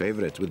 a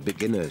favourite with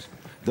beginners.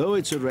 Though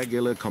it's a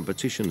regular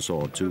competition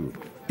sword too,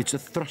 it's a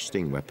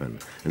thrusting weapon,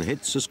 and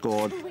hits are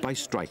scored by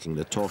striking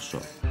the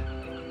torso.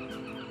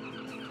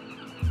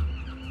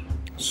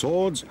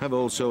 Swords have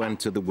also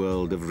entered the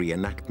world of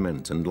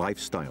reenactment and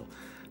lifestyle.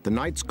 The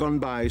Knights Gone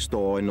By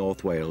store in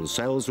North Wales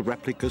sells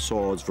replica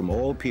swords from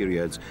all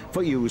periods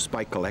for use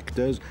by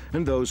collectors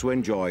and those who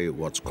enjoy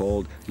what's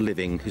called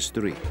living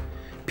history.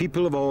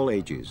 People of all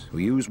ages who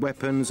use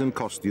weapons and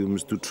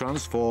costumes to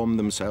transform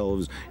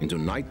themselves into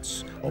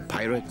knights or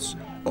pirates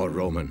or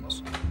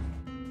Romans.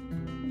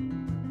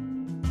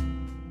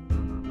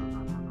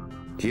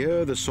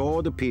 Here the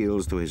sword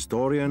appeals to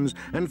historians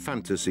and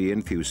fantasy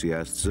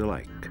enthusiasts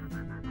alike.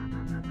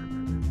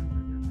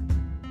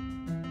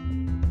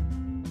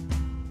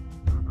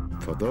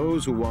 For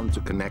those who want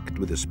to connect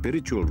with the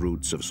spiritual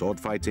roots of sword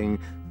fighting,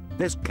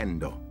 there's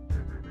Kendo.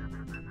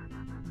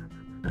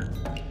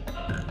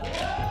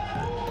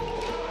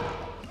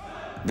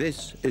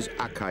 This is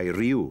Akai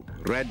Ryu,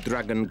 Red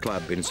Dragon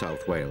Club in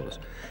South Wales.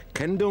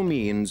 Kendo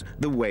means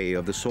the way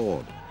of the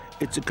sword.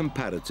 It's a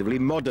comparatively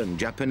modern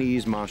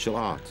Japanese martial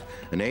art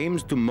and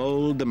aims to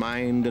mold the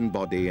mind and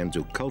body and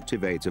to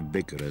cultivate a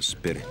vigorous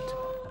spirit.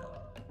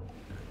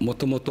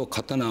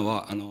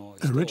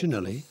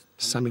 Originally,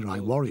 samurai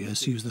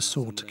warriors used the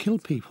sword to kill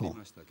people.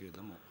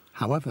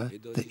 However,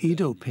 the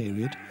Edo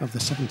period of the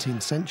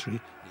 17th century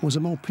was a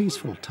more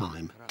peaceful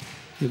time.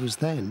 It was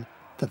then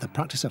that the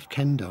practice of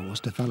kendo was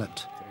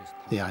developed.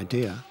 The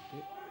idea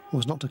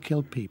was not to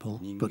kill people,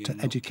 but to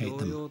educate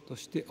them.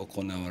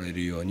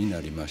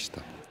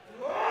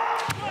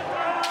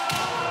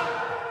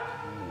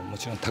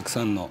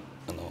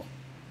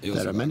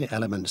 There are many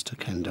elements to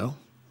kendo.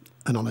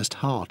 An honest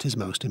heart is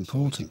most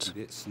important.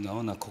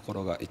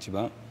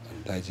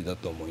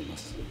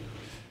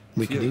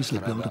 We can easily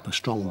build up a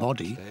strong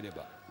body,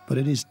 but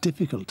it is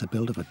difficult to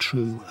build up a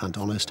true and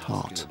honest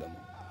heart.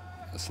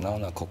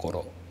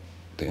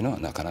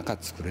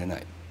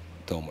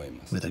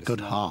 With a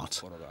good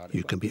heart,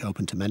 you can be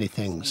open to many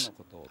things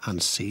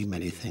and see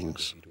many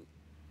things.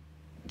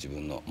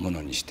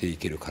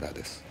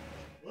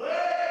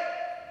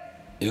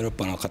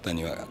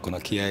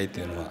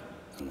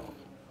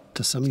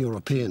 To some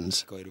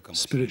Europeans,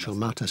 spiritual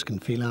matters can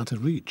feel out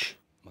of reach.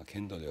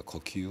 In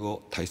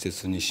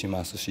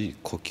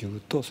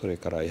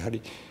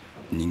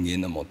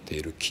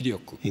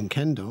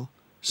kendo,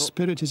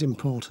 spirit is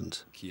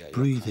important.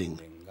 Breathing,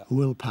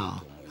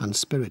 willpower, and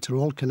spirit are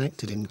all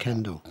connected in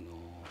kendo.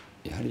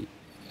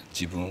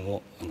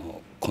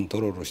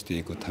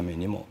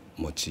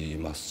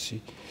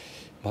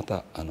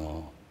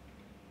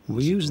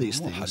 We use these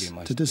things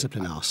to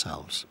discipline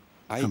ourselves,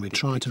 and we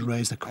try to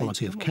raise the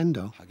quality of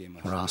kendo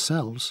for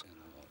ourselves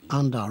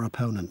and our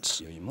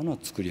opponents.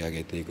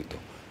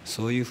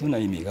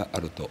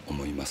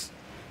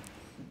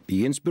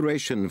 The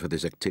inspiration for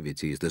this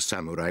activity is the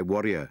samurai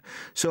warrior.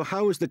 So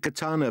how is the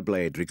katana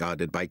blade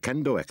regarded by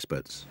kendo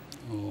experts?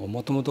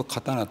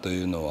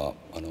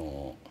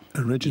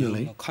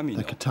 Originally,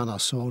 the katana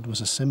sword was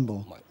a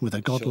symbol with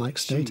a godlike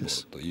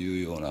status.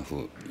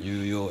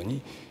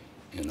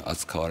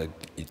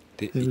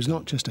 It was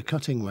not just a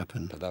cutting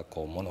weapon.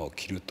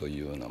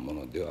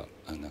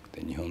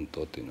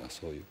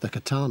 The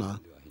katana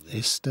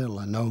is still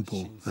a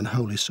noble and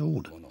holy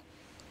sword.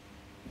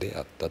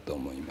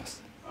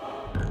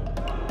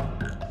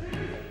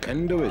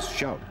 Kendoists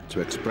shout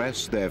to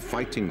express their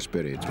fighting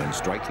spirit when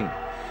striking,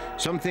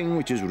 something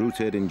which is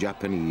rooted in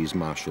Japanese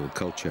martial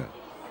culture.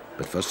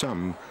 But for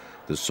some,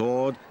 the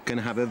sword can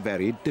have a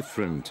very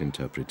different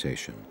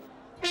interpretation.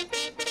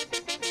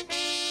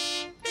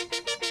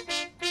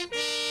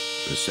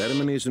 The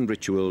ceremonies and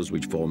rituals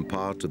which form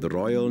part of the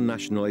Royal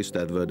National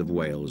Eisteddfod of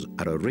Wales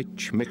are a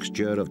rich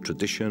mixture of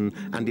tradition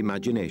and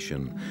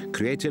imagination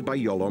created by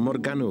Iolo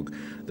Morgannwg,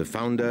 the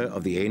founder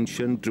of the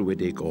ancient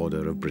Druidic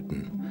Order of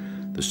Britain.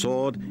 The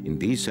sword in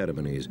these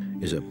ceremonies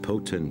is a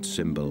potent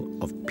symbol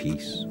of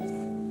peace.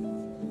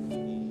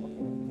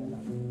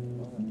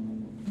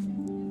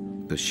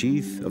 The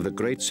sheath of the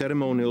great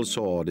ceremonial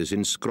sword is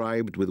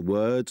inscribed with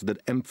words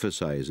that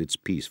emphasize its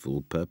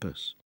peaceful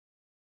purpose.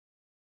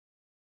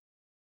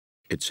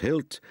 Its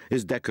hilt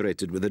is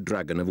decorated with a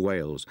dragon of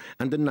Wales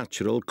and a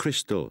natural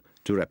crystal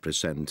to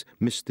represent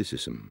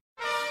mysticism.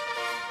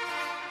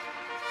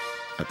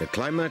 At the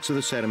climax of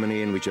the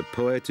ceremony in which a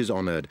poet is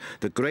honoured,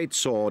 the great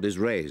sword is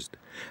raised,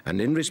 and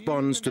in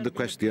response to the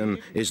question,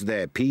 "Is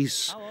there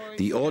peace?"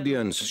 the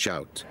audience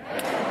shout,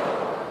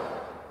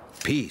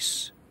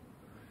 "Peace."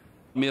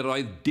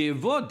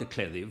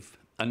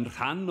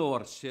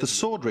 The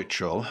sword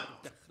ritual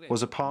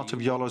was a part of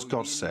Iolo's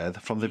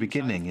godsedd from the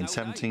beginning in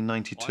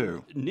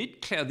 1792.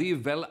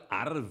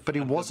 But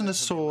it wasn't a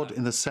sword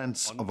in the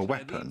sense of a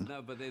weapon,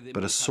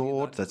 but a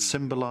sword that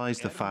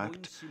symbolised the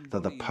fact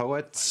that the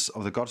poets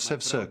of the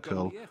godsedd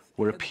circle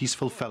were a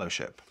peaceful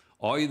fellowship.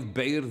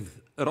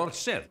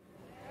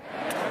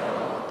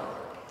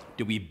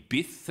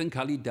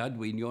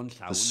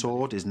 The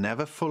sword is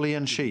never fully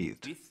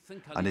unsheathed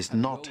and is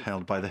not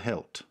held by the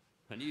hilt.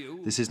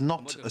 This is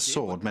not a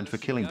sword meant for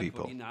killing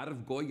people.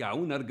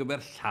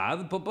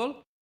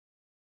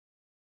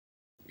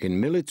 In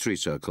military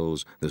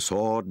circles, the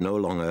sword no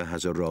longer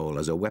has a role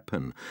as a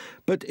weapon,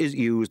 but is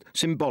used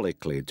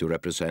symbolically to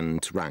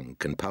represent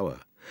rank and power.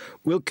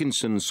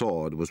 Wilkinson's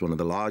sword was one of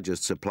the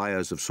largest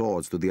suppliers of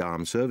swords to the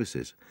armed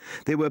services.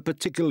 They were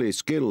particularly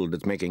skilled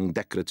at making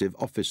decorative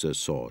officers'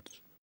 swords.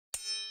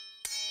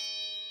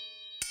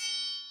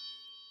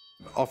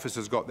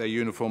 Officers got their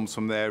uniforms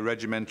from their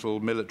regimental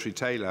military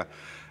tailor,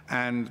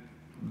 and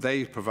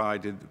they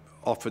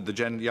offered the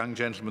young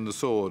gentleman the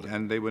sword,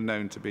 and they were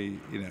known to be,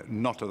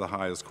 not of the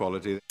highest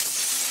quality.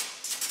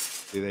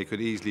 They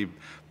could easily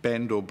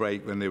bend or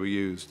break when they were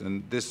used,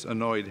 and this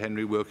annoyed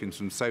Henry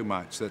Wilkinson so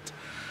much that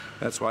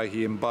that's why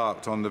he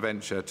embarked on the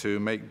venture to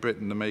make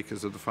Britain the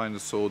makers of the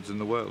finest swords in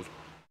the world.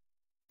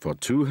 For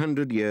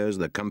 200 years,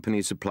 the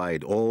company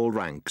supplied all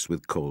ranks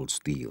with cold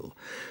steel.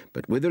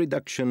 But with a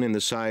reduction in the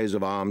size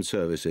of armed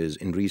services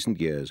in recent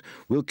years,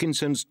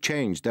 Wilkinson's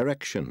changed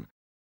direction.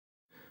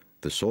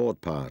 The sword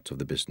part of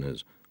the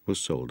business was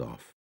sold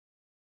off.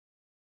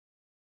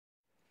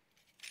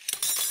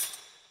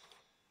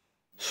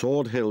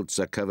 Sword hilts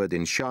are covered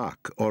in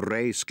shark or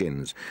ray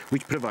skins,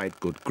 which provide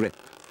good grip.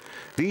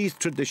 These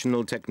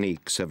traditional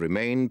techniques have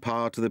remained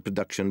part of the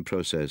production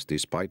process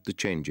despite the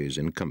changes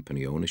in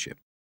company ownership.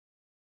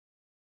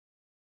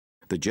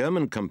 The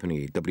German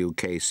company,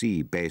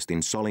 WKC, based in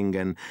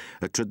Solingen,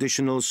 a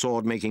traditional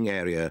sword-making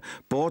area,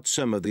 bought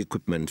some of the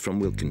equipment from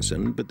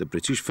Wilkinson, but the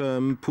British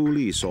firm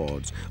Pooley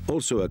Swords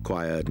also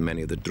acquired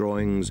many of the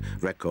drawings,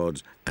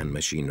 records and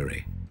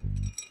machinery.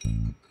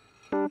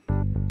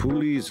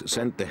 Pooley's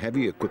sent the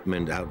heavy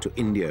equipment out to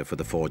India for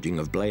the forging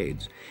of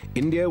blades.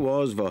 India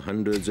was for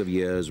hundreds of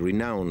years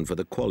renowned for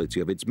the quality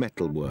of its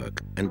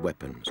metalwork and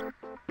weapons.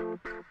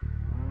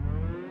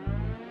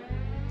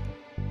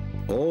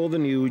 All the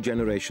new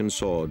generation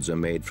swords are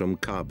made from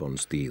carbon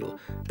steel.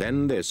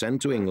 Then they're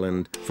sent to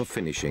England for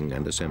finishing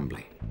and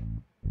assembly.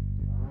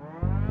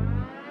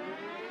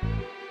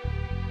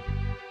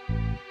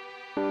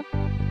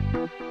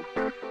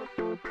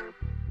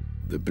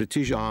 The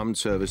British Armed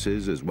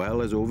Services, as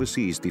well as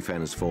overseas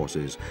defence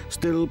forces,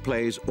 still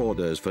place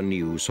orders for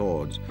new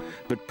swords.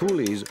 But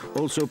Pooley's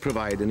also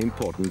provide an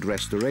important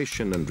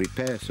restoration and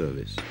repair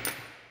service.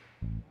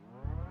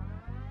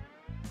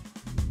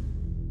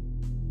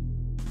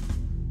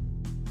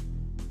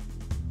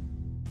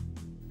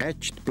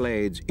 Etched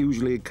blades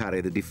usually carry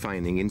the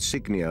defining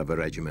insignia of a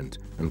regiment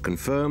and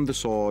confirm the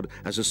sword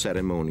as a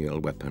ceremonial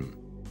weapon.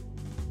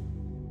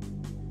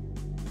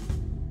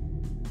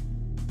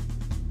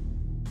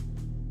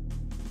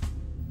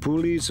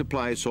 Pooley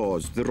supply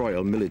swords to the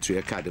Royal Military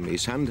Academy,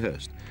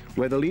 Sandhurst,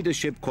 where the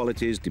leadership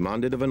qualities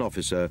demanded of an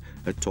officer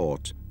are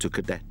taught to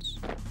cadets.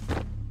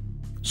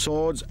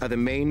 Swords are the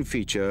main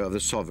feature of the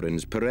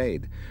Sovereign's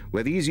parade,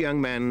 where these young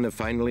men are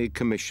finally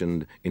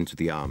commissioned into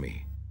the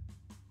army.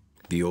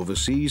 The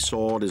overseas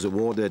sword is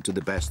awarded to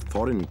the best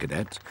foreign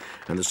cadet,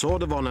 and the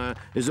Sword of Honour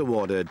is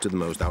awarded to the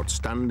most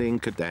outstanding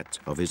cadet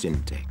of his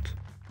intake.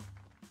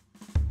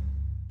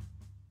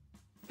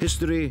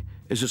 History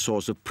is a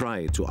source of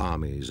pride to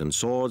armies, and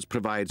swords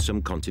provide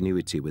some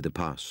continuity with the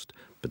past.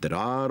 But there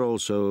are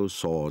also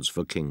swords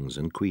for kings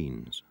and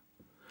queens.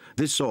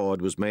 This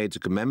sword was made to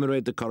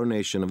commemorate the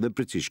coronation of the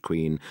British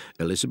Queen,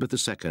 Elizabeth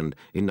II,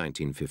 in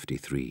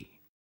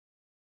 1953.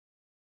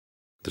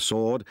 The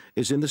sword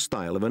is in the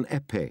style of an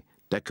épée,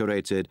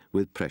 decorated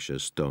with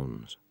precious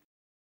stones.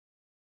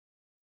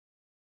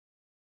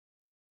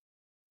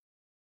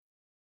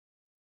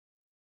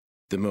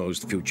 The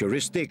most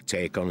futuristic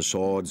take on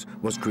swords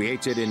was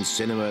created in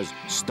cinema's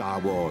Star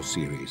Wars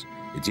series.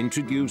 It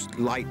introduced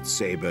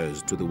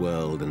lightsabers to the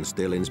world and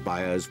still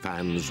inspires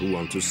fans who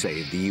want to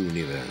save the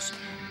universe,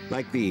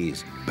 like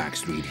these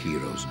backstreet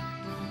heroes.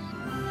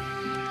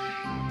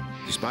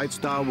 Despite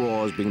Star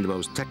Wars being the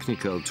most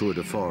technical tour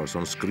de force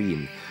on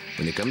screen,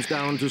 when it comes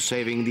down to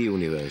saving the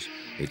universe,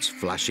 it's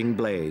flashing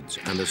blades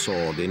and a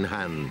sword in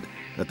hand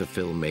that the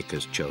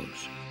filmmakers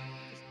chose.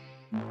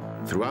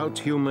 Throughout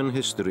human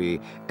history,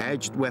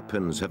 edged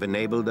weapons have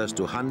enabled us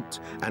to hunt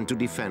and to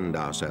defend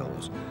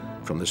ourselves.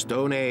 From the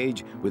Stone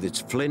Age, with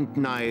its flint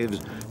knives,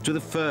 to the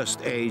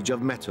First Age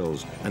of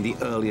metals and the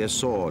earlier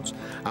swords,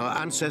 our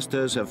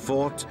ancestors have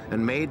fought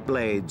and made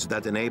blades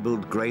that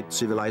enabled great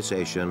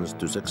civilizations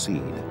to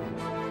succeed.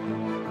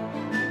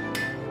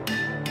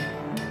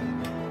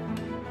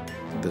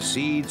 The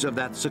seeds of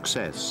that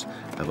success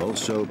have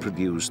also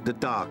produced the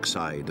dark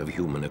side of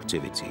human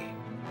activity.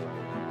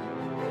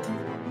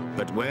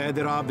 But where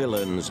there are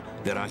villains,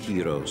 there are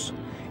heroes.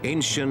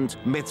 Ancient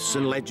myths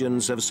and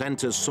legends have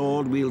sent us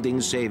sword-wielding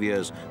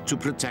saviors to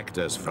protect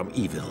us from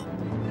evil.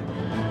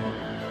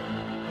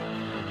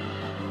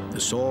 The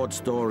sword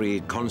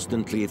story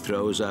constantly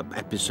throws up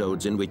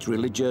episodes in which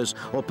religious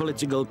or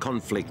political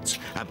conflicts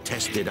have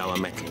tested our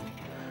mettle.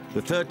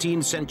 The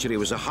 13th century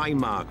was a high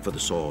mark for the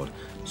sword,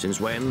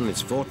 since when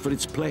it's fought for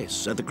its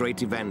place at the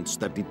great events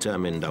that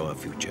determined our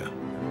future.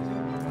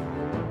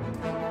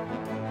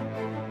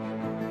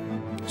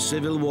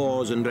 Civil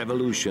wars and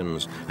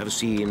revolutions have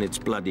seen its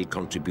bloody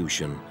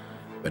contribution,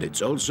 but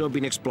it's also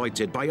been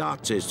exploited by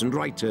artists and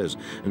writers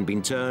and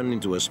been turned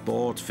into a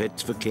sport fit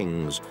for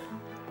kings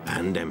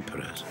and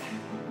emperors.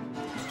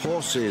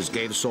 Horses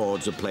gave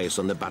swords a place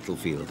on the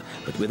battlefield,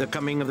 but with the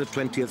coming of the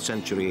 20th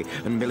century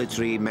and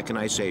military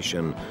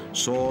mechanization,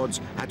 swords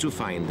had to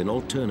find an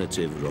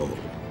alternative role.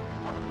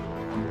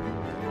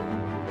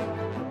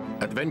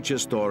 Adventure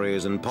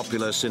stories and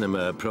popular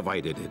cinema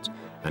provided it,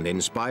 and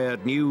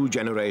inspired new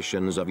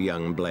generations of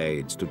young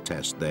blades to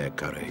test their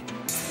courage.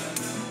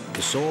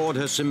 The sword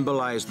has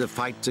symbolized the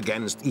fight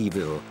against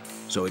evil,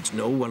 so it's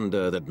no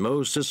wonder that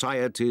most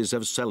societies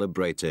have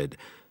celebrated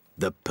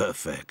the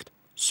perfect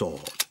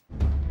sword.